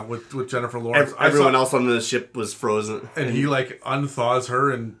 Yeah, with Jennifer Lawrence. Everyone else on the ship was frozen, and he like unthaws her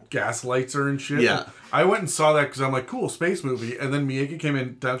and gaslights her and shit. Yeah, I went and saw that because I'm like, cool, space movie. And then Miyagi came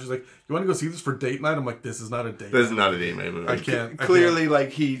in town. She's like, you want to go see this for date night? I'm like, this is not a date. This is not a date night movie. I can't. Clearly,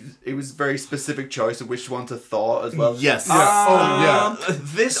 like it was a very specific choice of which one to thaw as well. Yes. Yeah.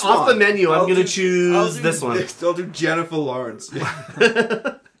 This off the menu. I'm gonna choose this one. I'll do Jennifer Lawrence.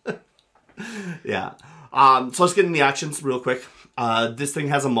 Yeah. So let's get in the actions real quick. This thing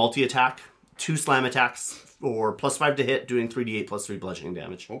has a multi-attack, 2 slam attacks, or +5 to hit, doing 3d8 +3 bludgeoning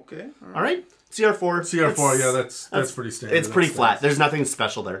damage. Okay. All right. CR4. Yeah, that's pretty standard. It's pretty flat. There's nothing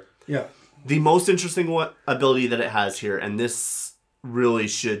special there. Yeah. The most interesting ability that it has here, and this really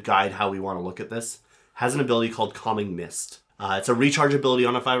should guide how we want to look at this, has an ability called Calming Mist. It's a recharge ability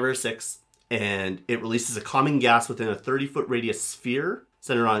on a 5 or a 6, and it releases a calming gas within a 30-foot radius sphere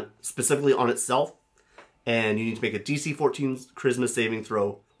centered specifically on itself. And you need to make a DC 14 charisma saving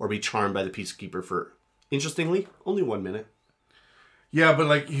throw or be charmed by the Peacekeeper for, interestingly, only 1 minute. Yeah, but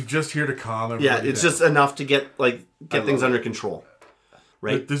like he's just here to calm everybody. Yeah, it's just enough to get things under control.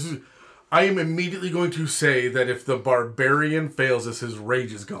 Right? I am immediately going to say that if the barbarian fails this, his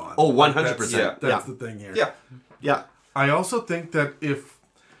rage is gone. Oh, 100%. That's the thing here. Yeah. I also think that if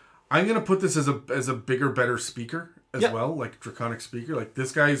I'm going to put this as a bigger, better speaker as well, like Draconic Speaker, like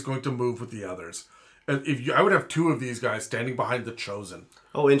this guy is going to move with the others. I would have 2 of these guys standing behind the Chosen.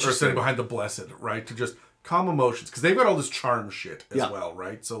 Oh, interesting. Or standing behind the Blessed, right? To just calm emotions. Because they've got all this charm shit as well,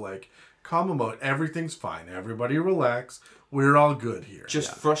 right? So, like, calm emotion. Everything's fine. Everybody relax. We're all good here.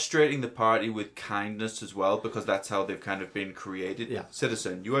 Just frustrating the party with kindness as well, because that's how they've kind of been created. Yeah.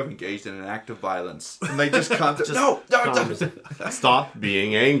 Citizen, you have engaged in an act of violence. And they just can't... No! Stop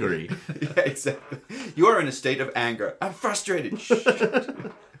being angry. Yeah, exactly. You are in a state of anger. I'm frustrated.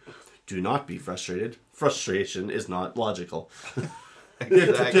 Do not be frustrated. Frustration is not logical.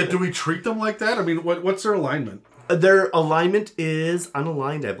 Exactly. Do we treat them like that? I mean, what's their alignment? Their alignment is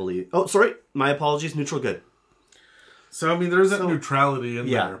unaligned, I believe. Oh, sorry. My apologies. Neutral good. So, I mean, there's that neutrality in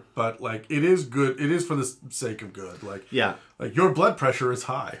there. But, like, it is good. It is for the sake of good. Like, like your blood pressure is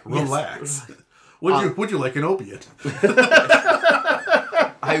high. Relax. Yes. Would you like an opiate?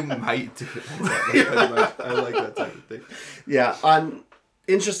 I might do it. I like that type of thing. Yeah.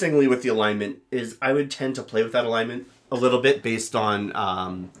 Interestingly, with the alignment, is I would tend to play with that alignment a little bit based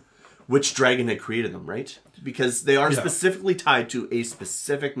on which dragon had created them, right? Because they are specifically tied to a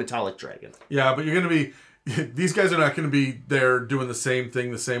specific metallic dragon. Yeah, but you're going to be... These guys are not going to be there doing the same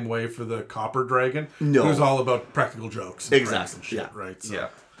thing the same way for the copper dragon. No. It was all about practical jokes. Exactly. And shit, right? So,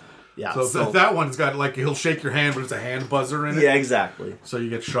 yeah. So that one's got, like, he'll shake your hand, but it's a hand buzzer in it. Yeah, exactly. So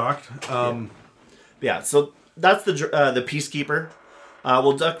you get shocked. So that's the Peacekeeper.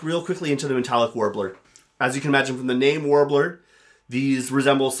 We'll duck real quickly into the Metallic Warbler. As you can imagine from the name Warbler, these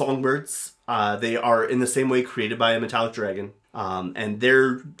resemble songbirds. They are in the same way created by a metallic dragon. And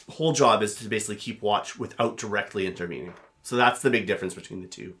their whole job is to basically keep watch without directly intervening. So that's the big difference between the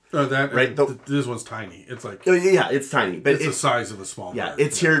two. Right? This one's tiny. It's like... Yeah, it's tiny. But it's the size of a small bird.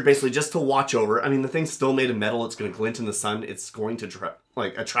 It's here basically just to watch over. I mean, the thing's still made of metal. It's going to glint in the sun. It's going to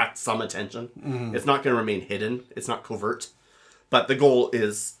attract some attention. Mm-hmm. It's not going to remain hidden. It's not covert. But the goal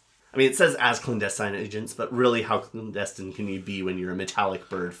is... I mean, it says as clandestine agents, but really how clandestine can you be when you're a metallic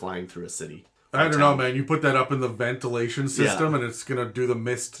bird flying through a city? I don't know, man. You put that up in the ventilation system and it's going to do the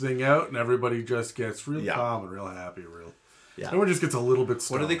mist thing out and everybody just gets real calm and real happy. Yeah. Everyone just gets a little bit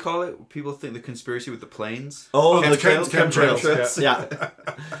stoned. What do they call it? People think the conspiracy with the planes. Oh, the chemtrails.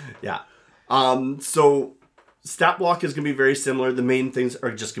 Yeah. So stat block is going to be very similar. The main things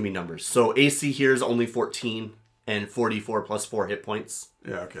are just going to be numbers. So AC here is only 14 and 44 plus 4 hit points.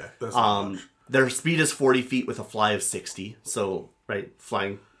 Yeah, okay. That's not much. Their speed is 40 feet with a fly of 60. So, right,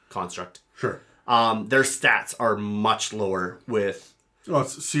 flying construct. Sure. Their stats are much lower with... Oh,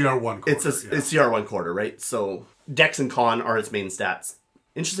 it's CR1 quarter. It's CR1 quarter, right? So Dex and Con are its main stats.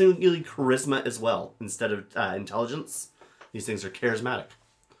 Interestingly, Charisma as well, instead of intelligence. These things are charismatic.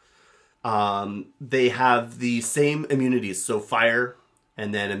 They have the same immunities, so fire,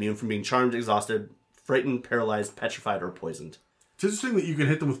 and then immune from being charmed, exhausted, frightened, paralyzed, petrified, or poisoned. It's interesting that you can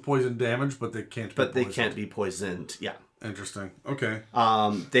hit them with poison damage, but they can't be poisoned, yeah. Interesting. Okay.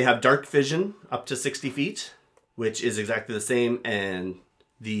 They have dark vision up to 60 feet, which is exactly the same, and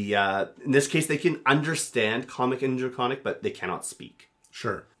in this case they can understand comic and draconic, but they cannot speak.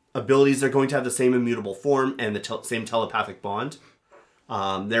 Sure. Abilities are going to have the same immutable form and the same telepathic bond.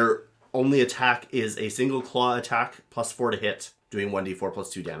 Their only attack is a single claw attack, plus 4 to hit, doing 1d4 plus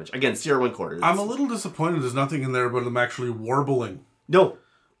 2 damage. Again, CR1 quarter. I'm a little disappointed there's nothing in there about them actually warbling. No.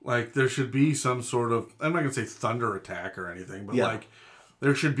 Like, there should be some sort of, I'm not going to say thunder attack or anything, but like,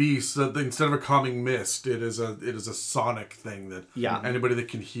 there should be, instead of a calming mist, it is a sonic thing that anybody that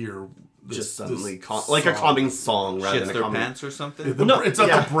can hear just suddenly like a calming song rather than a their calming... pants or something? It's not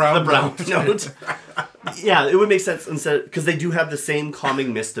the brown note. Yeah, it would make sense instead, because they do have the same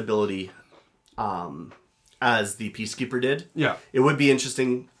calming mist ability as the Peacekeeper did. Yeah. It would be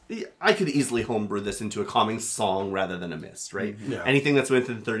interesting. I could easily homebrew this into a calming song rather than a mist, right? Yeah. Anything that's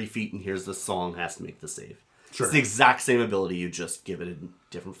within 30 feet and hears the song has to make the save. Sure. It's the exact same ability, you just give it a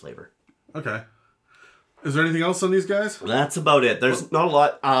different flavor. Okay. Is there anything else on these guys? That's about it. There's not a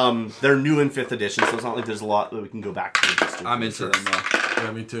lot. They're new in 5th edition, so it's not like there's a lot that we can go back to. I'm into them, though.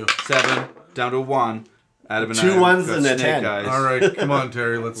 Yeah, me too. 7, down to 1. Adam and 2 I ones got and a snake 10. eyes. All right, come on,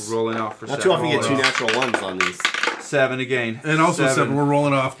 Terry. Let's rolling off for Not 7. too often you get 2 Rolling off. natural ones on these. 7 again. And also 7. We're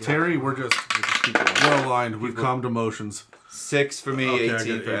rolling off. Terry, we're aligned. We've calmed emotions. 6 for me, Okay, 18 I for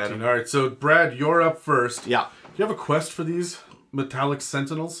got 18. Adam. All right, so Brad, you're up first. Yeah. Do you have a quest for these metallic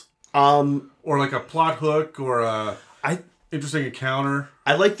sentinels? Or Or like a plot hook or a interesting encounter?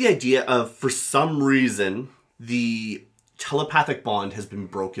 I like the idea of, for some reason, the telepathic bond has been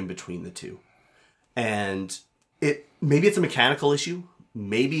broken between the two. And maybe it's a mechanical issue.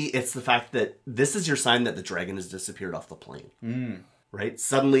 Maybe it's the fact that this is your sign that the dragon has disappeared off the plane. Right?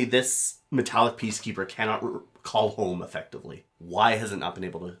 Suddenly this metallic peacekeeper cannot call home effectively. Why has it not been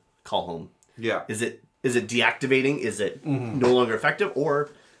able to call home? Yeah. Is it deactivating? Is it no longer effective?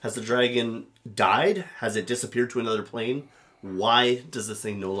 Or has the dragon died? Has it disappeared to another plane? Why does this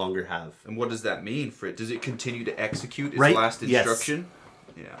thing no longer have? And what does that mean for it? Does it continue to execute its Right? last instruction?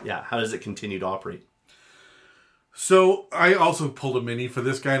 Yes. Yeah. How does it continue to operate? So I also pulled a mini for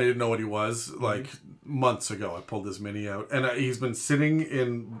this guy, and I didn't know what he was. Like months ago, I pulled this mini out, and he's been sitting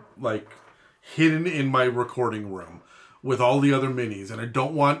hidden in my recording room with all the other minis, and I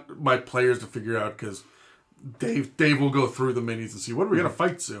don't want my players to figure out because Dave will go through the minis and see what are we gonna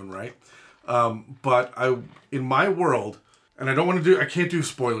fight soon, right? But in my world, and I can't do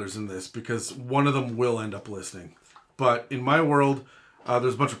spoilers in this because one of them will end up listening. But in my world,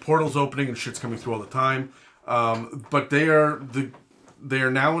 there's a bunch of portals opening and shit's coming through all the time. But they are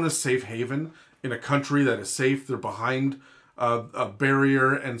now in a safe haven in a country that is safe. They're behind a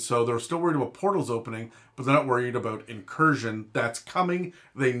barrier, and so they're still worried about portals opening, but they're not worried about incursion that's coming.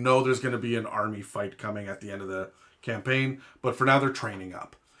 They know there's going to be an army fight coming at the end of the campaign, but for now they're training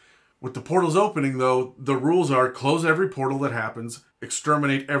up. With the portals opening, though, the rules are close every portal that happens,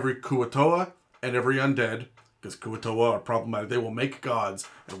 exterminate every Kuatoa and every undead, because Kuatoa are problematic. They will make gods,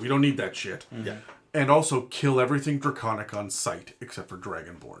 and we don't need that shit. Yeah. And also kill everything draconic on sight, except for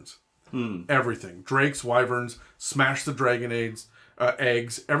dragonborns. Everything. Drakes, wyverns, smash the dragon eggs.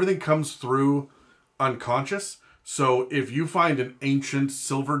 Everything comes through unconscious. So if you find an ancient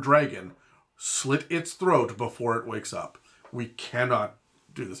silver dragon, slit its throat before it wakes up. We cannot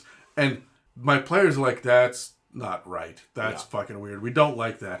do this. And my players are like, that's not right. That's fucking weird. We don't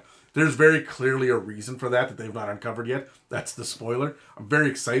like that. There's very clearly a reason for that they've not uncovered yet. That's the spoiler. I'm very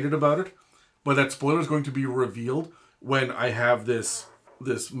excited about it. But that spoiler is going to be revealed when I have this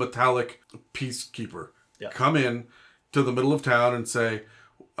metallic peacekeeper come in to the middle of town and say,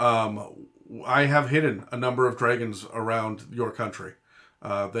 I have hidden a number of dragons around your country.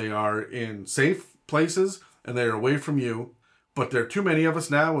 They are in safe places and they are away from you, but there are too many of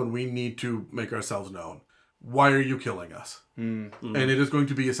us now and we need to make ourselves known. why are you killing us? Mm-hmm. And it is going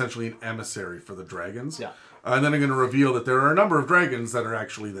to be essentially an emissary for the dragons. Yeah. And then I'm going to reveal that there are a number of dragons that are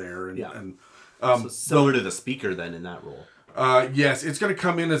actually there. And so similar to the speaker then in that role. yes, it's going to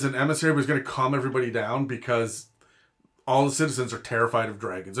come in as an emissary, but it's going to calm everybody down because all the citizens are terrified of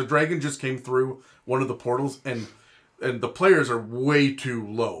dragons. A dragon just came through one of the portals, and the players are way too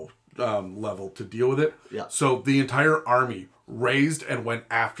low level to deal with it. Yeah. So the entire army raised and went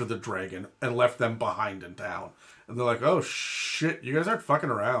after the dragon and left them behind in town. And they're like, oh shit, you guys aren't fucking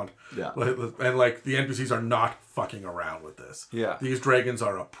around. Yeah. And like the NPCs are not fucking around with this. Yeah. These dragons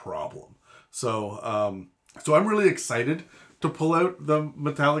are a problem. So so I'm really excited to pull out the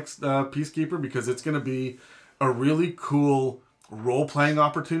Metallic Peacekeeper because it's going to be a really cool role-playing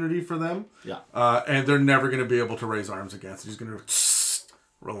opportunity for them. Yeah. And they're never going to be able to raise arms against it. He's going to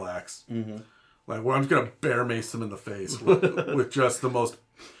relax. Mm-hmm. Like, well, I'm just going to bear mace them in the face with just the most...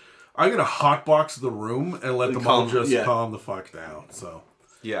 I'm going to hotbox the room and let them all just calm the fuck down. So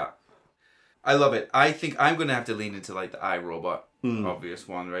yeah. I love it. I think I'm going to have to lean into like the iRobot. Obvious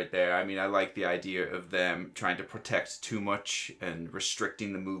one right there. I mean, I like the idea of them trying to protect too much and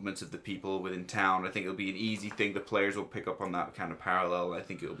restricting the movements of the people within town. I think it'll be an easy thing. The players will pick up on that kind of parallel. I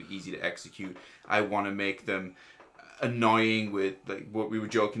think it'll be easy to execute. I want to make them annoying with like what we were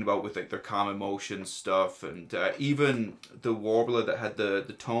joking about with like their calm emotion stuff, and even the warbler that had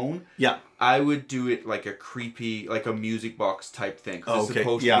the tone. Yeah, I would do it like a creepy, like a music box type thing. It's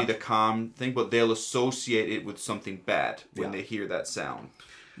supposed to be the calm thing, but they'll associate it with something bad when they hear that sound.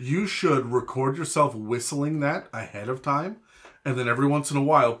 you should record yourself whistling that ahead of time, and then every once in a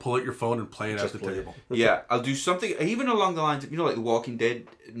while pull out your phone and play it at the table. Yeah, I'll do something even along the lines of, like The Walking Dead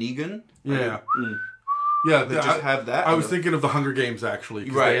Negan. Yeah. Yeah, just have that. I was thinking of the Hunger Games actually,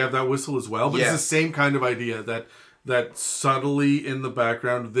 because they have that whistle as well. But it's the same kind of idea that subtly in the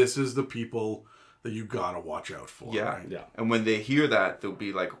background, this is the people that you gotta watch out for. Yeah, right? yeah. And when they hear that, they'll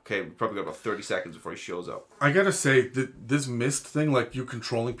be like, okay, we probably got about 30 seconds before he shows up. I gotta say that this mist thing, like you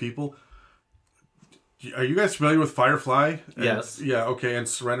controlling people. Are you guys familiar with Firefly? Yes. Yeah. Okay. And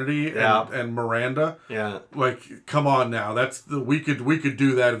Serenity and Miranda. Yeah. Like, come on now. We could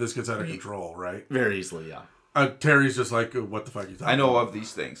do that if this gets out of control, right? Very easily, yeah. Terry's just like, what the fuck are you talking I know about? of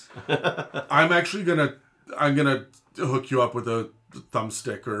these things. I'm actually I'm gonna hook you up with a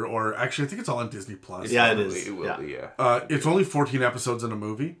thumbstick or actually I think it's all on Disney Plus. Yeah, it is. It will be, yeah. It's only 14 episodes in a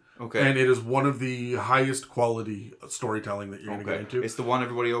movie. Okay. And it is one of the highest quality storytelling that you're going to get into. It's the one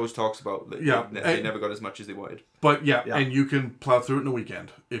everybody always talks about. That they never got as much as they wanted. But and you can plow through it in a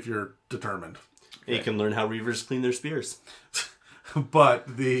weekend if you're determined. You can learn how reavers clean their spears. But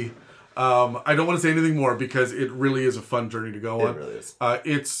I don't want to say anything more because it really is a fun journey to go on. It really is.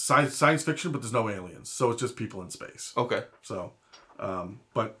 It's science fiction, but there's no aliens, so it's just people in space. Okay. So,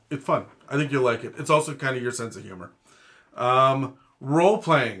 but it's fun. I think you'll like it. It's also kind of your sense of humor. Role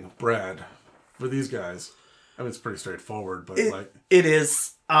playing, Brad, for these guys. I mean, it's pretty straightforward, but it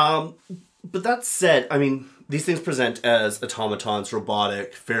is. But that said, I mean, these things present as automatons,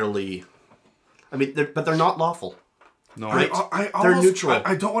 robotic, fairly. I mean, they're not lawful. No, right. They're neutral.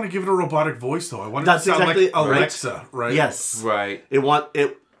 I don't want to give it a robotic voice though. I want it That's to sound exactly like Alexa, right? Yes. Right. Yeah,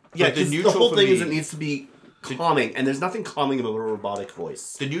 the whole thing is it me- needs to be calming, and there's nothing calming about a robotic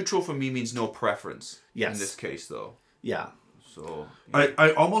voice. The neutral for me means no preference. Yes. In this case, though. Yeah. So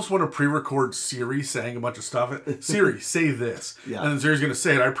I almost want to pre-record Siri saying a bunch of stuff. Siri, say this. Yeah. And then Siri's going to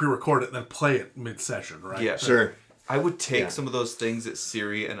say it. I pre-record it and then play it mid-session, right? Yeah. Sure. I would take some of those things that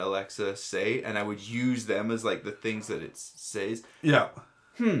Siri and Alexa say, and I would use them as like the things that it says. Yeah.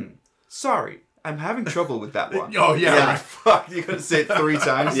 Sorry, I'm having trouble with that one. Oh, yeah. Fuck, you're going to say it 3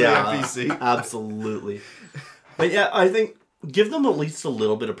 times to the NPC. Absolutely. But yeah, I think give them at least a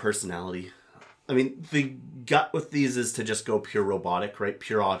little bit of personality. I mean, the gut with these is to just go pure robotic, right?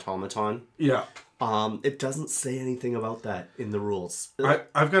 Pure automaton. Yeah. It doesn't say anything about that in the rules.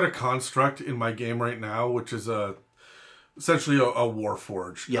 I've got a construct in my game right now, which is essentially a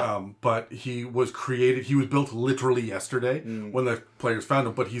Warforged. Yeah. But he was built literally yesterday when the players found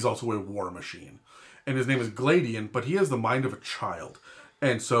him, but he's also a war machine. And his name is Gladian, but he has the mind of a child.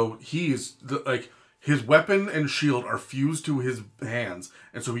 And so he's his weapon and shield are fused to his hands,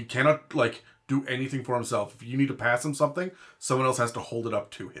 and so he cannot do anything for himself. If you need to pass him something, someone else has to hold it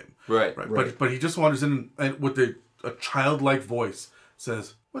up to him. Right. But he just wanders in and with a childlike voice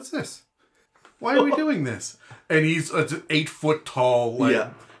says, "What's this? Why are we doing this?" And he's an 8 foot tall,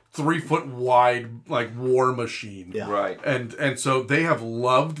 3 foot wide, war machine. Yeah. Right. And so they have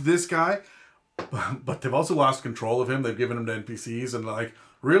loved this guy, but they've also lost control of him. They've given him to NPCs and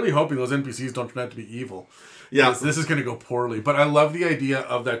really hoping those NPCs don't turn out to be evil. Yeah. This is going to go poorly. But I love the idea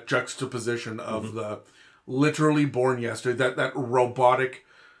of that juxtaposition of the literally born yesterday. That robotic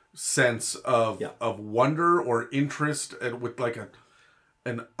sense of wonder or interest, and with like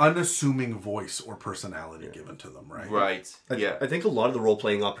an unassuming voice or personality given to them, right? Right. I think a lot of the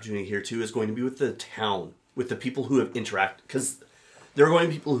role-playing opportunity here, too, is going to be with the town, with the people who have interacted. Because there are going to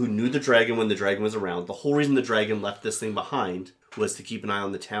be people who knew the dragon when the dragon was around. The whole reason the dragon left this thing behind was to keep an eye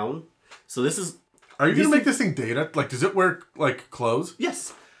on the town. So this is... Are you going to make this thing data? Like, does it wear, like, clothes?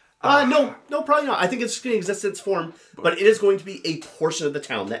 Yes. No, probably not. I think it's just going to exist in its form, but it is going to be a portion of the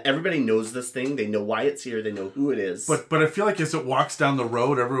town that everybody knows this thing. They know why it's here. They know who it is. But I feel like as it walks down the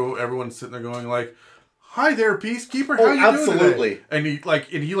road, everyone's sitting there going like, "Hi there, peacekeeper. How you doing today?" And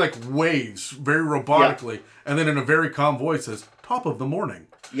he waves very robotically, and then in a very calm voice says, "Top of the morning."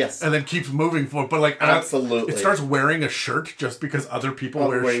 Yes. And then keeps moving forward. But like, absolutely, it starts wearing a shirt just because other people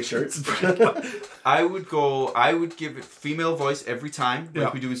wear shirts. I would give it female voice every time,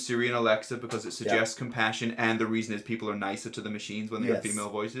 like we do with Siri and Alexa, because it suggests compassion, and the reason is people are nicer to the machines when they have female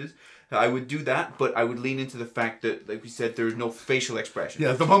voices. I would do that, but I would lean into the fact that, like we said, there is no facial expression.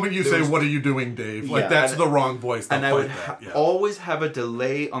 Yeah, the moment you say, "What are you doing, Dave?" Like, that's the wrong voice. And I would always have a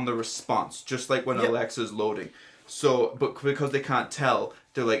delay on the response, just like when Alexa's loading. So, but because they can't tell,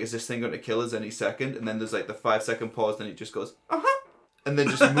 they're like, "Is this thing going to kill us any second?" And then there's like the 5-second pause, then it just goes, and then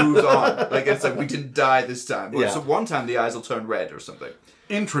just moves on. Like, it's like, we didn't die this time. So one time the eyes will turn red or something.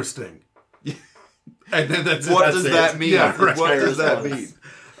 Interesting. And then what does that mean? Yeah, right. What does that mean?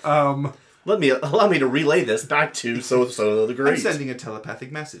 Allow me to relay this back to so the Great. I'm sending a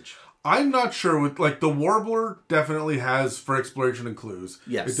telepathic message. I'm not sure with like the warbler definitely has for exploration and clues.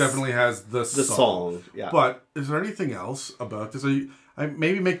 Yes, it definitely has the song. Yeah, but is there anything else about this? I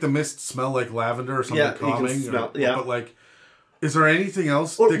maybe make the mist smell like lavender or something calming. But like, is there anything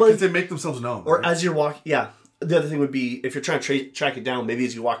else? Because they make themselves known. Or as you're walking, the other thing would be if you're trying to track it down. Maybe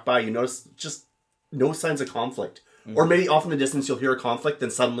as you walk by, you notice just no signs of conflict, or maybe off in the distance you'll hear a conflict,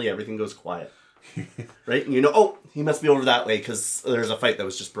 then suddenly everything goes quiet. Right? And you know, oh, he must be over that way because there's a fight that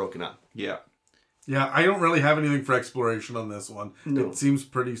was just broken up. Yeah. Yeah, I don't really have anything for exploration on this one. No. It seems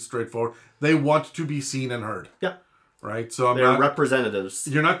pretty straightforward. They want to be seen and heard. Yeah. Right? So they're representatives.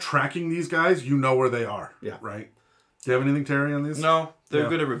 You're not tracking these guys. You know where they are. Yeah. Right? Do you have anything, Terry, on these? No. They're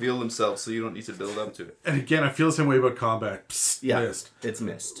going to reveal themselves, so you don't need to build up to it. And again, I feel the same way about combat. Psst, mist. It's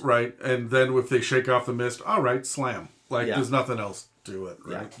mist. Right? And then if they shake off the mist, all right, slam. Like, there's nothing else to it,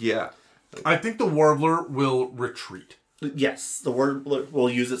 right? Yeah. I think the warbler will retreat. Yes, the warbler will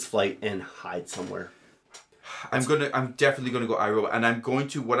use its flight and hide somewhere. I'm definitely gonna go iRobot,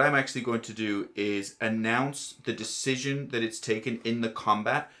 and what I'm actually going to do is announce the decision that it's taken in the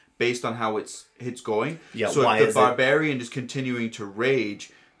combat based on how it's going. Yeah, so if the barbarian is continuing to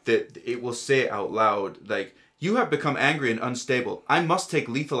rage, that it will say out loud, like, "You have become angry and unstable. I must take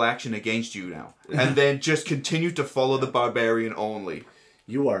lethal action against you now." And then just continue to follow the barbarian only.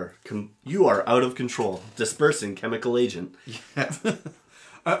 You are out of control. Dispersing chemical agent. Yeah.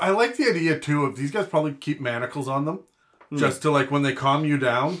 I like the idea, too, of these guys probably keep manacles on them. Just to, like, when they calm you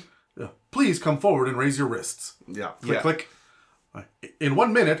down, please come forward and raise your wrists. Yeah. Click. In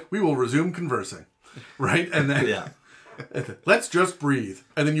 1 minute, we will resume conversing. Right? And then... let's just breathe.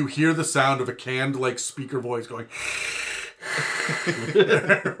 And then you hear the sound of a canned, like, speaker voice going...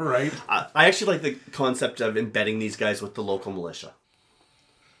 Right? I actually like the concept of embedding these guys with the local militia.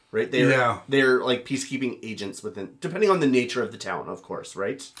 Right? They're like peacekeeping agents within, depending on the nature of the town, of course,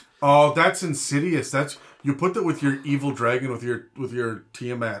 right? Oh, that's insidious. You put that with your evil dragon, with your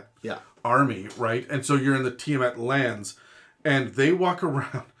Tiamat army, right? And so you're in the Tiamat lands, and they walk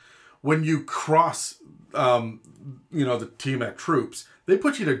around. When you cross, the Tiamat troops, they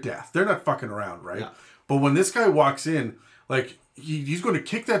put you to death. They're not fucking around, right? Yeah. But when this guy walks in, like he's going to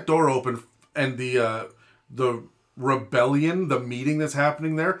kick that door open, and the rebellion, the meeting that's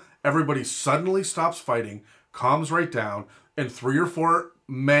happening there, everybody suddenly stops fighting, calms right down, and 3 or 4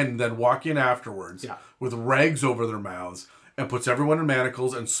 men then walk in afterwards with rags over their mouths and puts everyone in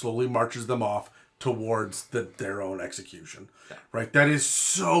manacles and slowly marches them off towards their own execution. Yeah. Right? That is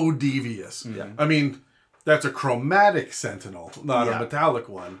so devious. Yeah. I mean, that's a chromatic sentinel, not a metallic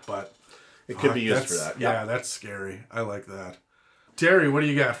one, but it could be used for that. Yeah, that's scary. I like that. Terry, what do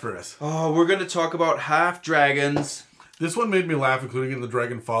you got for us? Oh, we're going to talk about half dragons. This one made me laugh, including in the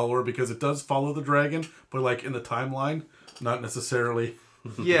Dragon Follower, because it does follow the dragon, but like in the timeline, not necessarily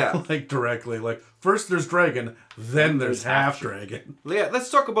like directly. Like first there's dragon, then there's half dragon. Yeah,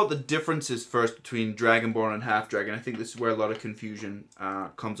 let's talk about the differences first between Dragonborn and half dragon. I think this is where a lot of confusion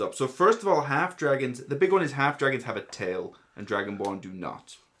comes up. So first of all, half dragons, the big one is half dragons have a tail and Dragonborn do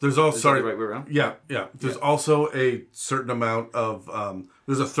not. There's also Is that the right way around? Yeah. There's also a certain amount of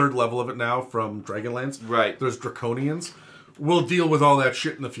there's a third level of it now from Dragonlance. Right. There's Draconians. We'll deal with all that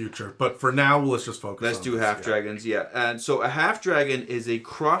shit in the future, but for now, let's just focus. Let's do half dragons, yeah. And so a half dragon is a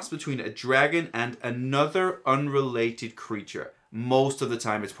cross between a dragon and another unrelated creature. Most of the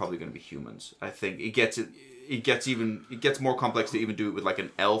time, it's probably going to be humans. I think it gets more complex to even do it with like an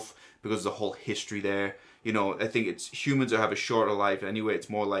elf because there's a whole history there. You know, I think it's humans that have a shorter life anyway.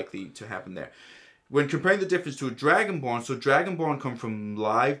 It's more likely to happen there. When comparing the difference to a dragonborn, so dragonborn come from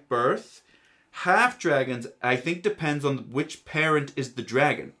live birth. Half dragons, I think, depends on which parent is the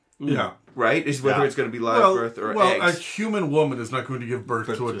dragon. Yeah. Right? Is whether it's going to be live birth or eggs. A human woman is not going to give birth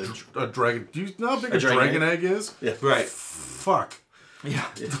to a dragon. Do you know how big a dragon egg is? Yeah. Right. Fuck. Yeah.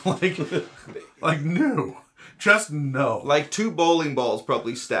 like no. Just no. Like 2 bowling balls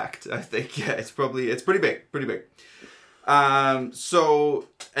probably stacked, I think. Yeah, it's pretty big. Pretty big. And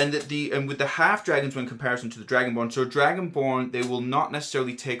with the half dragons when comparison to the dragonborn, so dragonborn, they will not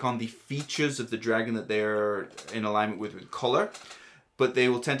necessarily take on the features of the dragon that they're in alignment with color, but they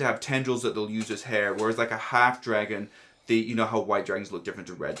will tend to have tendrils that they'll use as hair, whereas like a half dragon, you know how white dragons look different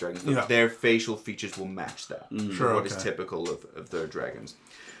to red dragons, their facial features will match that. What is typical of their dragons.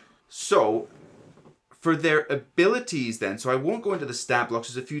 So for their abilities then, so I won't go into the stat blocks,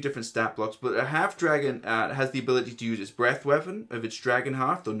 there's a few different stat blocks, but a half dragon has the ability to use its breath weapon of its dragon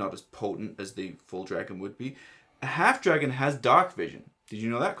half, though not as potent as the full dragon would be. A half dragon has dark vision. Did you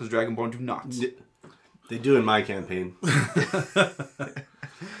know that? Because dragonborn do not. They do in my campaign.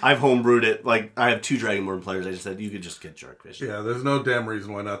 I've homebrewed it. Like, I have 2 Dragonborn players. I just said, you could just get dark vision. Yeah, there's no damn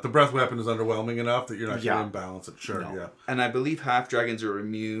reason why not. The breath weapon is underwhelming enough that you're not going to imbalance it. Sure, yeah. And I believe half dragons are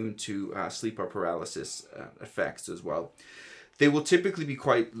immune to sleep or paralysis effects as well. They will typically be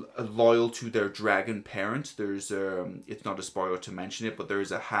quite loyal to their dragon parent. There's, it's not a spoiler to mention it, but there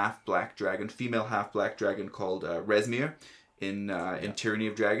is a half-black dragon, female half-black dragon called Resmir in Tyranny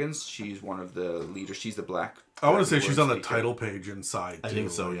of Dragons. She's one of the leaders. She's the black. I want to say she's on the title page inside, too. I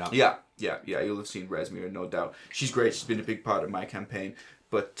think so, yeah. Yeah, you'll have seen Resmir, no doubt. She's great. She's been a big part of my campaign.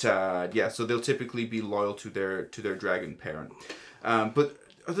 But, so they'll typically be loyal to their dragon parent. But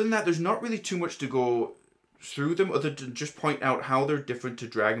other than that, there's not really too much to go through them, other than just point out how they're different to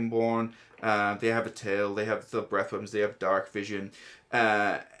Dragonborn. They have a tail, they have the breath weapons, they have dark vision.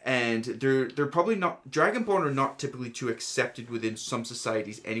 And they're probably not... Dragonborn are not typically too accepted within some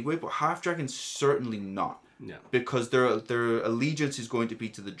societies anyway, but half-dragons certainly not. Yeah. Because their allegiance is going to be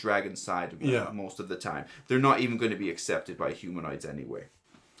to the dragon side most of the time. They're not even going to be accepted by humanoids anyway.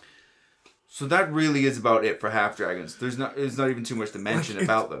 So that really is about it for half dragons. There's not even too much to mention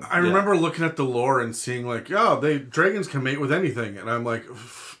about them. I remember looking at the lore and seeing like, dragons can mate with anything, and I'm like,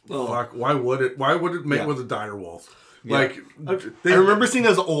 fuck, why would it mate with a dire wolf? Like, I remember seeing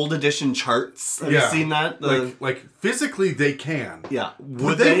those old edition charts. Have you seen that? Like physically they can. Yeah.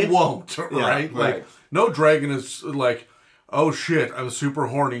 But they won't, right? Like, no dragon is like, oh shit, I'm super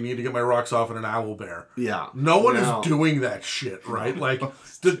horny, need to get my rocks off in an owl bear. Yeah. No one is doing that shit, right? Like,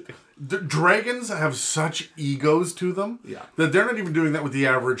 the dragons have such egos to them that they're not even doing that with the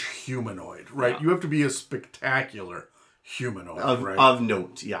average humanoid, right? You have to be a spectacular humanoid, right? Of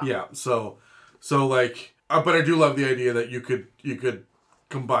note, yeah. Yeah, so like... but I do love the idea that you could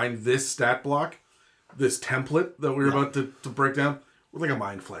combine this stat block, this template that we were about to break down, with like a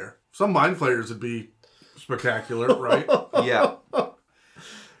mind flayer. Some mind flayers would be spectacular, right? Yeah.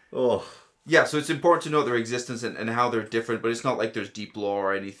 Oh. Yeah, so it's important to know their existence and how they're different, but it's not like there's deep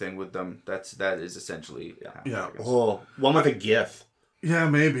lore or anything with them. That is essentially... Yeah. Oh, one with a GIF. Yeah,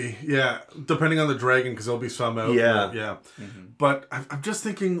 maybe. Yeah, depending on the dragon, because there'll be some out. Yeah. Yeah. Mm-hmm. But I'm just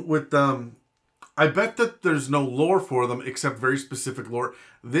thinking with... I bet that there's no lore for them except very specific lore.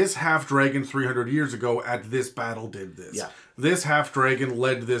 This half-dragon 300 years ago at this battle did this. Yeah. This half-dragon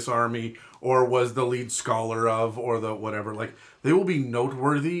led this army or was the lead scholar of or the whatever. Like, they will be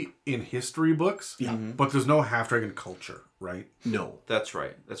noteworthy in history books, but there's no half-dragon culture, right? No. That's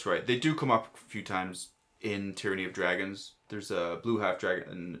right. They do come up a few times in Tyranny of Dragons. There's a blue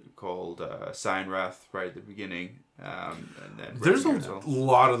half-dragon called Signwrath right at the beginning. And then there's a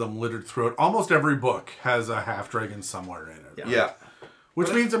lot of them littered throughout. Almost every book has a half-dragon somewhere in it. Yeah.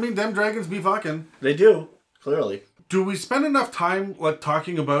 Which means, them dragons be fucking. They do, clearly. Do we spend enough time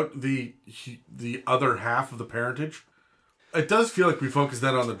talking about the other half of the parentage? It does feel like we focus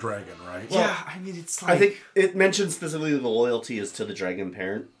that on the dragon, right? Yeah, I mean, it's like... I think it mentions specifically the loyalty is to the dragon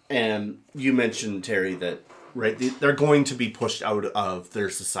parent. And you mentioned, Terry, that they're going to be pushed out of their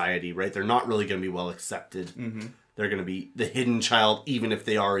society, right? They're not really going to be well accepted. Mm-hmm. They're going to be the hidden child, even if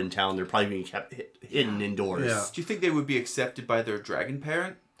they are in town. They're probably being kept hidden indoors. Yeah. Do you think they would be accepted by their dragon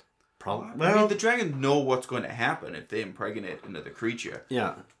parent? Probably. I mean, the dragon know what's going to happen if they impregnate another creature.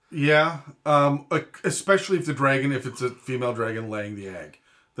 Yeah. Yeah, especially if it's a female dragon laying the egg,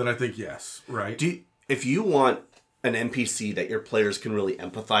 then I think yes, right? If you want an NPC that your players can really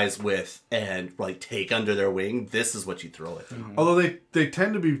empathize with and like take under their wing, this is what you throw at them. Although they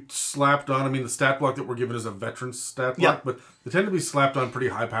tend to be slapped on. I mean, the stat block that we're given is a veteran stat block, but they tend to be slapped on pretty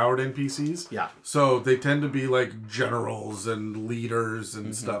high-powered NPCs. Yeah. So they tend to be like generals and leaders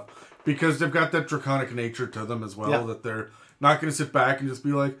and stuff because they've got that draconic nature to them as well, that they're not going to sit back and just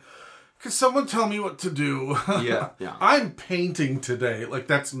be like, "Can someone tell me what to do?" Yeah. I'm painting today. Like,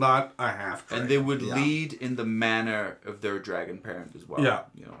 that's not a half dragon. And they would lead in the manner of their dragon parent as well. Yeah.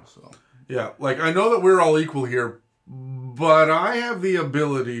 You know, so. Yeah, like, I know that we're all equal here, but I have the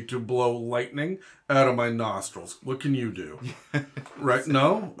ability to blow lightning out of my nostrils. What can you do? Right?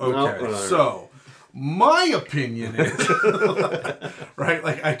 No? Okay. No. So, my opinion is, right,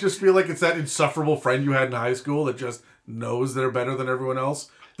 like, I just feel like it's that insufferable friend you had in high school that just knows they're better than everyone else.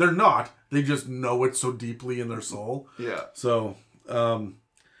 They're not. They just know it so deeply in their soul. Yeah. So, is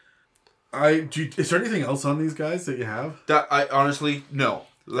there anything else on these guys that you have? That I honestly no.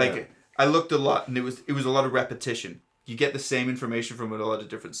 Like I looked a lot, and it was a lot of repetition. You get the same information from a lot of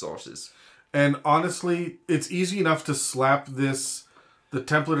different sources. And honestly, it's easy enough to slap the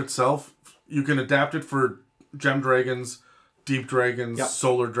template itself. You can adapt it for gem dragons, deep dragons,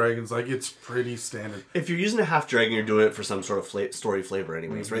 solar dragons. Like, it's pretty standard. If you're using a half dragon, you're doing it for some sort of story flavor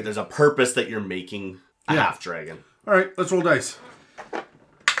anyways, right? There's a purpose that you're making a half dragon. All right, let's roll dice. I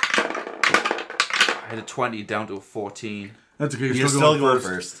had a 20 down to a 14. That's okay. You're still going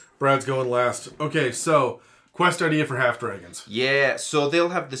first. Brad's going last. Okay, so quest idea for half dragons. Yeah, so they'll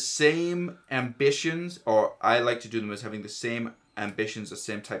have the same ambitions, or I like to do them as having the same ambitions, the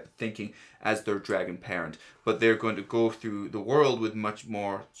same type of thinking as their dragon parent, but they're going to go through the world with much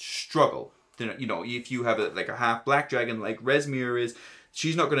more struggle. You know, if you have a half black dragon like Resmir is,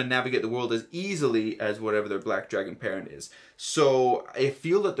 she's not going to navigate the world as easily as whatever their black dragon parent is. So I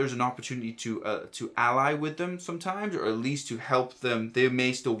feel that there's an opportunity to ally with them sometimes, or at least to help them. They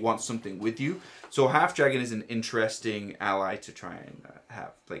may still want something with you. So half dragon is an interesting ally to try and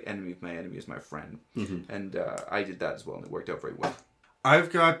have. Like, enemy of my enemy is my friend. Mm-hmm. And I did that as well, and it worked out very well.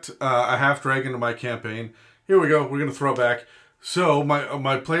 I've got a half dragon in my campaign. Here we go. We're going to throw back. So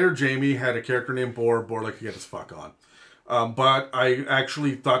my player Jamie had a character named Boar. Boar liked to get his fuck on. But I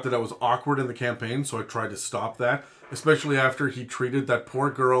actually thought that was awkward in the campaign, so I tried to stop that, especially after he treated that poor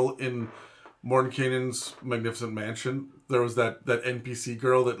girl in Mordenkainen's Magnificent Mansion. There was that NPC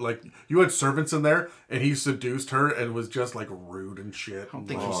girl that, like, you had servants in there, and he seduced her and was just, like, rude and shit. I don't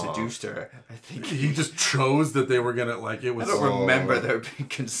think he seduced her. I think he just chose that they were gonna, like, it was... I don't remember there being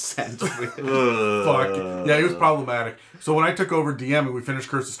consent. Fuck. Yeah, it was problematic. So when I took over DMing, we finished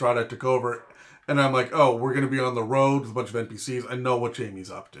Curse of Strahd, I took over... And I'm like, oh, we're going to be on the road with a bunch of NPCs. I know what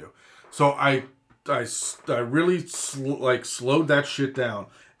Jamie's up to. So I really slowed that shit down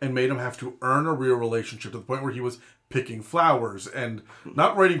and made him have to earn a real relationship to the point where he was picking flowers and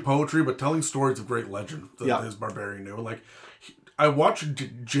not writing poetry, but telling stories of great legend that his barbarian knew. Like, I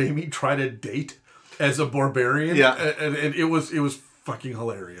watched Jamie try to date as a barbarian. Yeah. And it was fucking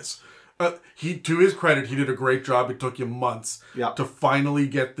hilarious. To his credit, he did a great job. It took him months to finally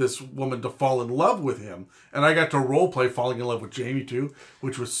get this woman to fall in love with him. And I got to roleplay falling in love with Jamie too,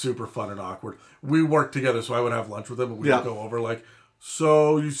 which was super fun and awkward. We worked together, so I would have lunch with him and we would go over like,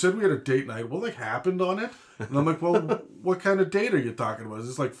 so you said we had a date night. What happened on it? And I'm like, well, what kind of date are you talking about? Is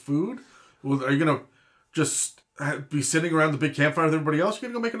this like food? Well, are you going to just be sitting around the big campfire with everybody else? You're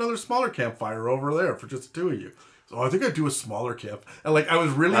going to go make another smaller campfire over there for just the two of you. So I think I'd do a smaller camp. And like, I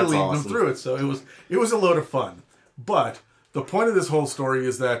was really leading them through it. So it was a load of fun. But the point of this whole story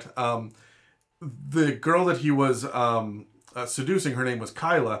is that the girl that he was seducing, her name was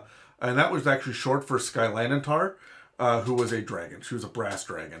Kyla. And that was actually short for Skylanantar, who was a dragon. She was a brass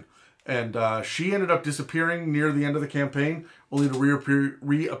dragon. And she ended up disappearing near the end of the campaign, only to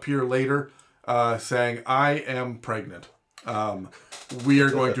reappear later saying, I am pregnant. We are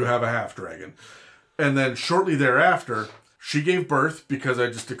going to have a half dragon. And then shortly thereafter, she gave birth because I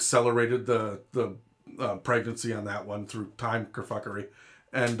just accelerated the pregnancy on that one through time kerfuckery.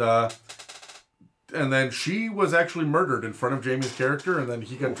 And then she was actually murdered in front of Jamie's character, and then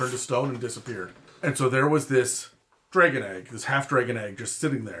he got turned to stone and disappeared. And so there was this dragon egg, this half dragon egg, just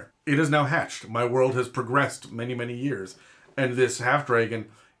sitting there. It is now hatched. My world has progressed many, many years. And this half dragon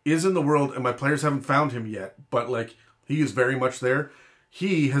is in the world, and my players haven't found him yet, but like, he is very much there.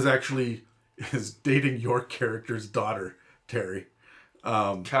 He is dating your character's daughter, Terry.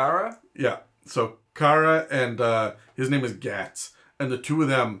 Kara? Yeah. So Kara and his name is Gats. And the two of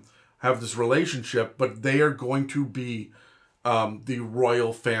them have this relationship, but they are going to be the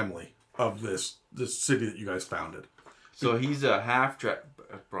royal family of this city that you guys founded. So he's a half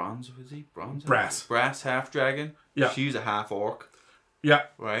bronze, was he? Bronze? Brass half dragon? Yeah. She's a half orc. Yeah.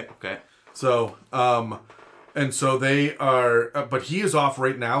 Right, okay. So, and so they are, but he is off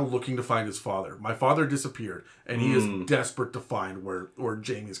right now looking to find his father. My father disappeared, and he is desperate to find where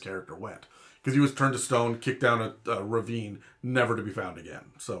Jamie's character went. Because he was turned to stone, kicked down a ravine, never to be found again.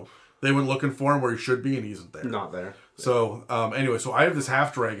 So they went looking for him where he should be, and he isn't there. Not there. So, anyway, so I have this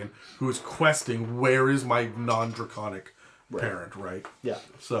half-dragon who is questing, where is my non-draconic parent, right? Yeah.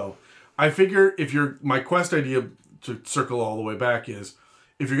 So I figure my quest idea, to circle all the way back, is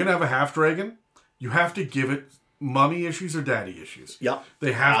if you're going to have a half-dragon, you have to give it mommy issues or daddy issues. Yep.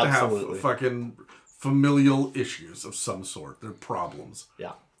 They have Absolutely. to have fucking familial issues of some sort. They're problems.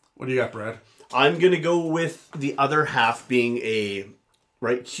 Yeah. What do you got, Brad? I'm going to go with the other half being a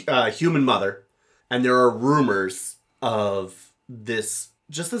human mother. And there are rumors of this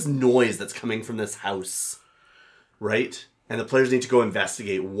noise that's coming from this house. Right? And the players need to go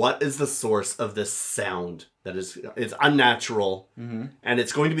investigate what is the source of this sound that it's unnatural. Mm-hmm. And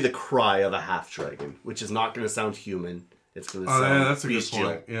it's going to be the cry of a half dragon, which is not going to sound human. It's going to sound that's a bestial. good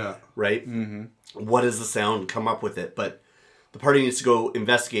point. Yeah. Right? Mm-hmm. What is the sound? Come up with it. But the party needs to go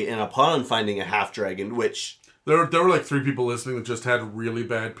investigate, and upon finding a half dragon, which there were like 3 people listening that just had really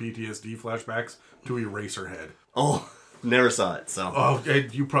bad PTSD flashbacks to Eraserhead. Oh, never saw it. So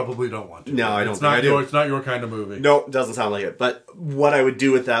you probably don't want to. No, I don't. It's not your kind of movie. No, it doesn't sound like it. But what I would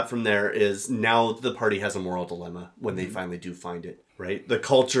do with that from there is now the party has a moral dilemma when they finally do find it. Right, the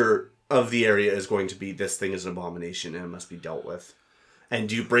culture of the area is going to be this thing is an abomination and it must be dealt with. And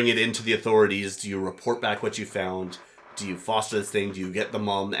do you bring it into the authorities? Do you report back what you found? Do you foster this thing? Do you get the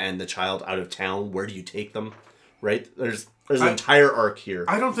mom and the child out of town? Where do you take them? Right? There's an entire arc here.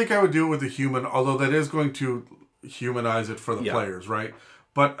 I don't think I would do it with a human, although that is going to humanize it for the players, right?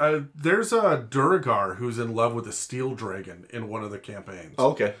 But there's a Duragar who's in love with a steel dragon in one of the campaigns.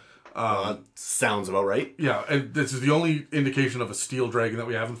 Okay. Sounds about right. Yeah, and this is the only indication of a steel dragon that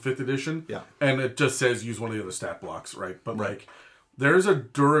we have in 5th edition. Yeah. And it just says use one of the other stat blocks, right? But like, there's a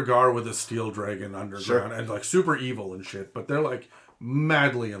Duragar with a steel dragon underground and like super evil and shit, but they're like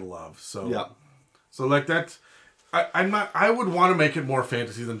madly in love. So yeah. So like that, I would want to make it more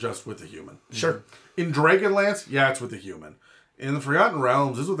fantasy than just with the human. Sure. In Dragonlance, it's with the human. In the Forgotten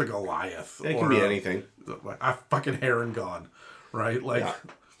Realms, it's with a Goliath. It can be anything. A fucking Heron gone, right? Like,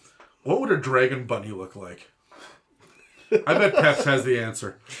 what would a dragon bunny look like? I bet Peps has the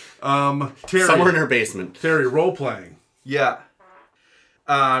answer. Terry, somewhere in her basement. Terry, role playing. Yeah.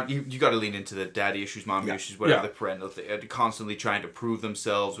 You got to lean into the daddy issues, mommy issues, whatever the parental thing. They're constantly trying to prove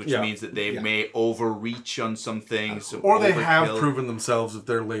themselves, which means that they may overreach on some things. Or they have proven themselves if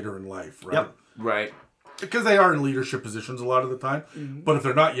they're later in life, right? Yep. Right. Because they are in leadership positions a lot of the time. Mm-hmm. But if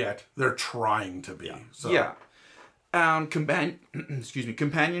they're not yet, they're trying to be. Yeah. So. Yeah.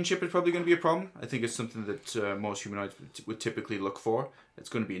 Companionship is probably going to be a problem. I think it's something that most humanoids would typically look for. It's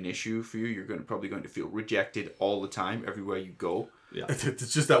going to be an issue for you. You're probably going to feel rejected all the time, everywhere you go. Yeah.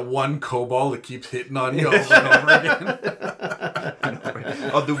 It's just that one kobold that keeps hitting on you over and over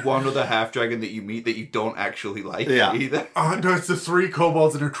again. Or the one other half dragon that you meet that you don't actually like either. No, it's the 3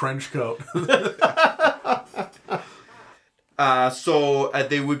 kobolds in a trench coat. So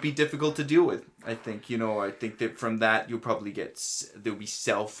they would be difficult to deal with. I think that from that you'll probably they'll be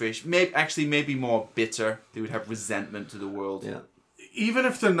selfish. Maybe more bitter. They would have resentment to the world. Yeah. Even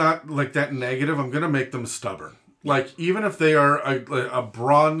if they're not like that negative, I'm gonna make them stubborn. Like, even if they are a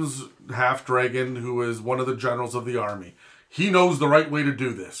bronze half-dragon who is one of the generals of the army, he knows the right way to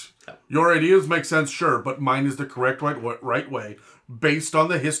do this. Yeah. Your ideas make sense, sure, but mine is the correct right way. Based on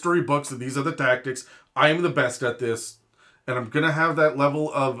the history books, and these are the tactics, I am the best at this, and I'm going to have that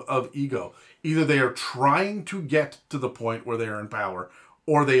level of ego. Either they are trying to get to the point where they are in power,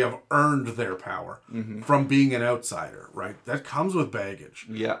 or they have earned their power from being an outsider, right? That comes with baggage.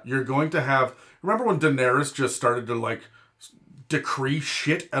 Yeah. You're going to have... Remember when Daenerys just started to, like, decree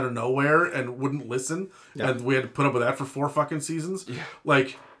shit out of nowhere and wouldn't listen? Yeah. And we had to put up with that for 4 fucking seasons? Yeah.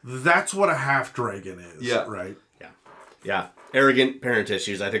 Like, that's what a half-dragon is, right? Yeah. Yeah. Arrogant parent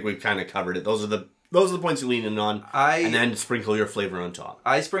issues, I think we've kind of covered it. Those are the points you lean in on, and then sprinkle your flavor on top.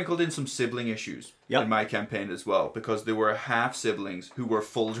 I sprinkled in some sibling issues in my campaign as well, because there were half siblings who were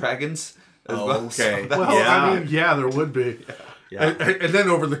full dragons as well. Okay. So I mean, there would be. Yeah. And then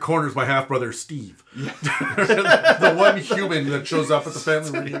over the corner's my half-brother, Steve. Yeah. The one human that shows up at the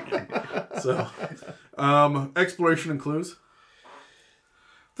family reunion. So, exploration and clues.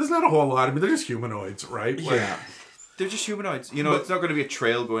 There's not a whole lot. I mean, they're just humanoids, right? Yeah. They're just humanoids. You know, it's not going to be a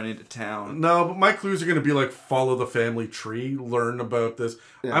trail going into town. No, but my clues are going to be like follow the family tree, learn about this.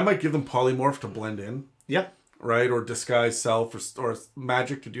 Yeah. I might give them polymorph to blend in. Yeah. Right? Or disguise self or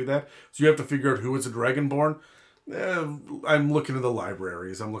magic to do that. So you have to figure out who is a dragonborn. I'm looking at the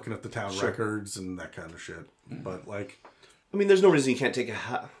libraries. I'm looking at the town records and that kind of shit. But like... I mean, there's no reason you can't take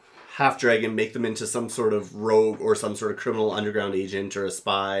a half dragon, make them into some sort of rogue or some sort of criminal underground agent or a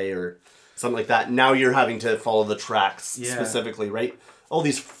spy or something like that. Now you're having to follow the tracks specifically, right? All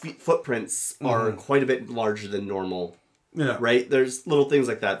these footprints are quite a bit larger than normal. Yeah. Right? There's little things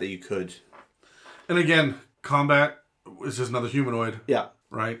like that you could. And again, combat is just another humanoid. Yeah.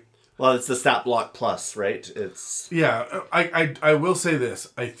 Right? Well, it's the stat block plus, right? It's... Yeah. I will say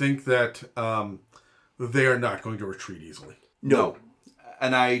this. I think that they are not going to retreat easily. No.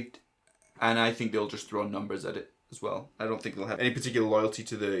 And I think they'll just throw numbers at it as well. I don't think they'll have any particular loyalty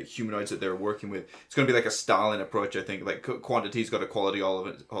to the humanoids that they're working with. It's going to be like a Stalin approach, I think. Like, quantity's got a quality all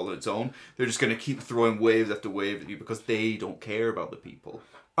of its own. They're just going to keep throwing waves after wave at you because they don't care about the people.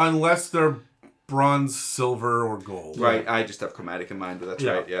 Unless they're bronze, silver, or gold. Right. I just have chromatic in mind, but that's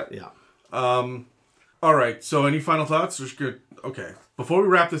right. Yeah. Yeah. All right. So any final thoughts? Just good. Okay. Before we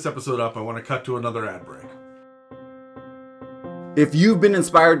wrap this episode up, I want to cut to another ad break. If you've been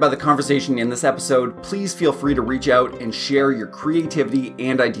inspired by the conversation in this episode, please feel free to reach out and share your creativity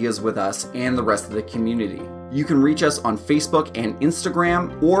and ideas with us and the rest of the community. You can reach us on Facebook and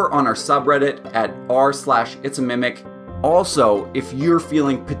Instagram or on our subreddit at r/itsamimic. Also, if you're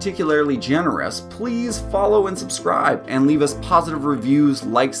feeling particularly generous, please follow and subscribe and leave us positive reviews,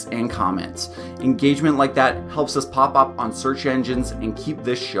 likes, and comments. Engagement like that helps us pop up on search engines and keep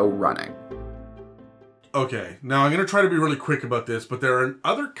this show running. Okay, now I'm going to try to be really quick about this, but there are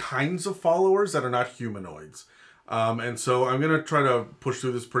other kinds of followers that are not humanoids. And so I'm going to try to push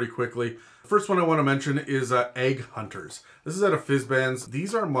through this pretty quickly. First one I want to mention is egg hunters. This is out of Fizzbands.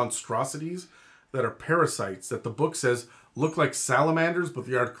 These are monstrosities that are parasites that the book says look like salamanders, but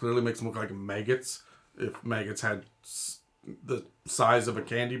the art clearly makes them look like maggots. If maggots had the size of a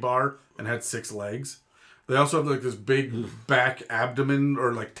candy bar and had 6 legs. They also have like this big back abdomen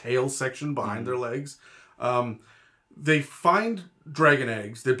or like tail section behind their legs. They find dragon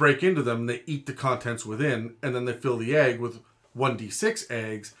eggs, they break into them, they eat the contents within, and then they fill the egg with 1d6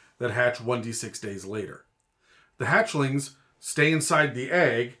 eggs that hatch 1d6 days later. The hatchlings stay inside the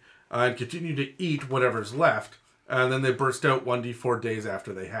egg and continue to eat whatever's left, and then they burst out 1d4 days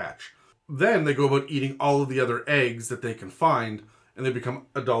after they hatch. Then they go about eating all of the other eggs that they can find, and they become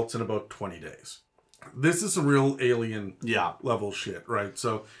adults in about 20 days. This is some real alien level shit, right?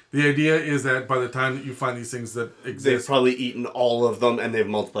 So the idea is that by the time that you find these things that exist... They've probably eaten all of them, and they've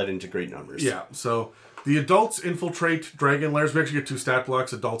multiplied into great numbers. Yeah, so the adults infiltrate dragon lairs. We actually get 2 stat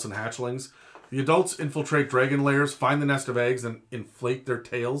blocks, adults and hatchlings. The adults infiltrate dragon lairs, find the nest of eggs, and inflate their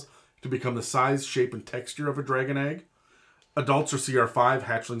tails to become the size, shape, and texture of a dragon egg. Adults are CR5,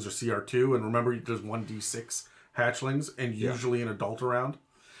 hatchlings are CR2, and remember there's 1d6 hatchlings, and usually an adult around.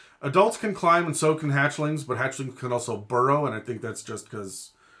 Adults can climb and so can hatchlings, but hatchlings can also burrow, and I think that's just because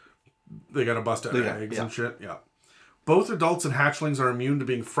they got to bust out eggs and shit. Yeah. Both adults and hatchlings are immune to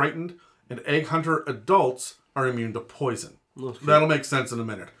being frightened, and egg hunter adults are immune to poison. Okay. That'll make sense in a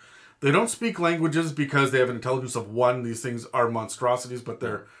minute. They don't speak languages because they have an intelligence of 1. These things are monstrosities, but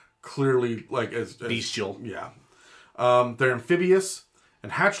they're clearly like as bestial. Yeah. They're amphibious,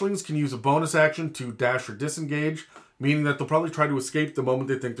 and hatchlings can use a bonus action to dash or disengage, meaning that they'll probably try to escape the moment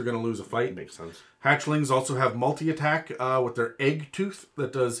they think they're going to lose a fight. Makes sense. Hatchlings also have multi-attack with their egg tooth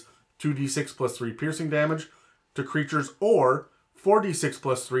that does 2d6 plus 3 piercing damage to creatures or 4d6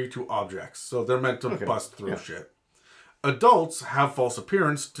 plus 3 to objects. So they're meant to bust through shit. Adults have false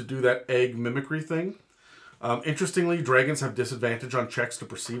appearance to do that egg mimicry thing. Interestingly, dragons have disadvantage on checks to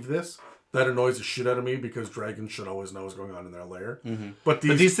perceive this. That annoys the shit out of me because dragons should always know what's going on in their lair. Mm-hmm. But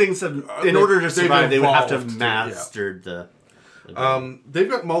these things have, in order to survive, they would have to have mastered the they've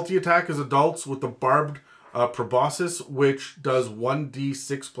got multi-attack as adults with the barbed proboscis, which does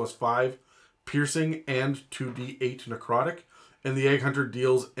 1d6 plus 5 piercing and 2d8 necrotic. And the egg hunter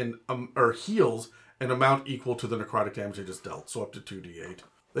deals heals an amount equal to the necrotic damage they just dealt, so up to 2d8.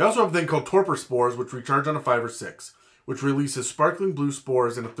 They also have a thing called torpor spores, which recharge on a 5 or 6. Which releases sparkling blue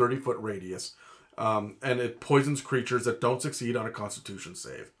spores in a 30-foot radius, and it poisons creatures that don't succeed on a Constitution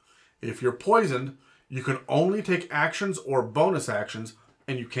save. If you're poisoned, you can only take actions or bonus actions,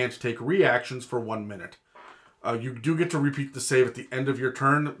 and you can't take reactions for 1 minute. You do get to repeat the save at the end of your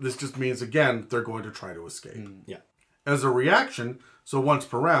turn. This just means, again, they're going to try to escape. As a reaction, so once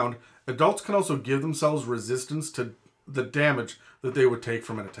per round, adults can also give themselves resistance to the damage that they would take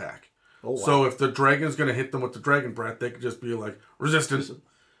from an attack. Oh, wow. So if the dragon's going to hit them with the dragon breath, they could just be like, resistance,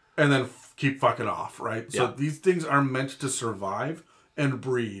 and then keep fucking off, right? So these things are meant to survive and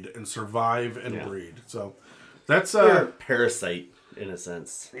breed, and survive and breed. So that's They're a parasite, in a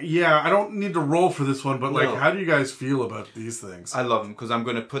sense. Yeah, I don't need to roll for this one, but like, how do you guys feel about these things? I love them because I'm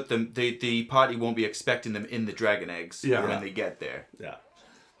going to put them. The party won't be expecting them in the dragon eggs when they get there. Yeah.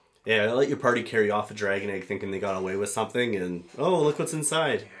 Yeah, let your party carry off a dragon egg thinking they got away with something, and look what's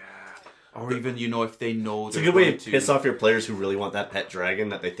inside. Or even, if they know it's a good way to piss off your players who really want that pet dragon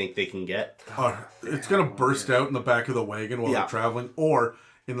that they think they can get. It's going to burst out in the back of the wagon while they're traveling, or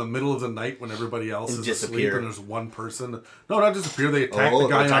in the middle of the night when everybody else is asleep and there's one person. No, not disappear. They attack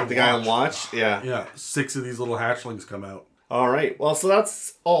the guy on watch. Yeah. Yeah, 6 of these little hatchlings come out. All right. Well, so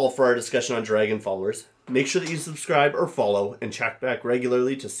that's all for our discussion on dragon followers. Make sure that you subscribe or follow and check back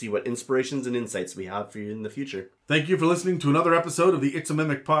regularly to see what inspirations and insights we have for you in the future. Thank you for listening to another episode of the It's a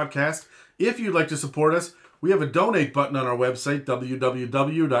Mimic podcast. If you'd like to support us, we have a donate button on our website,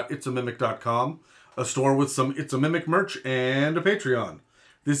 www.itsamimic.com, a store with some It's a Mimic merch, and a Patreon.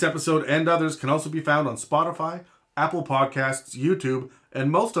 This episode and others can also be found on Spotify, Apple Podcasts, YouTube,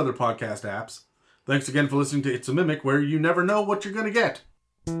 and most other podcast apps. Thanks again for listening to It's a Mimic, where you never know what you're going to get.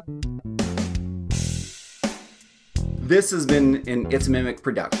 This has been an It's a Mimic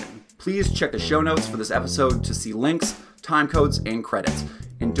production. Please check the show notes for this episode to see links, time codes, and credits.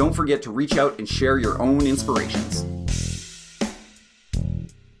 And don't forget to reach out and share your own inspirations.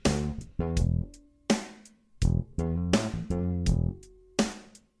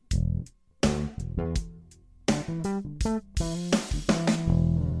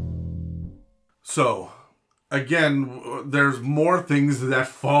 So, again, there's more things that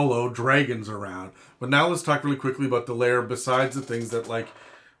follow dragons around. But now let's talk really quickly about the lair. Besides the things that, like,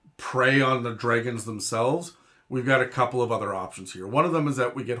 prey on the dragons themselves, we've got a couple of other options here. One of them is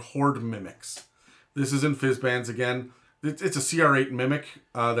that we get horde mimics. This is in Fizzbands again. It's a CR8 mimic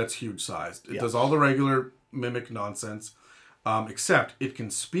that's huge sized. It does all the regular mimic nonsense, except it can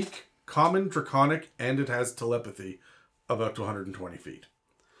speak common, draconic, and it has telepathy of up to 120 feet.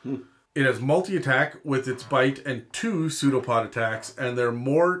 It has multi-attack with its bite and 2 pseudopod attacks, and they're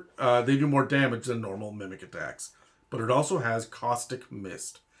more they do more damage than normal mimic attacks. But it also has caustic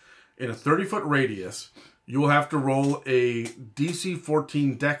mist. In a 30-foot radius, you will have to roll a DC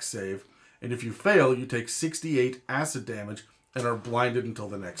 14 dex save, and if you fail, you take 68 acid damage and are blinded until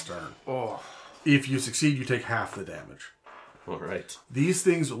the next turn. If you succeed, you take half the damage. All right. These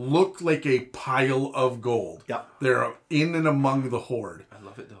things look like a pile of gold. Yeah. They're in and among the horde. I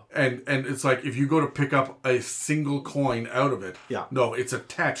love it though. And it's like if you go to pick up a single coin out of it, no, it's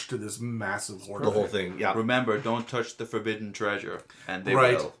attached to this massive horde. The whole thing, yeah. Remember, don't touch the forbidden treasure, and they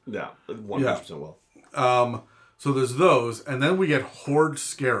Right. will. Yeah, 100% will. So there's those, and then we get horde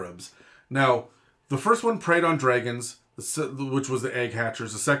scarabs. Now, the first one preyed on dragons, which was the egg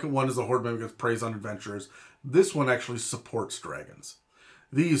hatchers. The second one is the horde mimic that preys on adventurers. This one actually supports dragons.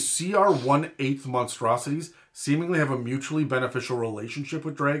 These CR1/8 monstrosities seemingly have a mutually beneficial relationship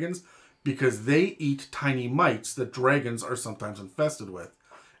with dragons because they eat tiny mites that dragons are sometimes infested with,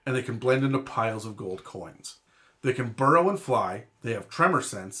 and they can blend into piles of gold coins. They can burrow and fly, they have tremor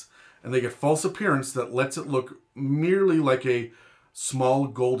sense, and they get false appearance that lets it look merely like a small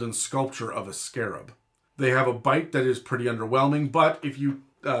golden sculpture of a scarab. They have a bite that is pretty underwhelming, but if you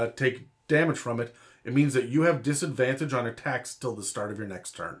take damage from it, it means that you have disadvantage on attacks till the start of your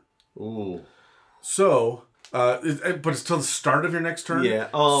next turn. Ooh. So, but it's till the start of your next turn? Yeah.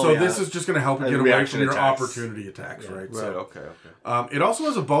 This is just going to help you get away from your opportunity attacks, right? Right, So, okay. it also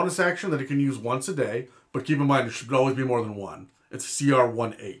has a bonus action that it can use once a day, but keep in mind it should always be more than one. It's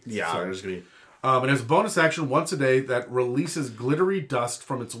CR1/8. Yeah, So, there's going to be... it has a bonus action once a day that releases glittery dust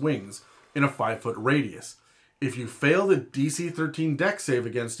from its wings in a 5-foot radius. If you fail the DC 13 dex save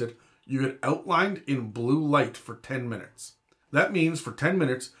against it, you get outlined in blue light for 10 minutes. That means for 10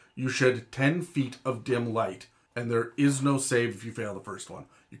 minutes, you shed 10 feet of dim light, and there is no save if you fail the first one.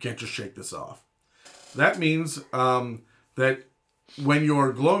 You can't just shake this off. That means that when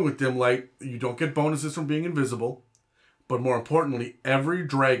you're glowing with dim light, you don't get bonuses from being invisible, but more importantly, every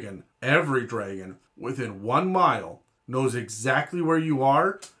dragon within 1 mile knows exactly where you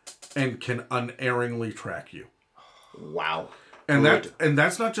are and can unerringly track you. Wow. And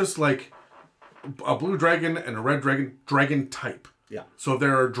that's not just like a blue dragon and a red dragon type. Yeah. So if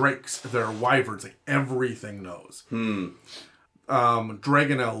there are drakes, if there are wyverns, like everything knows.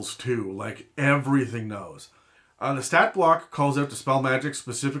 Dragonelles too, like everything knows. The stat block calls out to spell magic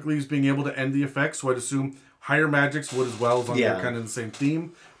specifically as being able to end the effect, so I'd assume higher magics would as well, as long as they're kind of the same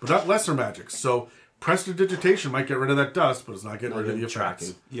theme, but not lesser magics. So prestidigitation might get rid of that dust, but it's not getting rid of the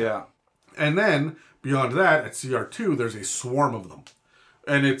effects. Yeah. And then, beyond that, at CR2, there's a swarm of them.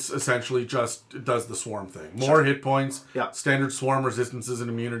 And it's essentially just, it does the swarm thing. More hit points, standard swarm resistances and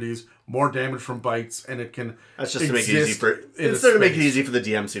immunities, more damage from bites, and it can That's just to make it easy for... Instead of make it easy for the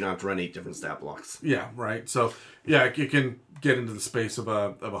DM so you don't have to run 8 different stat blocks. Yeah, right. So, yeah, it can get into the space of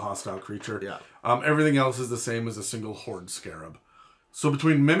a hostile creature. Yeah. Everything else is the same as a single horde scarab. So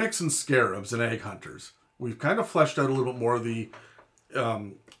between mimics and scarabs and egg hunters, we've kind of fleshed out a little bit more of the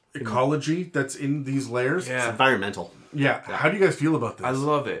ecology that's in these layers. It's environmental. Yeah. How do you guys feel about this? I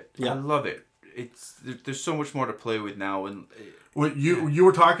love it. Yeah. I love it. There's so much more to play with now, and well, you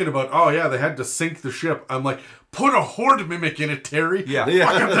were talking about, oh yeah, they had to sink the ship. I'm like, put a horde mimic in it, Terry. Yeah,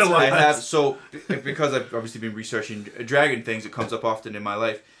 I have. So because I've obviously been researching dragon things, it comes up often in my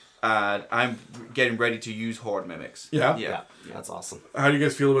life. I'm getting ready to use horde mimics. Yeah, that's awesome. How do you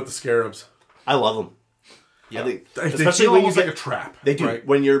guys feel about the scarabs? I love them. Yeah, they feel almost like a trap. They do. Right?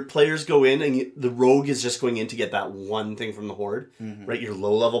 When your players go in and the rogue is just going in to get that one thing from the horde, right? Your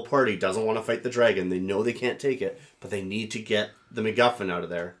low-level party doesn't want to fight the dragon. They know they can't take it, but they need to get the MacGuffin out of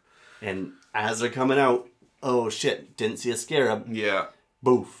there. And as they're coming out, oh shit, didn't see a scarab. Yeah.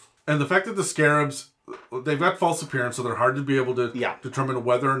 Boof. And the fact that the scarabs, they've got false appearance, so they're hard to be able to determine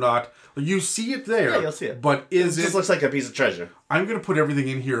whether or not you see it there. Yeah, you'll see it. But it just looks like a piece of treasure. I'm going to put everything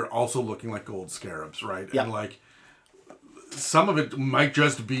in here also looking like gold scarabs, right? Yeah. And like some of it might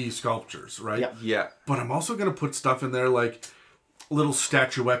just be sculptures, right? Yeah. But I'm also going to put stuff in there like little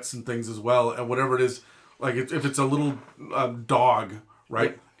statuettes and things as well, and whatever it is, like if it's a little dog,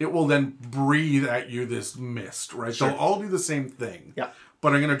 right? Yeah. It will then breathe at you this mist, right? Sure. They'll all do the same thing. Yeah.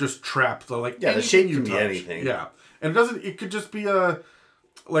 But I'm going to just trap the shape can be anything. Yeah. And it could just be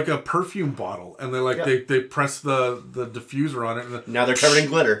like a perfume bottle, and they press the diffuser on it, and now they're covered in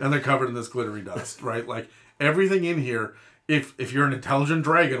glitter, and they're covered in this glittery dust, right? Like everything in here. If you're an intelligent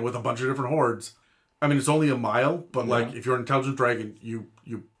dragon with a bunch of different hordes, I mean it's only a mile, but like if you're an intelligent dragon, you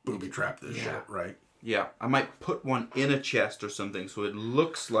booby trap this shit, right? Yeah, I might put one in a chest or something so it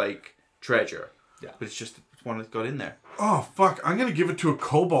looks like treasure. Yeah, but it's one that's got in there. Oh fuck! I'm gonna give it to a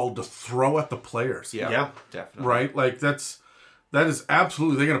kobold to throw at the players. Yeah, definitely. Right, like that is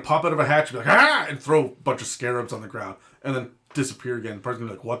absolutely. They're gonna pop out of a hatch and be like ah, and throw a bunch of scarabs on the ground, and then disappear again. The person's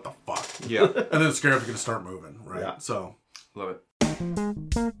gonna be like, what the fuck? Yeah, and then the scarabs are gonna start moving. Right. Yeah. So love it.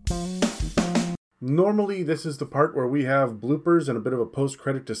 Normally, this is the part where we have bloopers and a bit of a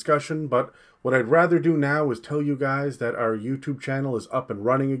post-credit discussion, but what I'd rather do now is tell you guys that our YouTube channel is up and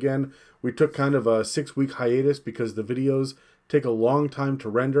running again. We took kind of a 6-week hiatus because the videos take a long time to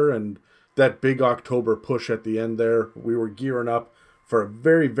render, and that big October push at the end there, we were gearing up for a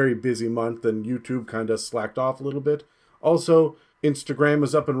very, very busy month, and YouTube kind of slacked off a little bit. Also, Instagram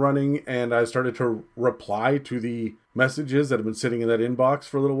is up and running, and I started to reply to the messages that have been sitting in that inbox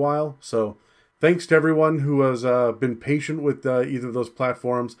for a little while, so thanks to everyone who has been patient with either of those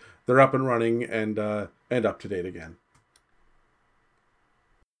platforms. They're up and running and up to date again.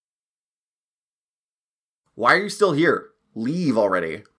 Why are you still here? Leave already.